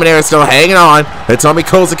rope. Diamond Era still hanging on. Hitomi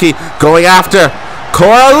Kozaki going after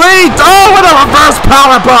Coralie. Oh, with a reverse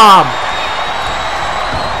powerbomb.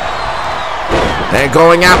 And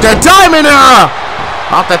going after Diamond Era.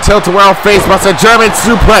 Off the tilt-a-whirl facebuster, German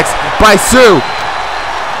suplex by Sue.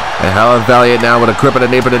 And Helen Valiant now with a grip on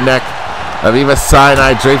the nape of the neck of Eva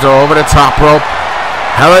Cyanide, drapes her over the top rope.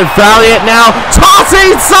 Helen Valiant now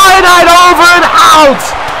tossing Cyanide over and out.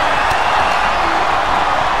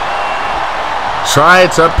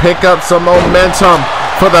 Trying to pick up some momentum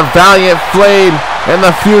for the Valiant Flame in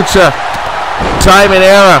the future. Diamond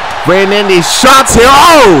Era, Rain Indy shots here.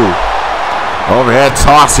 Oh! Overhead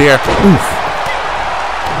toss here. Oof.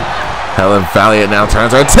 Helen Valiant now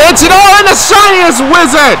turns her attention. Oh, and the shiniest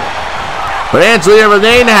wizard! But Angelina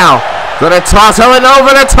Renee now gonna toss Helen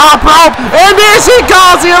over the top rope. And there she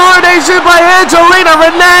goes, the elimination by Angelina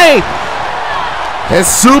Renee. And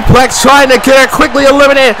suplex trying to get her quickly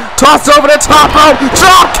eliminated. Tossed over the top rope.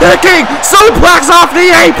 Drop kicking. Suplex off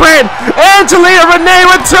the apron. Angelina Renee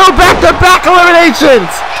with 2 back-to-back eliminations.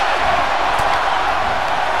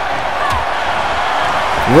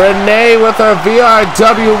 Renee with her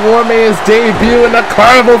VRW Warman's debut in the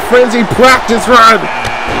Carnival Frenzy practice run.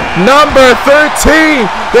 Number 13.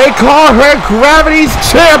 They call her Gravity's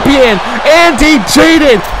champion. Andy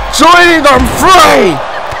Jaden joining them free.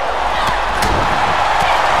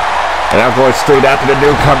 And now going straight after the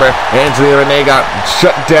newcomer. Angelina Renee got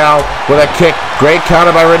shut down with a kick. Great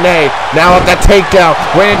counter by Renee. Now up that takedown.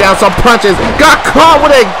 Raining down some punches. Got caught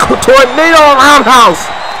with a tornado roundhouse.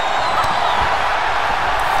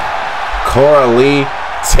 Cora Lee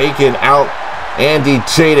taking out Andy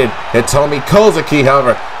Jaden. Hitomi Kozaki,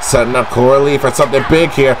 however, setting up Cora Lee for something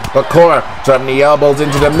big here. But Cora driving the elbows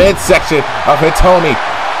into the midsection of Hitomi.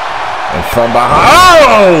 And from behind.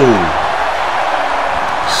 Oh!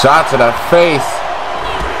 Shot to the face.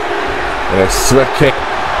 And a swift kick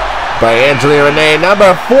by Angelina Renee.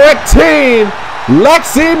 Number 14,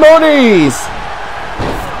 Lexi Moniz.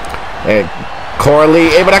 And Cora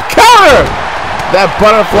Lee able to counter that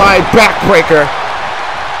butterfly backbreaker.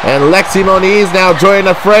 And Lexi Moniz now joining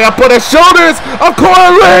the fray up on the shoulders of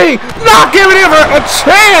Cora Lee. Not giving her a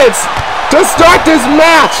chance to start this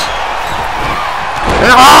match.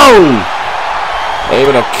 And oh!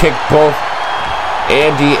 Able to kick both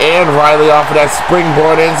Andy and Riley off of that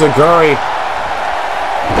springboard enziguri.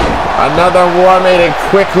 Another War Maiden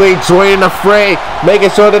quickly joining the fray, making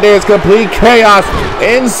sure that there's complete chaos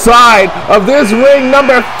inside of this ring.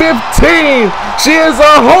 Number 15. She is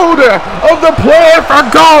a holder of the Player for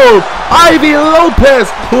Gold, Ivy Lopez,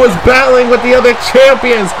 who is battling with the other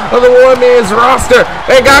champions of the War Maiden's roster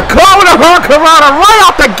and got caught with a hurricanrana right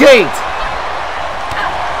off the gate.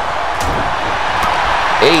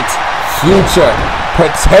 8 future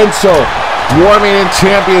potential War Maiden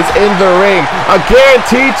champions in the ring. A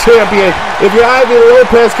guaranteed champion if you're Ivy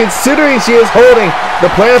Lopez, considering she is holding the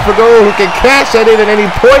Plan for Gold, who can cash that in at any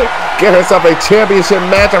point, get herself a championship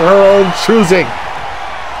match of her own choosing.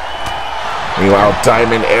 Meanwhile,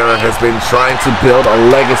 Diamond Era has been trying to build a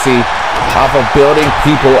legacy off of building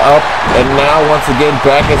people up, and now once again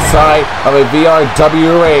back inside of a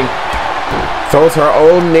VRW ring, throws her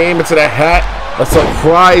own name into the hat of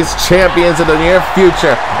surprise champions in the near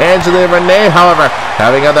future. Angelina Renee, however,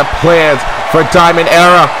 having other plans for Diamond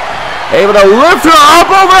Era. Able to lift her up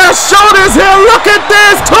over her shoulders here. Look at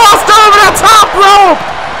this. Tossed over the top rope.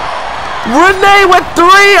 Renee with 3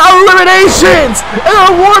 eliminations in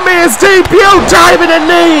a War Maiden's debut. Diamond and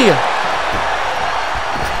knee.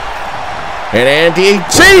 And Andy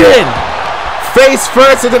Jaden face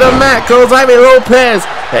first into the mat goes Ivy Lopez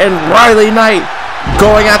and Riley Knight.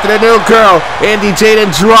 Going after the new girl. Andy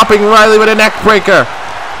Jaden dropping Riley with a neck breaker.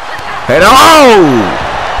 And oh!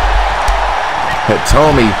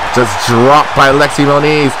 Hitomi just dropped by Lexi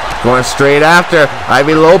Moniz. Going straight after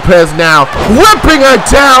Ivy Lopez now. Whipping her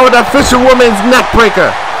down with a Fisherwoman's neck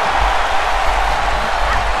breaker.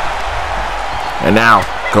 And now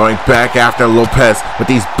going back after Lopez with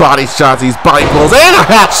these body shots, these body blows, and a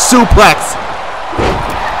hatch suplex.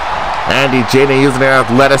 Andy Jaden using their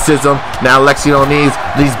athleticism. Now Lexi Moniz,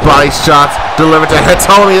 these body shots delivered to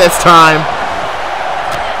Hitomi this time.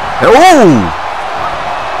 And ooh!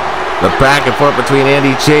 The back and forth between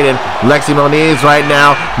Andy Jaden, Lexi Moniz right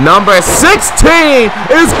now. Number 16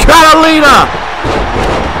 is Catalina.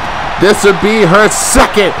 This would be her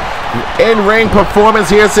second in-ring performance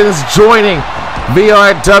here since joining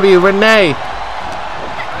VRW. Renee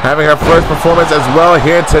having her first performance as well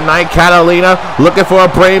here tonight. Catalina looking for a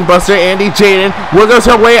brain buster. Andy Jaden wiggles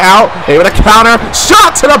her way out, able to counter.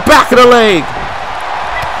 Shot to the back of the leg.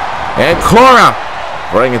 And Cora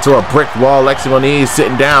running into a brick wall. Lexi Moniz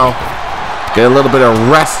sitting down. Get a little bit of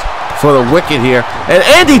rest for the Wicked here. And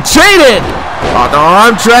Andy Jaden on the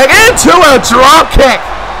arm drag into a drop kick.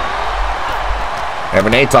 And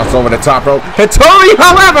Renee tossed over the top rope. Hitomi,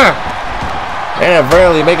 however,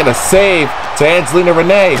 inadvertently making a save to Angelina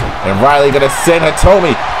Renee. And Riley gonna send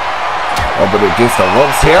Hitomi up against the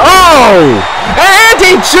ropes here. Oh!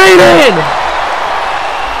 Andy cheating!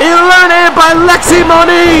 Eliminated by Lexi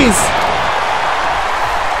Moniz.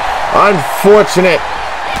 Unfortunate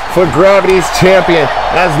for Gravity's champion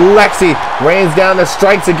as Lexi rains down the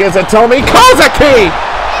strikes against Hitomi Kozaki.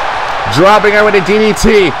 Dropping her with a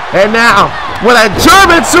DDT. And now with a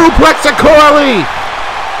German suplex to Coralie.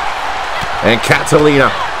 And Catalina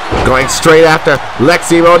going straight after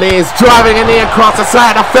Lexi Moniz, driving a knee across the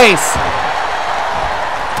side of the face.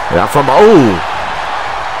 Now from,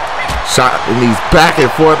 shot in these back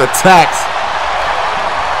and forth attacks.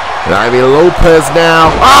 And Ivy Lopez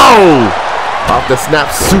now, off the snap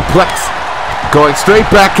suplex. Going straight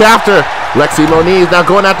back after Lexi Moniz, now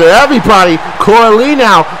going after everybody. Coralie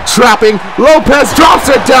now trapping Lopez, drops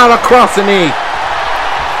her down across the knee.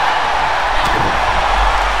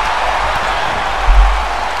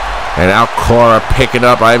 And now Cora picking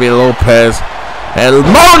up Ivy Lopez. And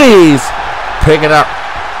Moniz picking up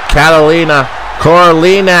Catalina.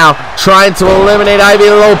 Coralie now trying to eliminate Ivy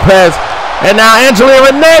Lopez. And now Angelina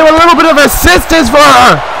Renee with a little bit of assistance for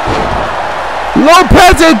her.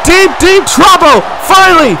 Lopez in deep, deep trouble.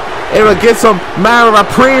 Finally, able to get some matter of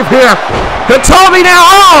reprieve here. Hitomi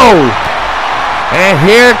now, and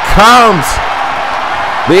here comes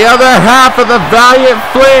the other half of the Valiant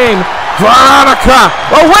Flame, Veronica.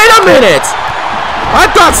 Oh, wait a minute. I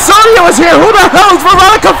thought Sonya was here. Who the hell is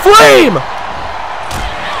Veronica Flame?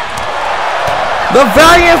 The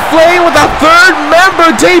Valiant Flame with a third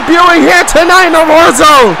member debuting here tonight in the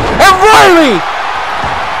Warzone. And Riley,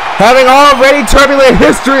 having already turbulent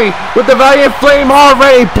history with the Valiant Flame,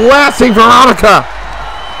 already blasting Veronica.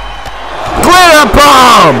 Glitter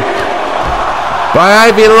bomb by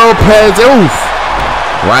Ivy Lopez. Oof.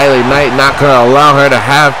 Riley Knight not going to allow her to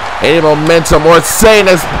have any momentum or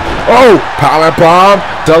saneness. Oh, power bomb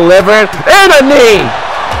delivered and a knee.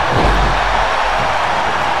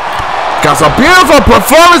 Got some beautiful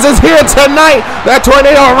performances here tonight. That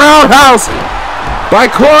tornado roundhouse by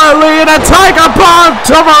Coralie and a tiger bomb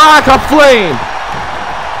to Veronica Flame.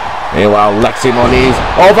 Meanwhile, Lexi Moniz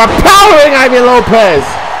overpowering Ivy Lopez.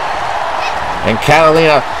 And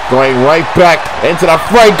Catalina going right back into the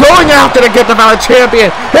fray, going after the Gift of Valor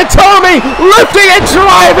champion. Hitomi lifting and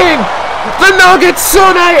driving the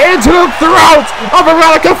Nogitsune into the throat of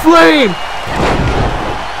Veronica Flame.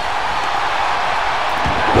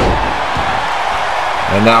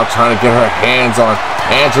 And now trying to get her hands on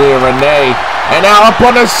Angelina Renee. And now up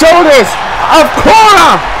on the shoulders of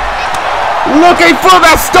Cora. Looking for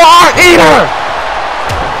the Star Eater.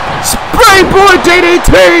 Springboard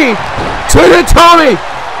DDT to Hitomi.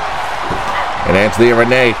 And Angelina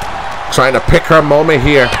Renee trying to pick her moment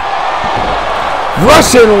here.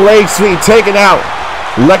 Russian leg sweep taken out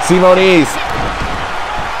Lexi Moniz.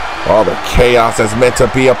 All the chaos that's meant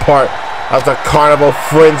to be a part of the Carnival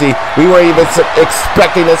Frenzy. We weren't even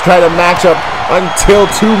expecting this kind of matchup until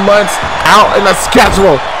 2 months out in the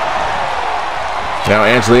schedule. Now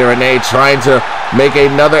Angelina Renee trying to make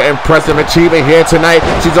another impressive achievement here tonight.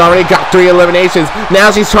 She's already got 3 eliminations.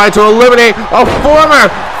 Now she's trying to eliminate a former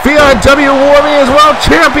VRW Warzone World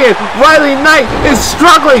Champion. Riley Knight is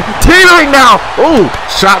struggling, teetering now. Ooh,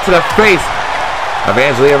 shot to the face of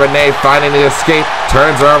Angelina Renee, finding the escape,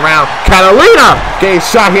 turns her around. Catalina getting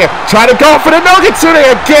shot here, trying to go for the Nogitsune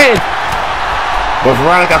again. But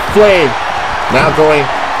Veronica Flame now going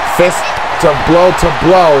fist to blow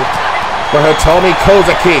for Hitomi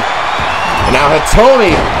Kozaki. And now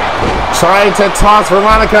Hitomi trying to toss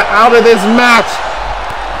Veronica out of this match.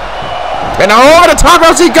 And over the top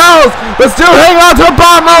rope she goes, but still hanging on to the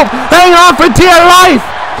bottom rope, hanging on for dear life.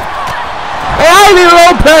 And Ivy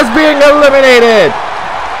Lopez being eliminated.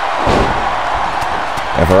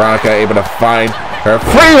 And Veronica able to find her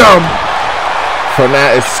freedom from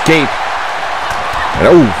that escape.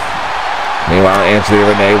 And meanwhile,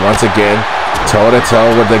 Angelina Renee once again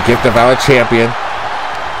toe-to-toe with the Gift of Valor champion.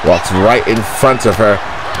 Walks right in front of her.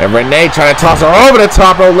 And Renee trying to toss her over the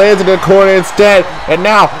top rope, lands in the corner instead. And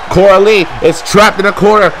now Coralie is trapped in the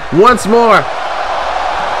corner once more.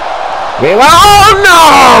 Meanwhile, oh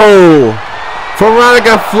no!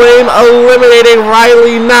 Veronica Flame eliminating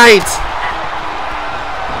Riley Knight.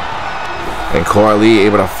 And Coralie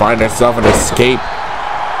able to find herself an escape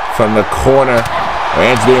from the corner where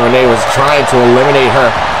Angelina Renee was trying to eliminate her.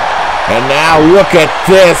 And now look at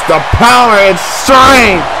this, the power and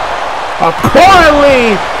strength of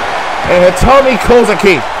Coralie and Hitomi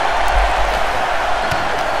Kozaki.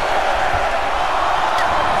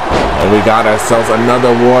 And we got ourselves another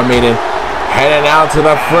War Maiden heading out to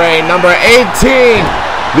the fray. Number 18,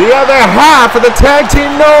 The other half of the tag team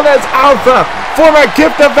known as Alpha, former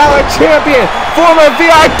Gift of Valor champion, former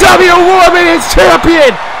VRW Warzone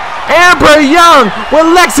champion, Amber Young with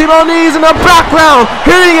Lexi Moniz in the background,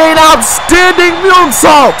 hitting an outstanding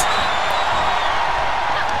moonsault.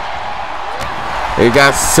 We've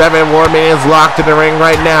got 7 War Minions locked in the ring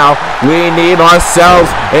right now. We need ourselves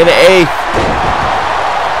an 8th.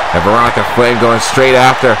 And Veronica Flame going straight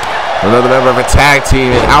after another member of a tag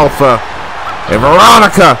team in Alpha. And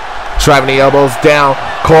Veronica driving the elbows down.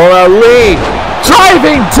 Cora Lee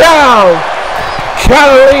driving down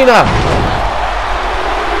Catalina.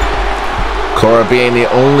 Cora being the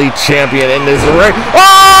only champion in this ring.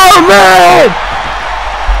 Oh man!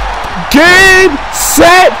 Game,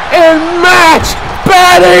 set, and match!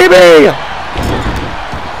 Bad Amy!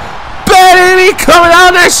 Bad Amy coming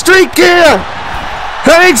out of their street gear!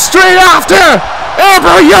 Heading straight after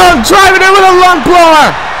Amber Young, driving in with a lung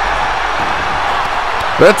blower!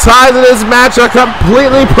 The ties of this match are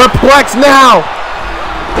completely perplexed now!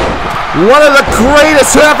 One of the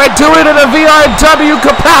greatest to ever do it in a VRW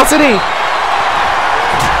capacity!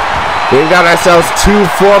 We've got ourselves 2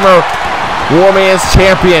 former War Man's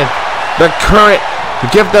champion, the current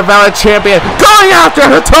Gift of Valor champion, going after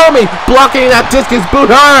Hitomi, blocking that discus boot.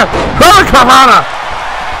 Hurricanrana!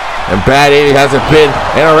 And Bad Amy hasn't been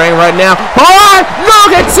in a ring right now. Alright, no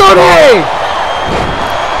Getsune!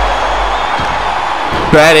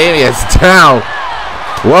 Bad Amy is down.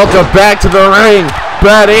 Welcome back to the ring,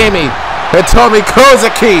 Bad Amy. Hitomi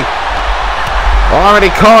Kozaki already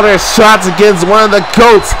called her shots against one of the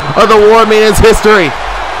GOATs of the War Minions history.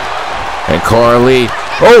 And Cora Lee,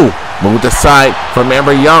 moved aside from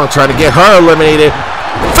Amber Young, trying to get her eliminated.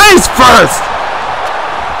 Face first!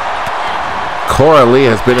 Cora Lee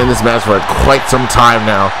has been in this match for quite some time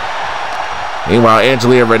now. Meanwhile,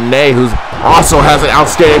 Angelina Renee, who also has an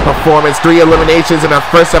outstanding performance, 3 eliminations in her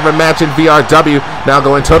first ever match in VRW, now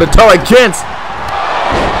going toe-to-toe against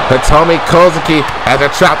Hitomi Kozaki as they're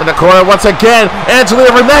trapped in the corner once again.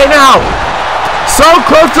 Angelina Renee now so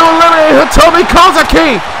close to eliminating Hitomi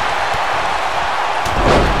Kozaki.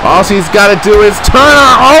 All she's got to do is turn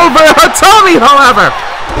her over. Hitomi, however,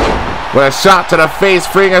 with a shot to the face,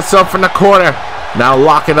 freeing herself from the corner. Now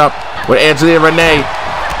locking up with Angelina Renee.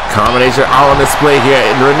 Combination all on display here.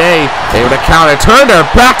 And Renee able to counter. Turned her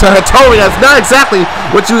back to Hitomi. That's not exactly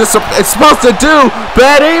what you were supposed to do.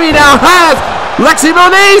 Bad Amy now has Lexi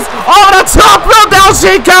Moniz over the top rope. Down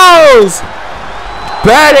she goes.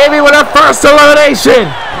 Bad Amy with her first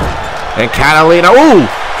elimination. And Catalina,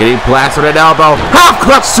 getting blasted with an elbow. Half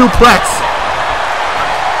clutch suplex.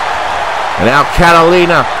 And now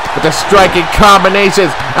Catalina with the striking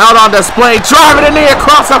combinations out on display. Driving a knee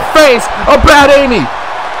across the face of Bad Amy.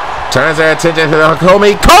 Turns her attention to the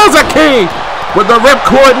Hitomi Kozaki with the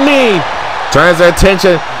ripcord knee. Turns her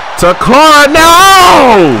attention to Cora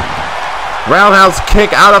now. Roundhouse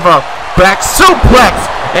kick out of a back suplex.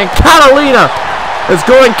 And Catalina is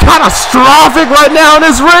going catastrophic right now in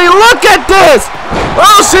this ring. Look at this.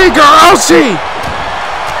 Oshi!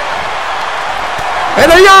 And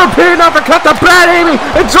a European uppercut to Bad Amy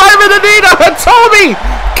and driving the knee to Hitomi.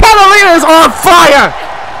 Catalina is on fire.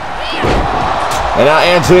 And now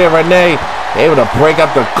Angelina Renee able to break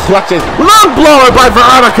up the clutches. Lung blower by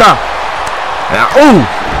Veronica. Now,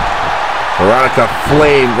 Veronica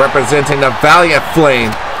Flame representing the Valiant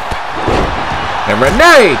Flame. And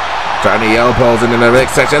Renee trying the elbows into the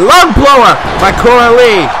midsection. Lung blower by Cora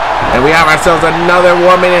Lee. And we have ourselves another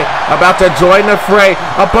War Minion about to join the fray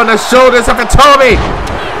up on the shoulders of Hitomi.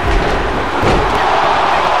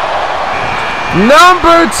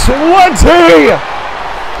 Number 20,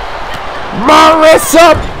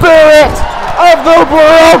 Marissa Barrett of the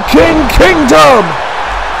Broken Kingdom.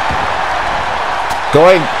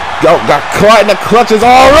 Got caught in the clutches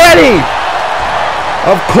already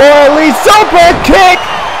of Cora Lee. Super kick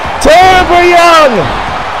to Amber Young.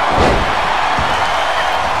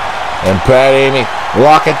 And Bad Amy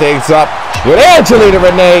locking things up with Angelina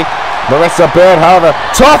Renee. Marissa Barrett, however,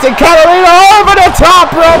 tossing Catalina over the top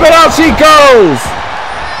rope, and out she goes.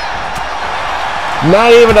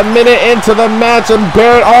 Not even a minute into the match, and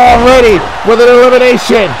Barrett already with an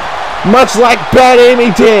elimination, much like Bad Amy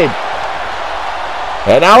did.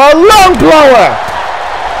 And now a lung blower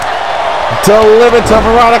delivered to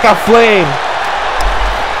Veronica Flame.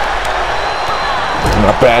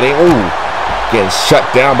 Not Bad Amy. Getting shut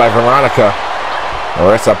down by Veronica.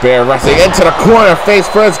 Marissa Barrett wrestling into the corner. Face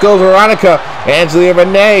first goes Veronica. Angelina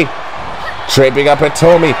Renee draping up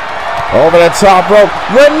Hitomi over the top rope.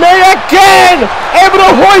 Renee again! Able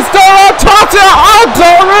to hoist her on top of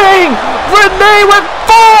the ring! Renee with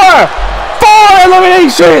four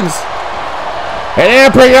eliminations! And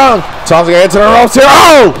Amber Young tossing it into the ropes here.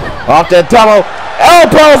 Oh! Off the double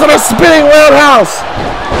elbows and a spinning roundhouse.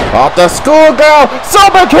 Off the schoolgirl.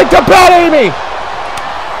 Super kick to Bad Amy.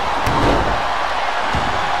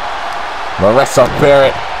 Marissa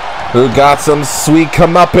Barrett, who got some sweet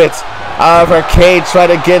comeuppance out of her cage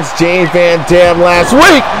fight against James Van Dam last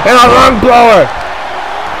week. And a lung blower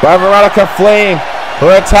by Veronica Flame, who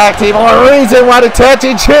attacked team on a reason why the tag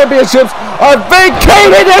team championships are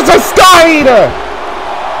vacated as a Star Eater.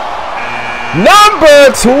 Number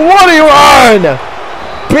 21,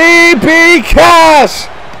 BB Cash,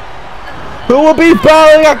 who will be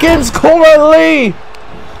battling against Cora Lee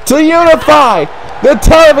to unify the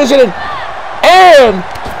television and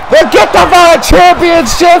the Get the Fire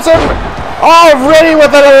championships, and already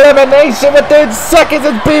with an elimination within seconds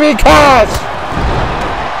is BB Cash.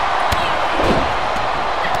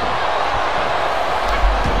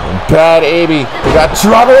 Bad Amy, we got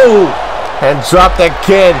trouble and dropped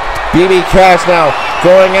again. BB Cash now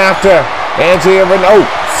going after Andrea Renault. Oh,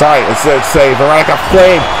 sorry, let's say Veronica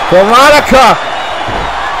Flame. Veronica,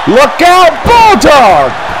 look out,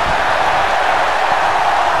 Bulldog!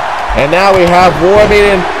 And now we have War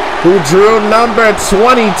Maiden, who drew number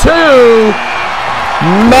 22,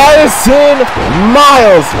 Madison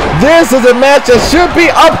Miles. This is a match that should be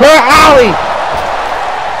up her alley.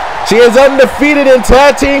 She is undefeated in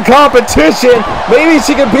tag team competition. Maybe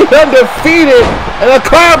she can be undefeated in a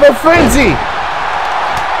Carnival Frenzy.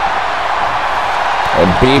 And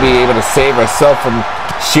BB able to save herself from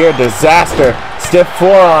sheer disaster. Stiff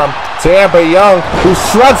forearm to Amber Young, who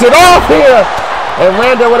shrugs it off here. And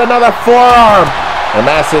Randa with another forearm. And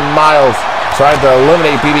Madison Miles tried to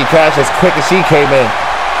eliminate BB Cash as quick as she came in.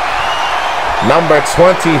 Number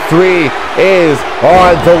 23 is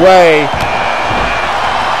on the way.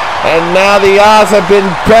 And now the odds have been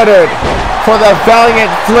bettered for the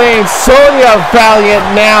Valiant Flame. Sonya Valiant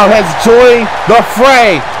now has joined the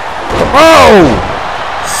fray. Oh!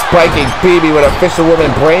 Spiking BB with official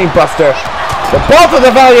woman brainbuster. But both of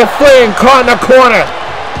the Valiant Flame caught in the corner.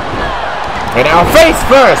 And now face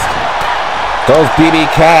first goes BB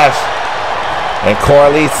Cash. And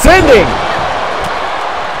Coralie sending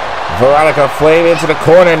Veronica Flame into the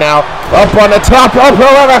corner now. Up on the top rope,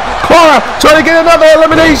 however, Cora trying to get another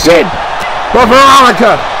elimination. But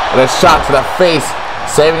Veronica with a shot to the face,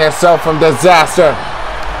 saving herself from disaster.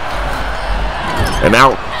 And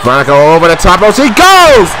now Veronica over the top rope, she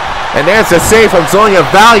goes! And there's the save from Sonya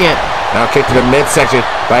Valiant. Now kick to the midsection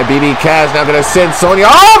by BB Cash. Now gonna send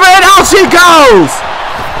Sonya over, and out she goes!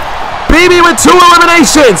 BB with 2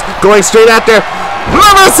 eliminations, going straight after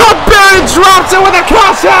Marissa Barrett, drops it with a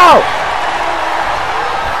cash out.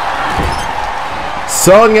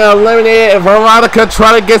 Sonya eliminated, and Veronica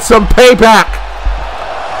trying to get some payback.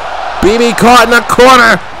 BB caught in the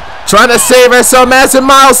corner, trying to save herself. Madison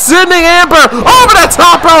Miles sending Amber over the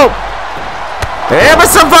top rope. And Amber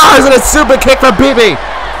survives with a super kick from BB.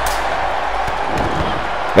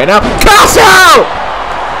 And now cash out!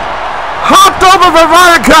 Hopped over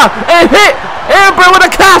Veronica and hit Amber with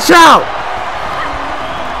a cash out.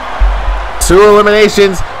 2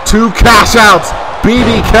 eliminations, 2 cash outs.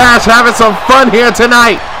 BB Cash having some fun here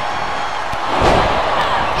tonight.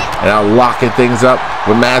 And now locking things up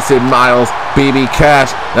with Madison Miles. BB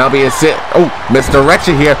Cash now being sit. Oh,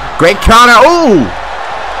 misdirection here. Great counter. Oh!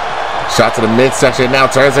 Shot to the midsection. Now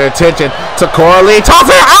turns her attention to Coralie.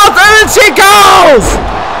 Tosses her out there and she goes!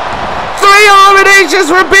 3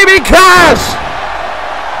 eliminations for BB Cash.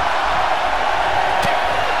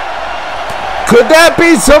 Could that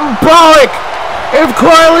be symbolic if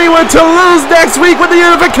Coralie were to lose next week with the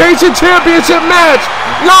Unification Championship match?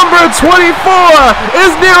 Number 24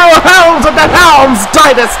 is Nero Helms of the Helms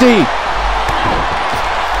Dynasty.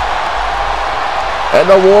 And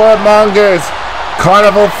the Warmongers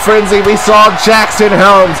Carnival Frenzy, we saw Jackson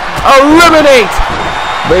Helms eliminate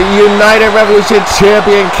the United Revolution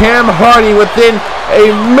champion Cam Hardy within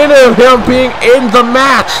a minute of him being in the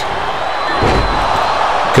match.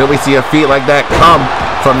 Could we see a feat like that come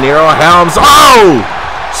from Nero Helms? Oh!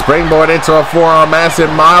 Springboard into a forearm. Madison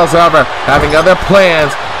Miles, however, having other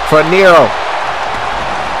plans for Nero.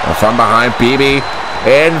 And from behind, BB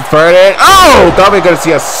inverted. Oh! Thought we were going to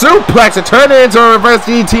see a suplex and turn it into a reverse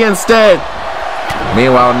DT instead.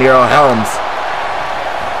 Meanwhile, Nero Helms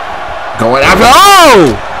going after.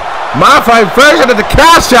 Oh! Modified version of the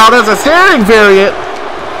cash out as a standing variant.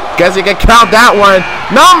 Guess you can count that one.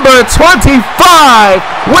 Number 25,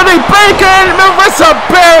 Winnie Bacon, Marissa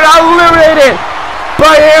Barrett eliminated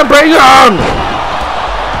by Amber Young.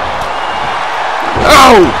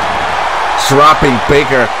 Oh! Dropping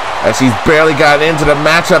Baker as she's barely gotten into the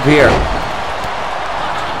matchup here.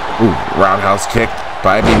 Ooh, roundhouse kick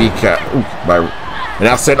by BB Cat. And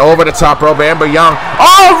now sent over the top rope. Amber Young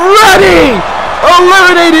already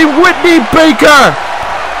eliminating Whitney Baker.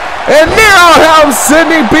 And Nero Helms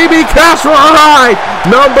sending BB Cash for a ride.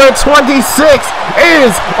 Number 26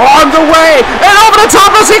 is on the way. And over the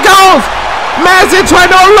top as he goes. Madison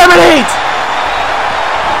trying to eliminate.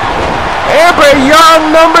 Amber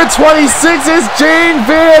Young, number 26 is Jane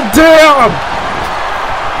Van Dam.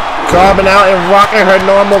 Coming out and rocking her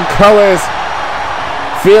normal colors.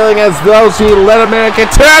 Feeling as though she let American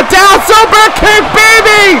tear down. Super kick,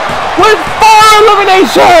 baby! With 4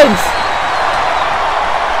 eliminations!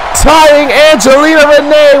 Tying Angelina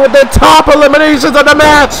Renee with the top eliminations of the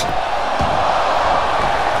match.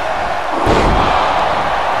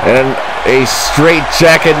 And a straight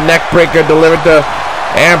jacket neckbreaker delivered to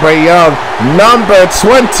Amber Young, number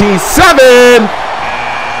 27.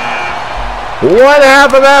 One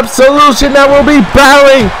half of Absolution that will be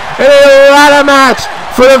battling in a ladder match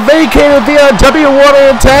for the vacated VRW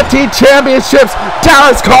Warzone Tag Team Championships.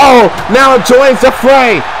 Dallas Cole now joins the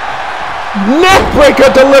fray.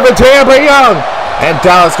 Neckbreaker delivered to Amber Young. And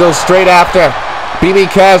Dallas goes straight after.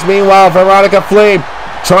 BB Cash, meanwhile, Veronica Flame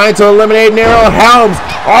trying to eliminate Nero Helms.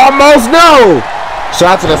 Almost no.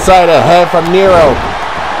 Shot to the side of the head from Nero.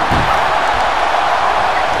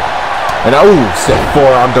 And stiff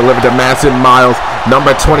forearm delivered to Madison Miles.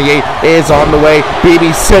 Number 28 is on the way.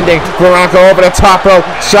 BB sending Veronica over the top rope.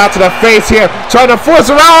 Shot to the face here. Trying to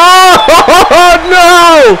force her out. Oh,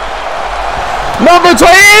 no! Number 28,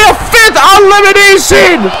 a 5th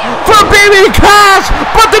elimination for BB Cash.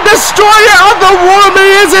 But the destroyer of the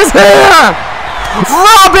Warriors is here.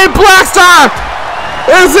 Robin Blackstar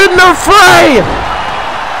is in the fray.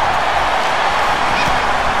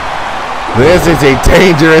 This is a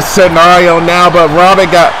dangerous scenario now, but Robin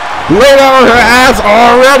got laid out on her ass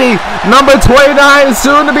already. Number 29 is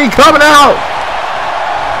soon to be coming out.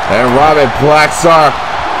 And Robin Blackstar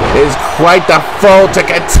is quite the foe to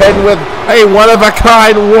contend with. A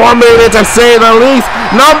one-of-a-kind War Maiden, to say the least.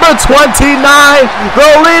 Number 29, the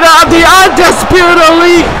leader of the Undisputed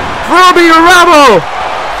Elite, Ruby Rebel.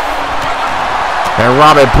 And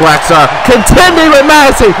Robin Blackstar contending with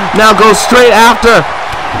Madison. Now goes straight after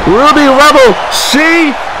Ruby Rebel.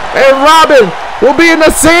 She and Robin will be in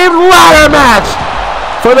the same ladder match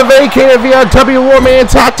for the vacated VRW Warzone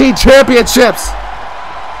Tag Team Championships.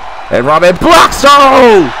 And Robin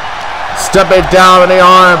Blackstar stepping down in the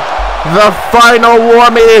arm. The final War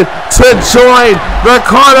Maiden to join the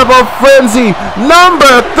Carnival Frenzy.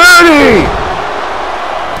 Number 30.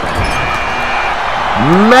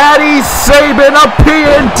 Maddie Sabin of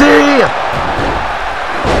PND.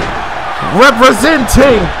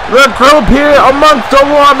 Representing the group here amongst the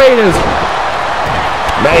War Maidens.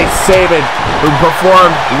 Maddie Sabin, who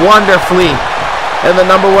performed wonderfully in the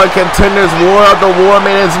number 1 contenders War of the War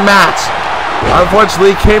Maidens match.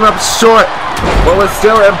 Unfortunately came up short, but was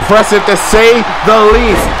still impressive to say the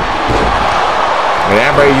least. And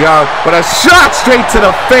Amber Young with a shot straight to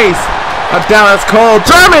the face of Dallas Cole.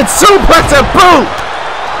 German suplex and boot.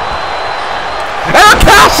 And a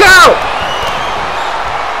cash out.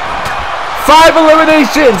 5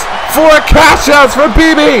 eliminations, 4 cash outs for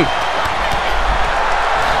BB.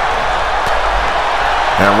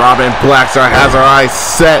 And Robin Blackstar has her eyes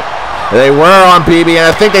set. They were on BB, and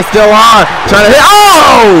I think they still are. Trying to hit.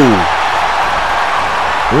 Oh!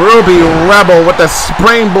 Ruby Rebel with the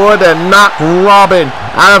springboard that knocked Robin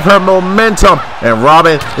out of her momentum. And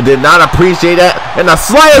Robin did not appreciate that in the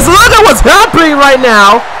slightest. Look at what's happening right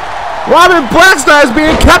now. Robin Blackstar is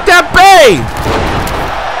being kept at bay.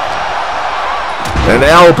 An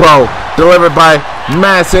elbow delivered by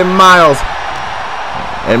Madison Miles.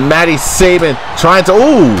 And Maddie Sabin trying to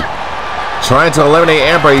eliminate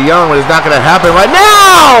Amber Young, but it's not going to happen right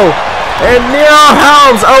now. And Nero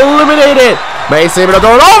Helms eliminated. Maddie Sabin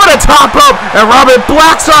going over the top rope, and Robin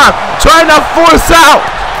Blackstar trying to force out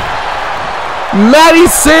Maddie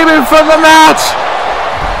Sabin from the match,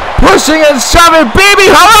 pushing and shoving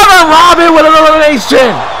BB. However, Robin with an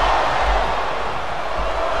elimination.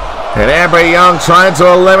 And Amber Young trying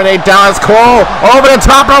to eliminate Dallas Cole. Over the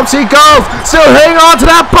top rope she goes. Still hanging on to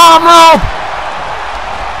that bomb rope.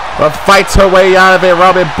 But fights her way out of it.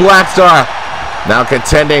 Robin Blackstar now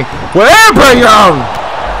contending with Amber Young.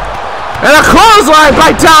 And a clothesline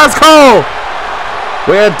by Dallas Cole.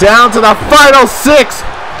 We're down to the final 6.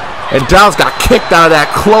 And Dallas got kicked out of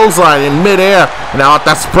that clothesline in midair. Now at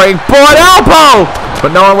the springboard elbow.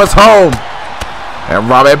 But no one was home. And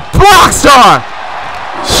Robin Blackstar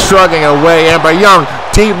shrugging away. Amber Young,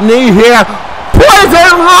 deep knee here.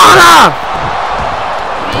 Poison Rana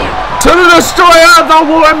to the destroyer of the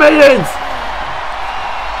War Maidens.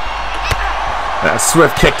 A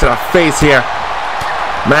swift kick to the face here.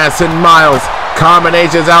 Madison Miles.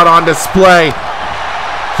 Combinations out on display.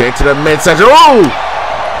 Kick to the midsection. Ooh!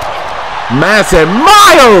 Madison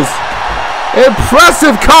Miles!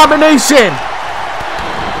 Impressive combination!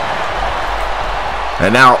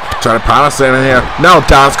 And now, trying to power slam in here. No,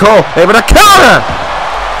 Dallas Cole able to counter!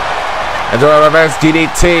 Into a reverse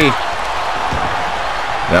DDT.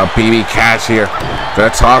 Now BB Cash here. Gonna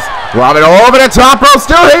toss Robin over the top rope.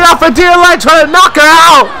 Still hitting off a deer line, trying to knock her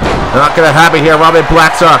out. Not gonna happen here. Robin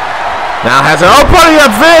Blackstar now has an opening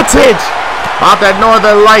advantage. Off that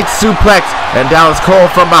Northern Lights suplex. And Dallas Cole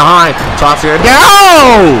from behind. Tossing her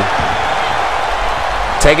down.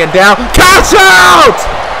 Take it down. Cash out!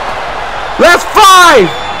 That's 5!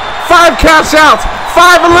 5 cash outs.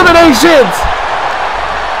 5 eliminations.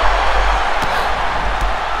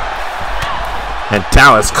 And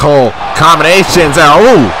Dallas Cole combinations.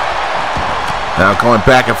 Ooh. Now going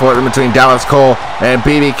back and forth in between Dallas Cole and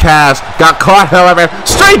BB Cash. Got caught, however.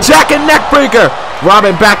 Straight jacket neck breaker.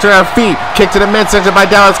 Robin back to her feet. Kick to the midsection by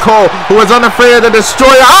Dallas Cole, who was unafraid of the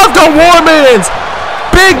destroyer of the Warmans.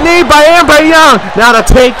 Big knee by Amber Young. Now the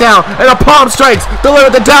takedown and the palm strikes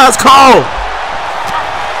delivered to Dallas Cole.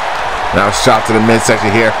 Now shot to the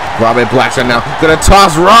midsection here. Robin Blackstar now gonna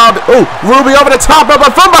toss Ruby over the top rope,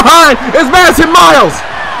 but from behind is Madison Miles.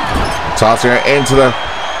 Tossing her into the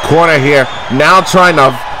corner here. Now trying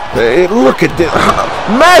to look at this.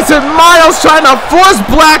 Madison Miles trying to force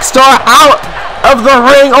Blackstar out of the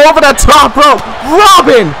ring over the top rope.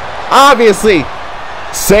 Robin obviously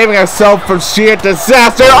saving herself from sheer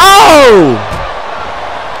disaster. Oh!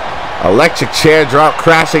 Electric chair drop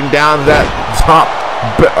crashing down that top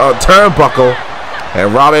turnbuckle.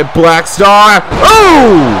 And Robin Blackstar,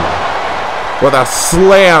 ooh! With a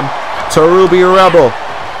slam to Ruby Rebel.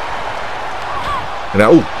 And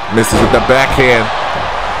ooh, misses with the backhand.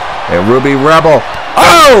 And Ruby Rebel,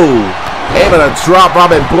 oh! Able to drop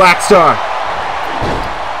Robin Blackstar.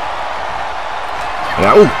 And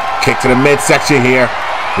ooh, kick to the midsection here.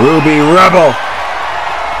 Ruby Rebel.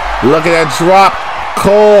 Look at that drop.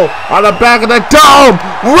 Cole on the back of the dome.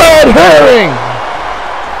 Red herring.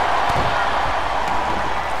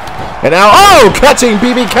 And now, oh, catching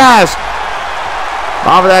BB Cash.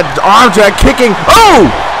 Off of that arm drag, kicking. Oh!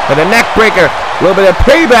 And a neck breaker. A little bit of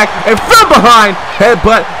payback. And from behind,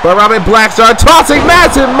 headbutt by Robin Blackstar. Tossing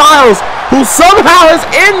Madison Miles, who somehow is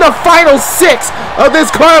in the final 6 of this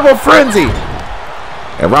Carnival Frenzy.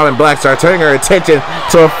 And Robin Blackstar turning her attention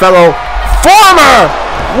to a fellow former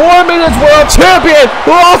War Minutes World Champion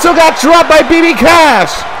who also got dropped by BB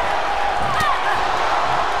Cash.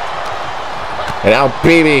 And now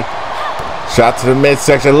BB shot to the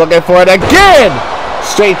midsection, looking for it again.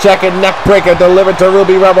 Straight jacket neck breaker delivered to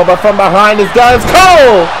Ruby Rebel, but from behind is Dallas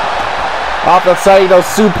Cole. Off the Saito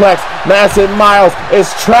suplex, Madison Miles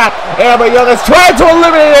is trapped. Amber Young is trying to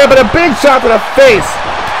eliminate her, but a big shot to the face.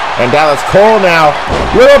 And Dallas Cole now,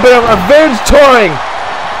 a little bit of revenge touring.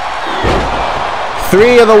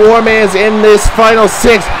 3 of the Warmans in this final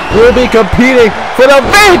 6 will be competing for the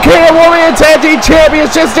vacated Warman Tag Team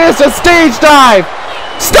Championships. There's a stage dive.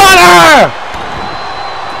 Stunner!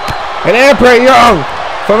 And Amber Young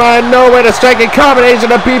from out of nowhere, the striking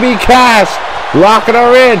combination of BB Cash. Locking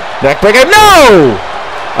her in. Neckbreaker, no!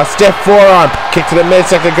 A stiff forearm. Kick to the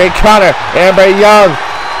midsection, great counter. Amber Young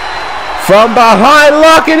from behind,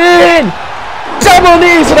 locking in. Double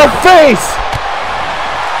knees to the face.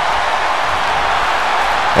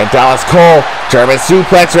 And Dallas Cole, German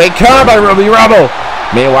suplex, great counter by Ruby Rebel.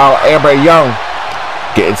 Meanwhile, Amber Young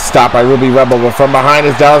getting stopped by Ruby Rebel, but from behind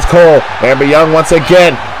is Dallas Cole. Amber Young once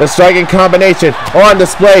again, the striking combination on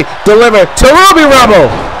display, delivered to Ruby Rebel.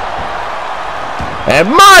 And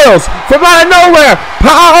Miles from out of nowhere,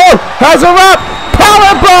 Power has her up,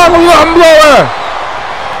 powerbomb lung blower.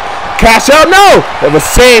 Cash out, no, it was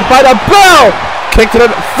saved by the bell. Kick to the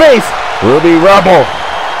face, Ruby Rebel.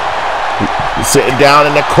 Sitting down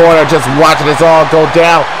in the corner, just watching this all go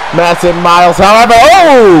down. Madison Miles, however,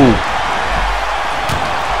 oh!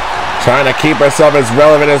 Trying to keep herself as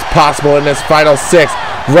relevant as possible in this final 6.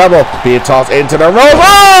 Rebel being tossed into the rope.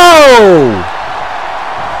 Oh!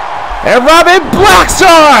 And Robin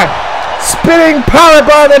Blackstar spinning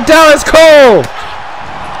powerbomb to Dallas Cole.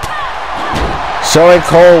 Showing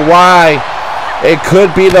Cole why it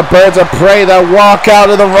could be the Birds of Prey that walk out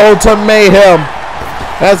of the road to mayhem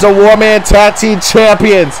as the Warman Tag Team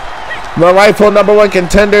Champions. The rightful #1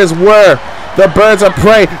 contenders were the Birds of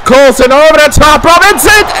Prey. Coulson over the top rope and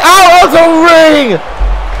sent out of the ring.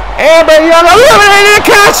 Amber Young eliminated a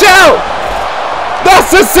cash out. That's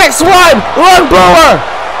the 6-1 lung blower.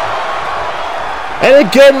 And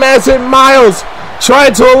again, Madison Miles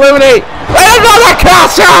trying to eliminate And another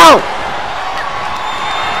cash out!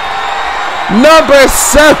 Number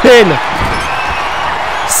 7.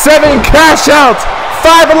 7 cash outs.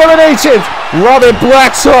 5 eliminations. Robin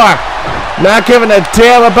Blackstar not giving a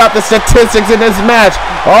damn about the statistics in this match.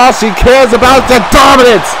 All she cares about is the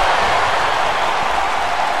dominance.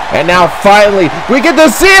 And now finally, we get to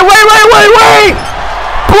see it. Wait!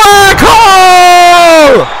 Black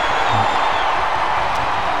hole!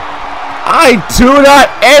 I do not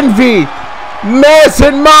envy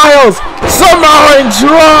Madison Miles. Samoan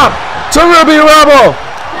drop to Ruby Rebel.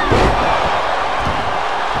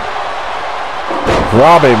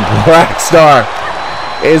 Robin Blackstar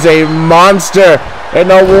is a monster in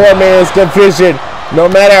the War Men's division. No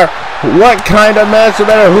matter what kind of match, no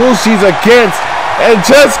matter who she's against. And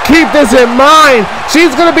just keep this in mind,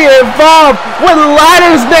 she's going to be involved with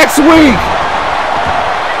ladders next week.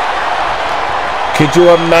 Could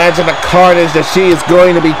you imagine the carnage that she is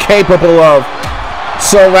going to be capable of,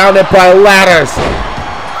 surrounded by ladders?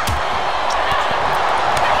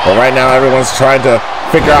 Well, right now everyone's trying to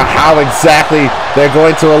figure out how exactly they're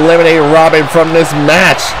going to eliminate Robin from this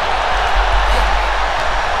match.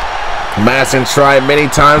 Madison tried many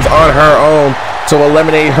times on her own to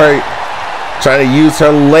eliminate her, trying to use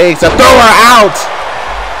her legs to throw her out.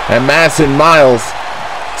 And Madison Miles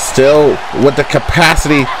still with the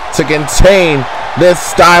capacity to contain this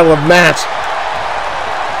style of match.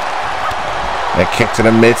 A kick to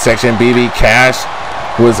the midsection. BB Cash,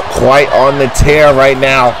 who is quite on the tear right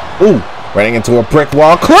now. Ooh, running into a brick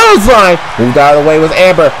wall. Clothesline! Moved out of the way with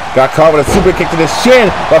Amber. Got caught with a super kick to the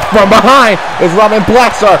shin. But from behind is Robin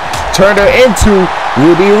Blackstar. Turned her into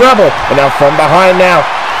Ruby Rebel. And now from behind now.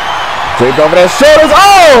 Draped over their shoulders.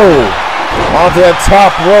 Oh! Onto the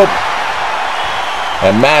top rope.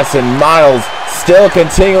 And Madison Miles still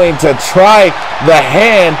continuing to try the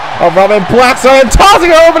hand of Robin Blackstar and tossing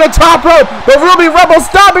her over the top rope. But Ruby Rebel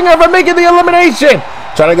stopping her from making the elimination.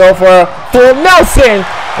 Trying to go for a full Nelson.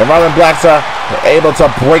 And Robin Blackstar able to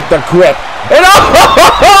break the grip. And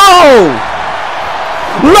oh!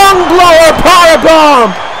 Lung blower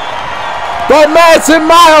powerbomb by Madison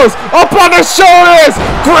Miles up on the shoulders.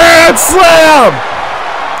 Grand slam.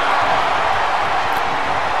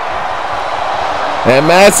 And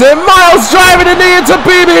Madison Miles driving the knee into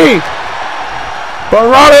BB. But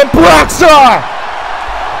Robin Blackstar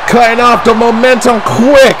cutting off the momentum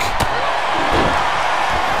quick.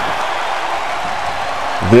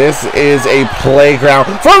 This is a playground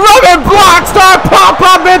for Robin Blackstar. Pop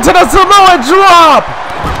up into the Samoa drop.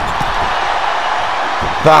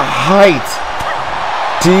 The height.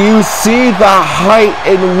 Do you see the height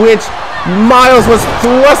in which Miles was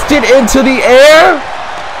thrusted into the air?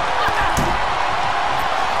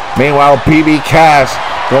 Meanwhile, BB Cash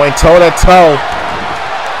going toe-to-toe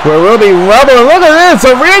with Ruby Rebel. Look at this,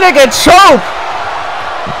 a rear naked choke.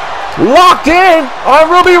 Locked in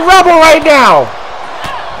on Ruby Rebel right now.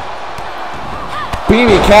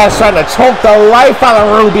 BB Cash trying to choke the life out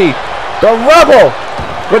of Ruby. The Rebel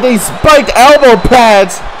with these spiked elbow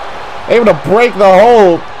pads, able to break the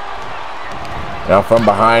hold. Now from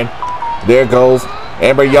behind, there goes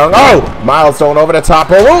Amber Young. Oh, Milestone over the top.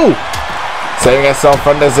 Oh, saving herself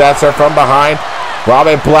from disaster from behind.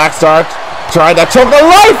 Robin Blackstar trying to choke the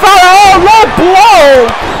life out of her. Low blow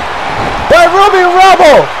by Ruby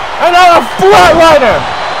Rebel. Another flatliner.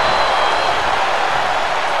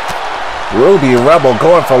 Ruby Rebel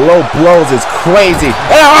going for low blows is crazy.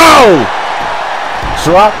 And oh!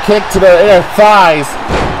 Drop kick to the inner thighs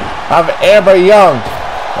of Amber Young.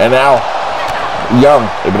 And now Young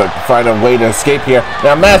able to find a way to escape here.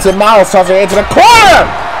 Now Madison Miles tosses her into the corner.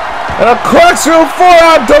 And a corkscrew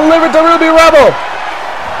forearm delivered to Ruby Rebel.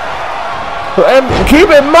 And keep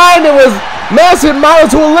in mind, it was Madison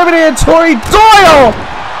Miles who eliminated Tori Doyle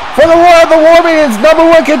for the War of the War Men's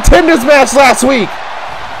 #1 contenders match last week.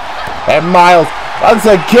 And Miles once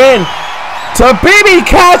again to BB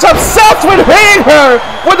Cash, obsessed with hitting her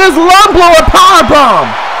with his lung blower powerbomb.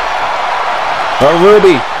 But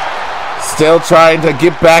Ruby still trying to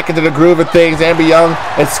get back into the groove of things. Amber Young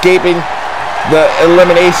escaping the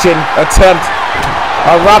elimination attempt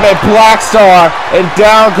of Robin Blackstar, and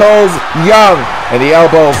down goes Young, and the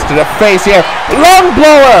elbows to the face here. Lung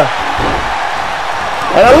blower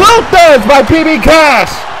and a loop dance by BB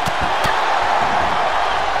Cash.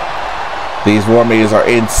 These War Meetings are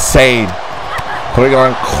insane, putting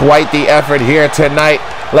on quite the effort here tonight,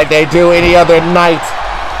 like they do any other night.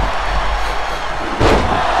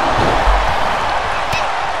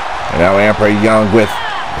 And now Amber Young with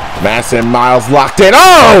Madison Miles locked in.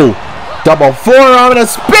 Oh! Double forearm and a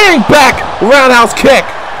spinning back roundhouse kick.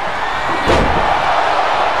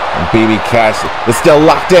 And BB Cash is still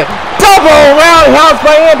locked in. Double roundhouse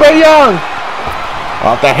by Amber Young.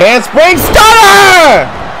 Off the handspring, stunner!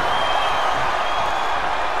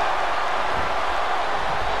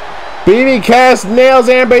 BB Cash nails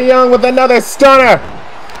Amber Young with another stunner.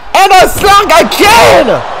 And a slug again!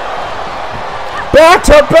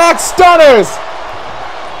 Back-to-back stunners.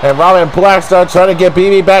 And Robin Blackstar trying to get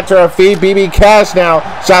BB back to her feet. BB Cash now.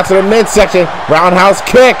 Shot to the midsection. Roundhouse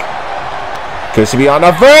kick. Could she be on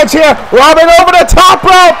the verge here? Robin over the top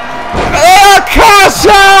rope. And a cash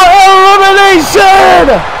out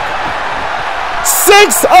elimination.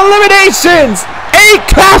 6 eliminations. 8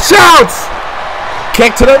 cash outs.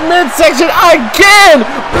 Kick to the midsection again.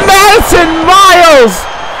 Madison Miles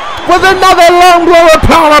with another long blower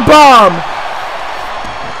power bomb.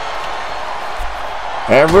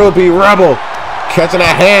 And Ruby Rebel catching the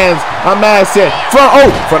hands of Madison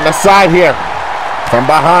from the side here. From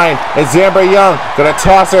behind is Amber Young. Gonna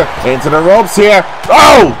toss her into the ropes here.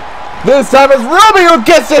 Oh! This time it's Ruby who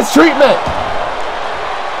gets this treatment.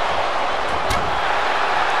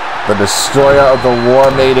 The destroyer of the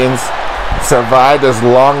War Maidens survived as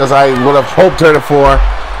long as I would have hoped her for.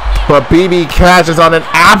 But BB Cash is on an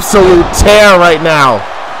absolute tear right now.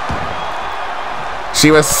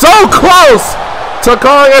 She was so close to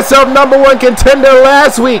calling herself #1 contender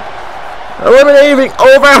last week, eliminating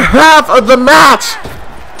over half of the match.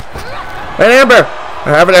 And Amber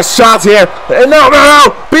having a shot here. And no,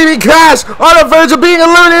 BB Cash on the verge of being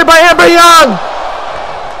eliminated by Amber Young.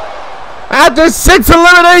 After 6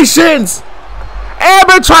 eliminations,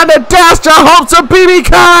 Amber trying to dash the hopes of BB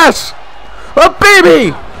Cash. But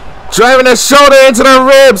BB driving a shoulder into the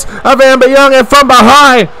ribs of Amber Young, and from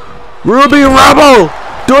behind, Ruby Rebel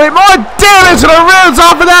doing more damage to the ribs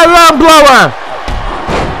off of that long blower.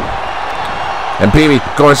 And BB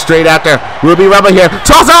going straight after Ruby Rebel here.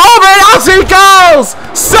 Toss her over and out she goes!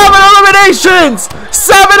 7 eliminations!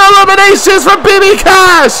 7 eliminations from BB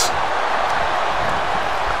Cash!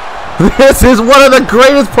 This is one of the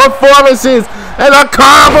greatest performances in a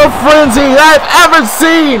Carnival Frenzy I've ever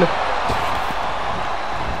seen!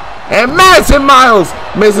 And Madison Miles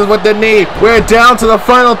misses with the knee. We're down to the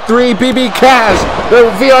final 3. BB Cash, the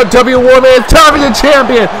VRW Warzone Television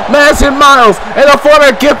Champion, Madison Miles, and the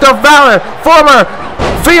former Gift of Valor, former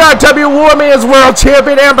VRW Warzone World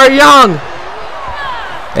Champion Amber Young.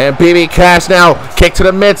 And BB Cash now, kick to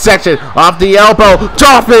the midsection, off the elbow,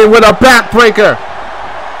 dropping with a backbreaker.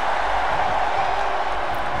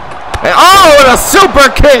 And oh, and a super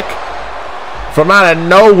kick from out of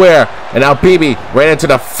nowhere. And now BB right into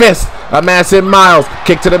the fist of Madison Miles.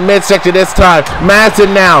 Kick to the midsection this time.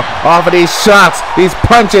 Madison now off of these shots, these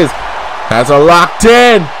punches. Has her locked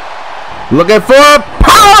in. Looking for a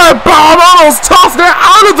power bomb. Almost tossed her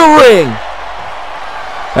out of the ring.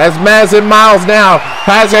 As Madison Miles now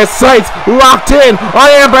has her sights locked in on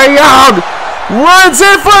Amber Young. Runs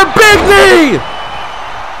in for a big knee.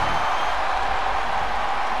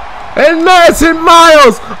 And Madison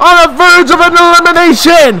Miles on the verge of an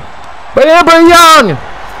elimination. But Amber Young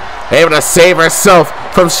able to save herself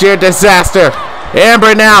from sheer disaster.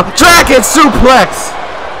 Amber now, dragon suplex.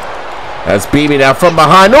 As BB now from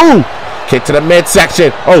behind. Ooh, kick to the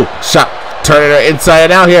midsection. Oh, shot, turning her inside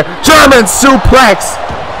and out here. German suplex.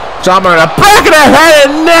 Drop her in the back of the head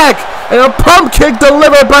and neck. And a pump kick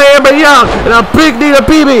delivered by Amber Young. And a big knee to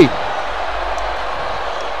BB.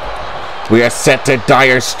 We are set to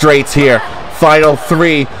dire straits here. Final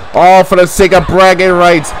 3, all for the sake of bragging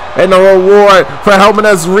rights and the reward for helping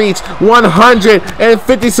us reach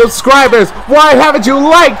 150 subscribers. Why haven't you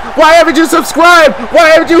liked? Why haven't you subscribed? Why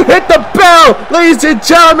haven't you hit the bell? Ladies and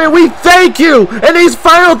gentlemen, we thank you. And these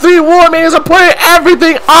final 3 War Maidens are putting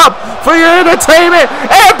everything up for your entertainment.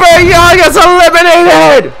 Amber Young is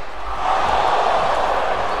eliminated.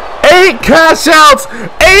 8 cash outs,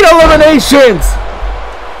 8 eliminations.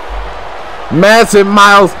 Madison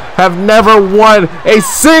Miles have never won a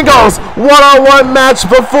singles one-on-one match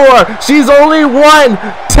before. She's only won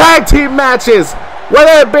tag team matches,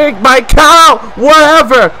 whether it be by count,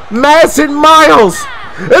 whatever. Madison Miles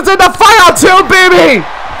is in the final 2, baby.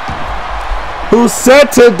 Who's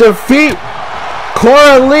set to defeat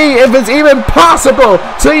Cora Lee if it's even possible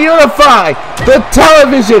to unify the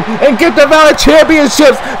television and get the Valor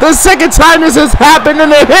Championships. The second time this has happened in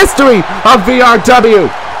the history of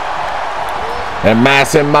VRW. And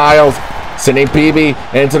Madison Miles sending BB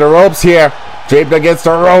into the ropes here. Draped against the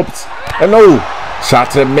ropes. And ooh, shot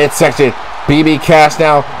to the midsection. BB Cash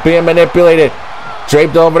now being manipulated.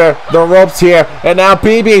 Draped over the ropes here. And now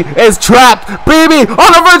BB is trapped. BB on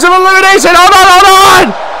the verge of elimination. Hold on, hold on.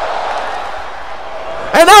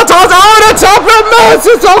 And now towards over the top of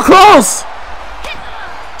Madison, so close.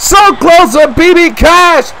 So close to BB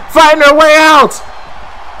Cash fighting her way out.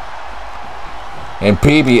 And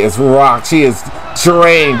BB is rocked. She is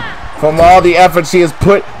drained from all the effort she has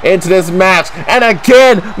put into this match. And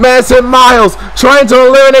again, Madison Miles trying to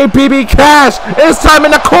eliminate BB Cash. This time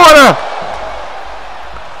in the corner.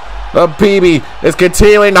 But BB is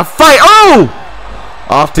continuing to fight. Oh!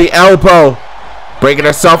 Off the elbow. Breaking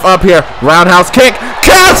herself up here. Roundhouse kick.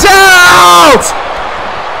 Cash out!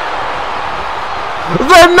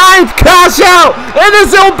 The 9th cash out. And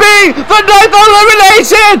this will be the 9th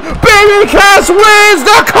elimination. BB Cash wins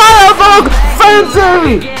the Carnival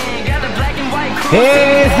Frenzy.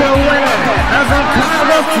 Here's the winner of the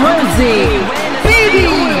Carnival Frenzy, BB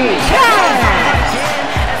Cash.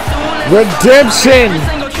 Redemption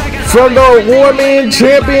from the Women's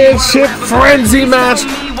Championship Frenzy match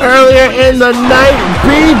earlier in the night.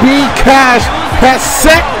 BB Cash has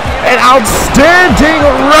set an outstanding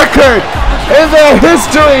record in the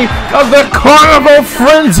history of the Carnival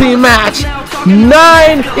Frenzy match. 9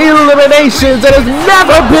 eliminations that has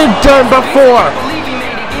never been done before.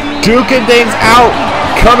 Duking things out,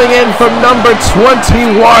 coming in from number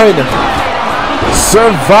 21.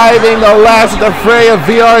 Surviving the last of the fray of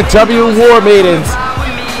VRW War Maidens.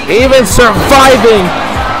 Even surviving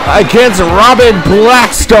against Robin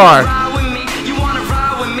Blackstar.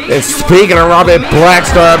 And speaking of Robin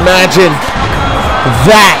Blackstar, imagine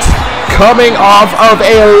that coming off of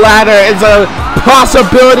a ladder is a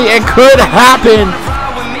possibility. It could happen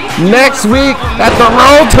next week at the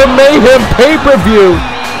Road to Mayhem pay-per-view,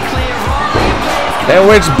 in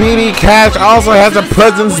which BB Cash also has a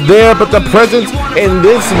presence there, but the presence in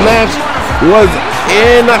this match was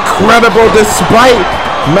incredible despite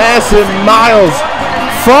Madison Miles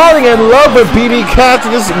falling in love with BB Cash.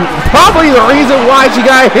 This is probably the reason why she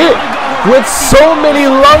got hit with so many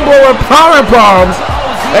lungblower power bombs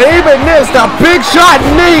and even missed a big shot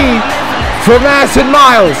knee for Madison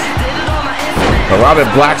Miles. But Robin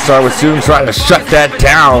Blackstar was soon trying to shut that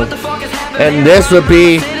down, and this would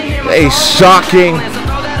be a shocking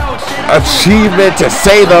achievement to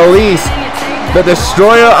say the least. The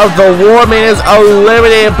destroyer of the War Maiden is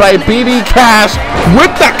eliminated by BB Cash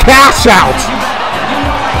with the cash out.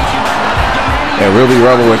 And Ruby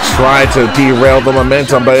Rebel would try to derail the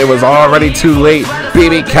momentum, but it was already too late.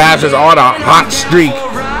 BB Cash is on a hot streak.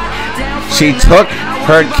 She took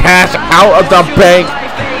her cash out of the bank,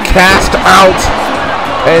 cashed out,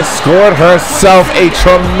 and scored herself a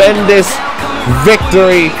tremendous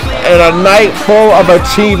victory in a night full of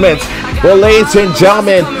achievements. Well, ladies and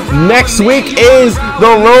gentlemen, next week is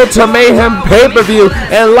the Road to Mayhem pay-per-view,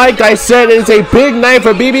 and like I said, it's a big night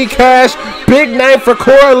for BB Cash, big night for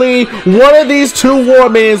Coralie. One of these two War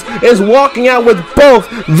Maidens is walking out with both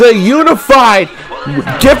the unified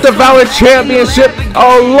Gift of Valor Championship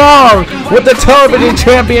along with the Television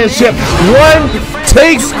Championship. One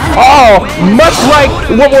takes all, much like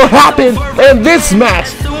what will happen in this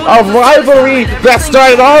match. A rivalry that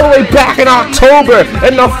started all the way back in October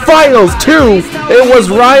in the finals too. It was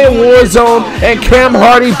Ryan Warzone and Cam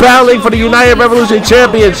Hardy battling for the United Revolution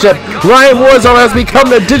Championship. Ryan Warzone has become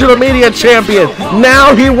the digital media champion.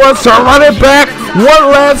 Now he wants to run it back one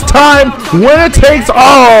last time. Winner takes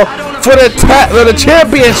all for the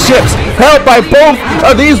championships held by both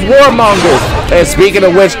of these warmongers. And speaking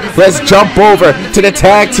of which, let's jump over to the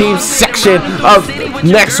tag team section of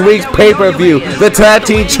next week's pay-per-view. The tag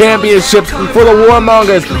team championships for the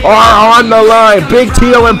warmongers are on the line. Big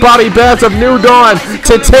Tito and Bobby Bass of New Dawn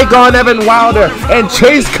to take on Evan Wilder and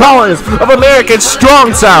Chase Collins of American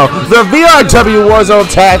Strong Style. The VRW Warzone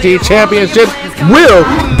tag team championships will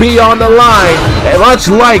be on the line, and much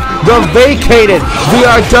like the vacated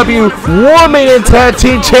VRW War Maiden Tag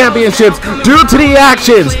Team Championships due to the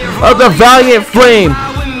actions of the Valiant Flame.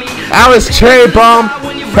 Alice Cherry Bomb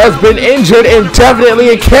has been injured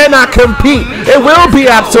indefinitely and cannot compete. It will be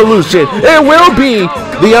Absolution. It will be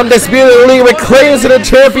the Undisputed Elite reclaims the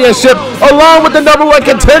championship along with the number one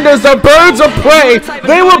contenders, the Birds of Prey.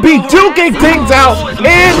 They will be duking things out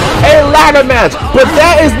in a ladder match. But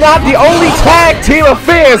that is not the only tag team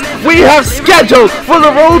affairs we have scheduled for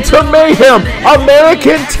the Road to Mayhem.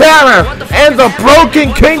 American Terror and the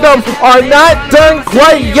Broken Kingdom are not done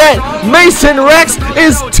quite yet. Mason Rex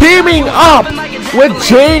is teaming up with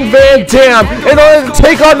Jane Van Dam in order to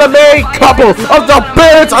take on the married couple of the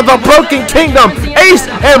Birds of the Broken Kingdom, Ace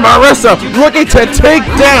and Marissa, looking to take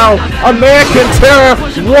down American Terror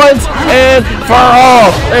once and for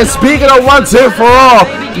all. And speaking of once and for all,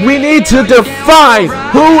 we need to define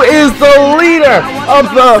who is the leader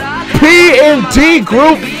of the P&D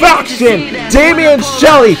Group faction. Damian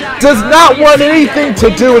Shelley does not want anything to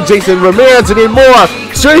do with Jason Ramirez anymore.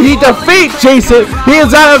 Should he defeat Jason, he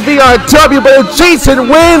is out of VRW, but if Jason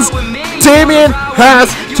wins, Damian has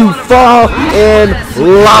to fall in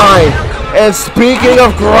line. And speaking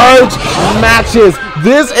of grudge matches,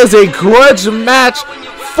 this is a grudge match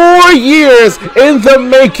 4 years in the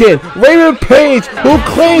making. Raymond Page, who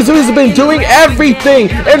claims he's been doing everything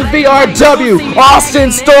in VRW.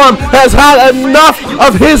 Austin Storm has had enough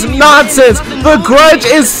of his nonsense. The grudge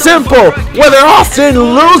is simple. Whether Austin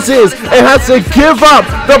loses and has to give up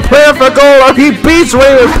the plan for gold, or he beats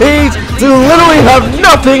Raymond Page to literally have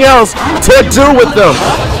nothing else to do with them.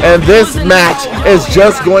 And this match is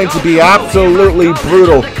just going to be absolutely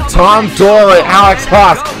brutal. Tom Doyle and Alex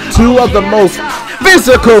Haas, two of the most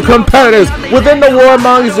physical competitors within the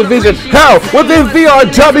Warmongers division, hell, within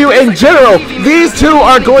VRW in general. These two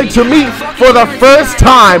are going to meet for the first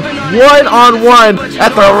time one-on-one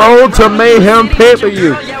at the Road to Mayhem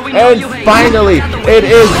pay-per-view. And finally, it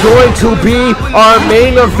is going to be our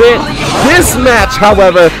main event. This match,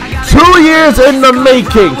 however, 2 years in the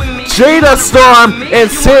making. Jada Storm and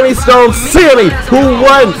Sammy Stone Sammy, who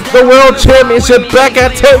won the World Championship back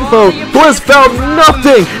at Tenfold, who has felt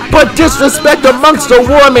nothing but disrespect amongst the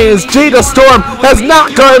Warmans. Jada Storm has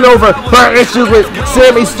not gotten over her issues with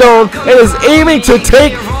Sammy Stone and is aiming to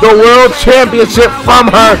take the World Championship from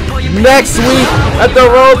her next week at the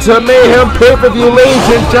Road to Mayhem pay-per-view. Ladies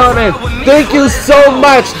and gentlemen, thank you so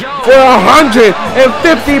much for 150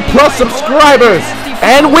 plus subscribers.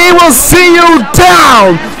 And we will see you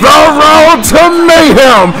down the Road to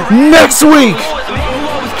Mayhem next week.